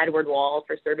and Edward Wall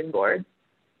for serving boards.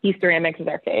 Heath Ceramics is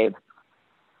our fave.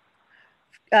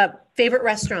 Favorite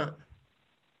restaurant?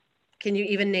 Can you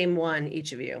even name one,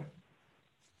 each of you?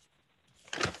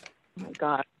 Oh my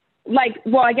God.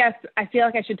 I guess I feel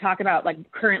like I should talk about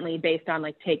currently based on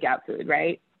takeout food,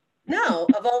 right? No,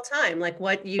 of all time,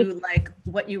 what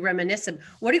you reminisce of.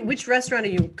 Which restaurant are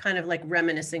you kind of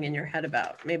reminiscing in your head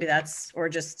about? Maybe that's, or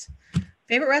just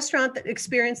favorite restaurant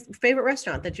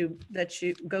that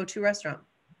you go to restaurant.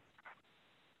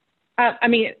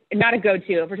 Not a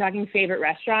go-to. If we're talking favorite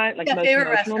restaurant, most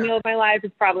emotional meal of my life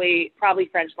is probably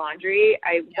French Laundry.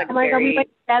 Oh my God, we went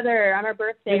together on our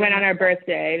birthday. We went on our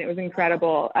birthday, and it was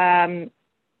incredible.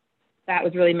 That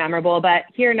was really memorable. But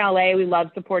here in LA, we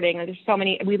love supporting. There's so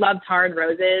many. We love Tar and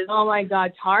Roses. Oh my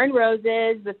God, Tar and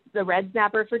Roses. The Red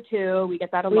Snapper for $2. We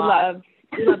get that a lot.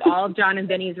 We love all of John and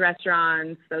Vinny's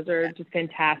restaurants. Those are just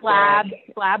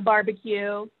fantastic. Slab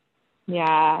Barbecue.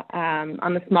 Yeah.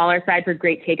 On the smaller side for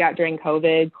great takeout during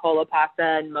COVID, Cola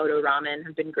Pasta and Moto Ramen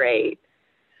have been great.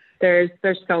 There's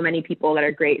so many people that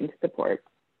are great and to support.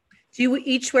 Do you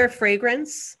each wear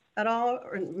fragrance at all?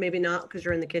 Or maybe not because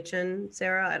you're in the kitchen,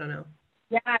 Sarah? I don't know.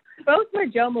 Yeah, both wear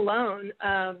Joe Malone.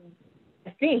 I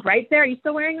think, right, Sarah? Are you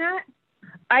still wearing that?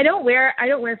 I don't wear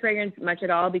fragrance much at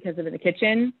all because of in the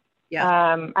kitchen.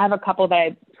 Yeah. I have a couple that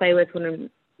I play with when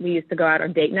we used to go out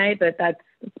on date night, but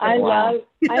I love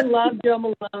Joe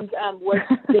Malone's Wood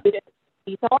Sage and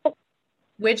Sea Salt.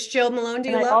 Which Joe Malone do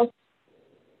you love?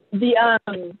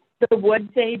 Also, the Wood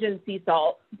Sage and Sea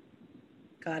Salt.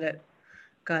 Got it.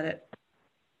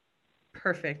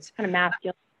 Perfect. Kind of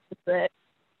masculine. But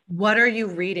What are you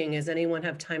reading? Does anyone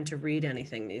have time to read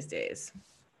anything these days?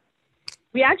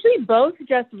 we actually both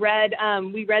just read.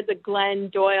 We read the Glenn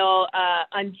Doyle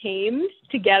Untamed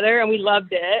together, and we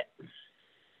loved it.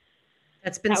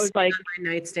 That was like on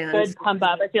my nightstand. Good pump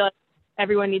up. I feel like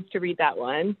everyone needs to read that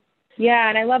one. Yeah,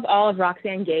 and I love all of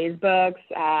Roxane Gay's books.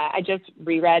 I just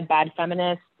reread Bad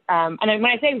Feminist. And when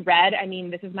I say read, I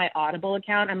mean, this is my Audible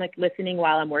account. I'm like listening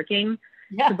while I'm working.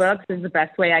 Yes. The books is the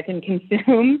best way I can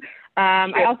consume.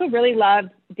 I also really loved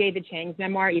David Chang's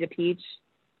memoir, Eat a Peach.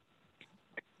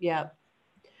 Yeah.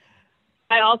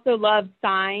 I also love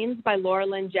Signs by Laura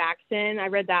Lynn Jackson. I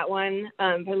read that one.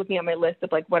 I'm looking at my list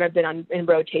of like what I've been in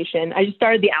rotation. I just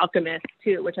started The Alchemist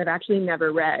too, which I've actually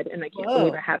never read, and I can't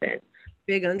believe I haven't.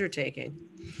 Big undertaking.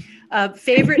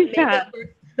 Favorite makeup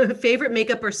favorite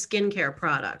makeup or skincare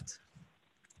product?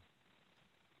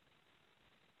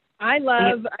 I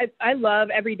love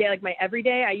everyday, like my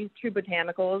everyday. I use True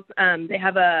Botanicals. They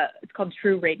have it's called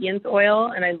True Radiance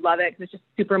Oil, and I love it because it's just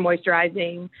super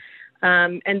moisturizing.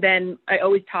 And then I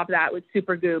always top that with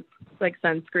Supergoop, like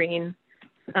sunscreen.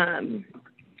 Sarah,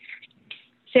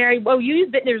 you use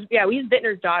Vintner's. Yeah, we use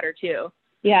Vintner's Daughter too.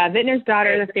 Yeah, Vintner's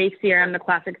Daughter, the face serum, the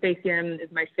classic face serum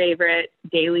is my favorite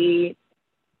daily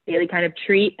kind of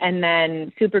treat. And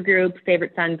then Supergroup,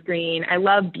 favorite sunscreen. I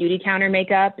love Beauty Counter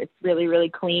makeup. It's really, really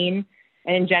clean.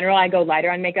 And in general, I go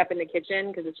lighter on makeup in the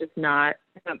kitchen because it's just not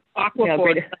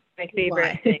Aquaphor. That's my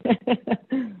favorite thing.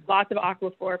 Lots of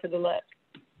Aquaphor for the lips.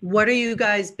 What are you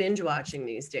guys binge watching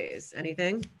these days?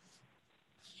 Anything?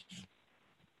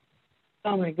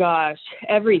 Oh my gosh,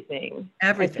 everything.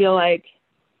 I feel like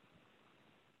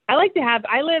I like to have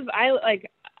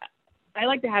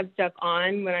stuff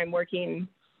on when I'm working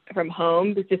from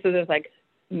home, just so there's like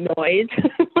noise,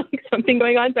 like something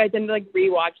going on. So I tend to like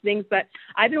rewatch things, but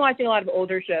I've been watching a lot of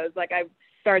older shows. Like I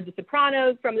started The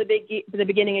Sopranos from the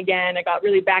beginning again. I got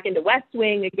really back into West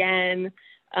Wing again.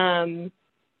 My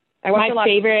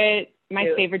favorite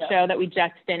show that we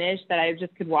just finished that I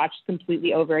just could watch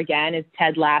completely over again is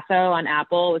Ted Lasso on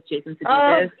Apple with Jason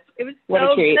Sudeikis. It was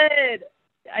so good.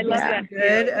 I love that.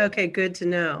 Good. Okay, good to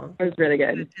know. It was really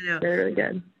good. Good to know. Really, really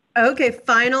good. Okay,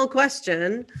 final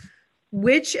question.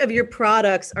 Which of your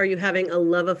products are you having a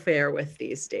love affair with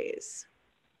these days?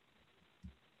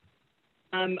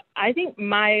 I think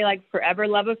my like forever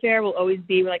love affair will always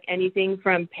be like anything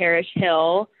from Parish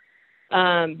Hill.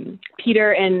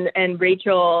 Peter and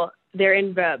Rachel, they're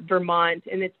in Vermont,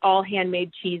 and it's all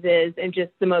handmade cheeses and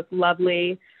just the most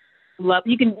lovely love.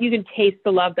 You can taste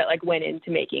the love that like went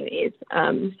into making these.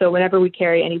 So whenever we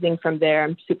carry anything from there,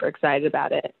 I'm super excited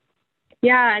about it.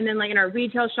 Yeah, and then like in our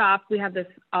retail shop, we have this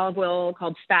olive oil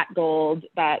called Fat Gold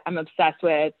that I'm obsessed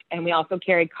with, and we also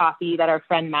carry coffee that our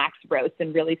friend Max roasts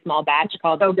in really small batch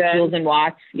called Jules and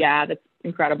Watts. Yeah, that's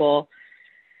incredible.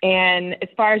 And as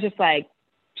far as just like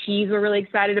cheese we're really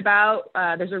excited about,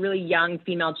 there's a really young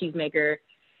female cheesemaker.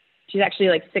 She's actually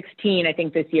like 16, I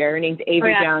think, this year. Her name's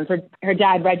Avery Jones. Her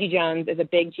dad, Reggie Jones, is a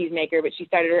big cheesemaker, but she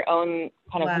started her own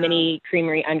kind of mini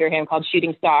creamery under him called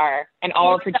Shooting Star. And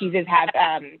all of her cheeses have,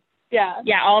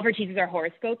 all of her cheeses are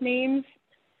horoscope names.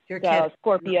 So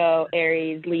Scorpio,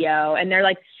 Aries, Leo, and they're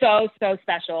like so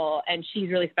special. And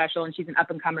she's really special, and she's an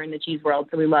up-and-comer in the cheese world,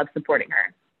 so we love supporting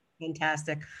her.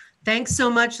 Fantastic. Thanks so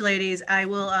much, ladies. I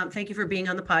will thank you for being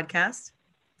on the podcast.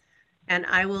 And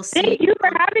I will see Thank you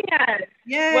for having us.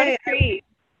 Yay. What a treat.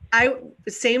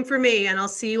 Same for me, and I'll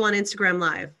see you on Instagram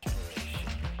Live.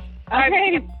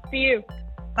 Okay. See you.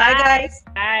 Bye guys.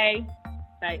 Bye.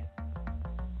 Bye.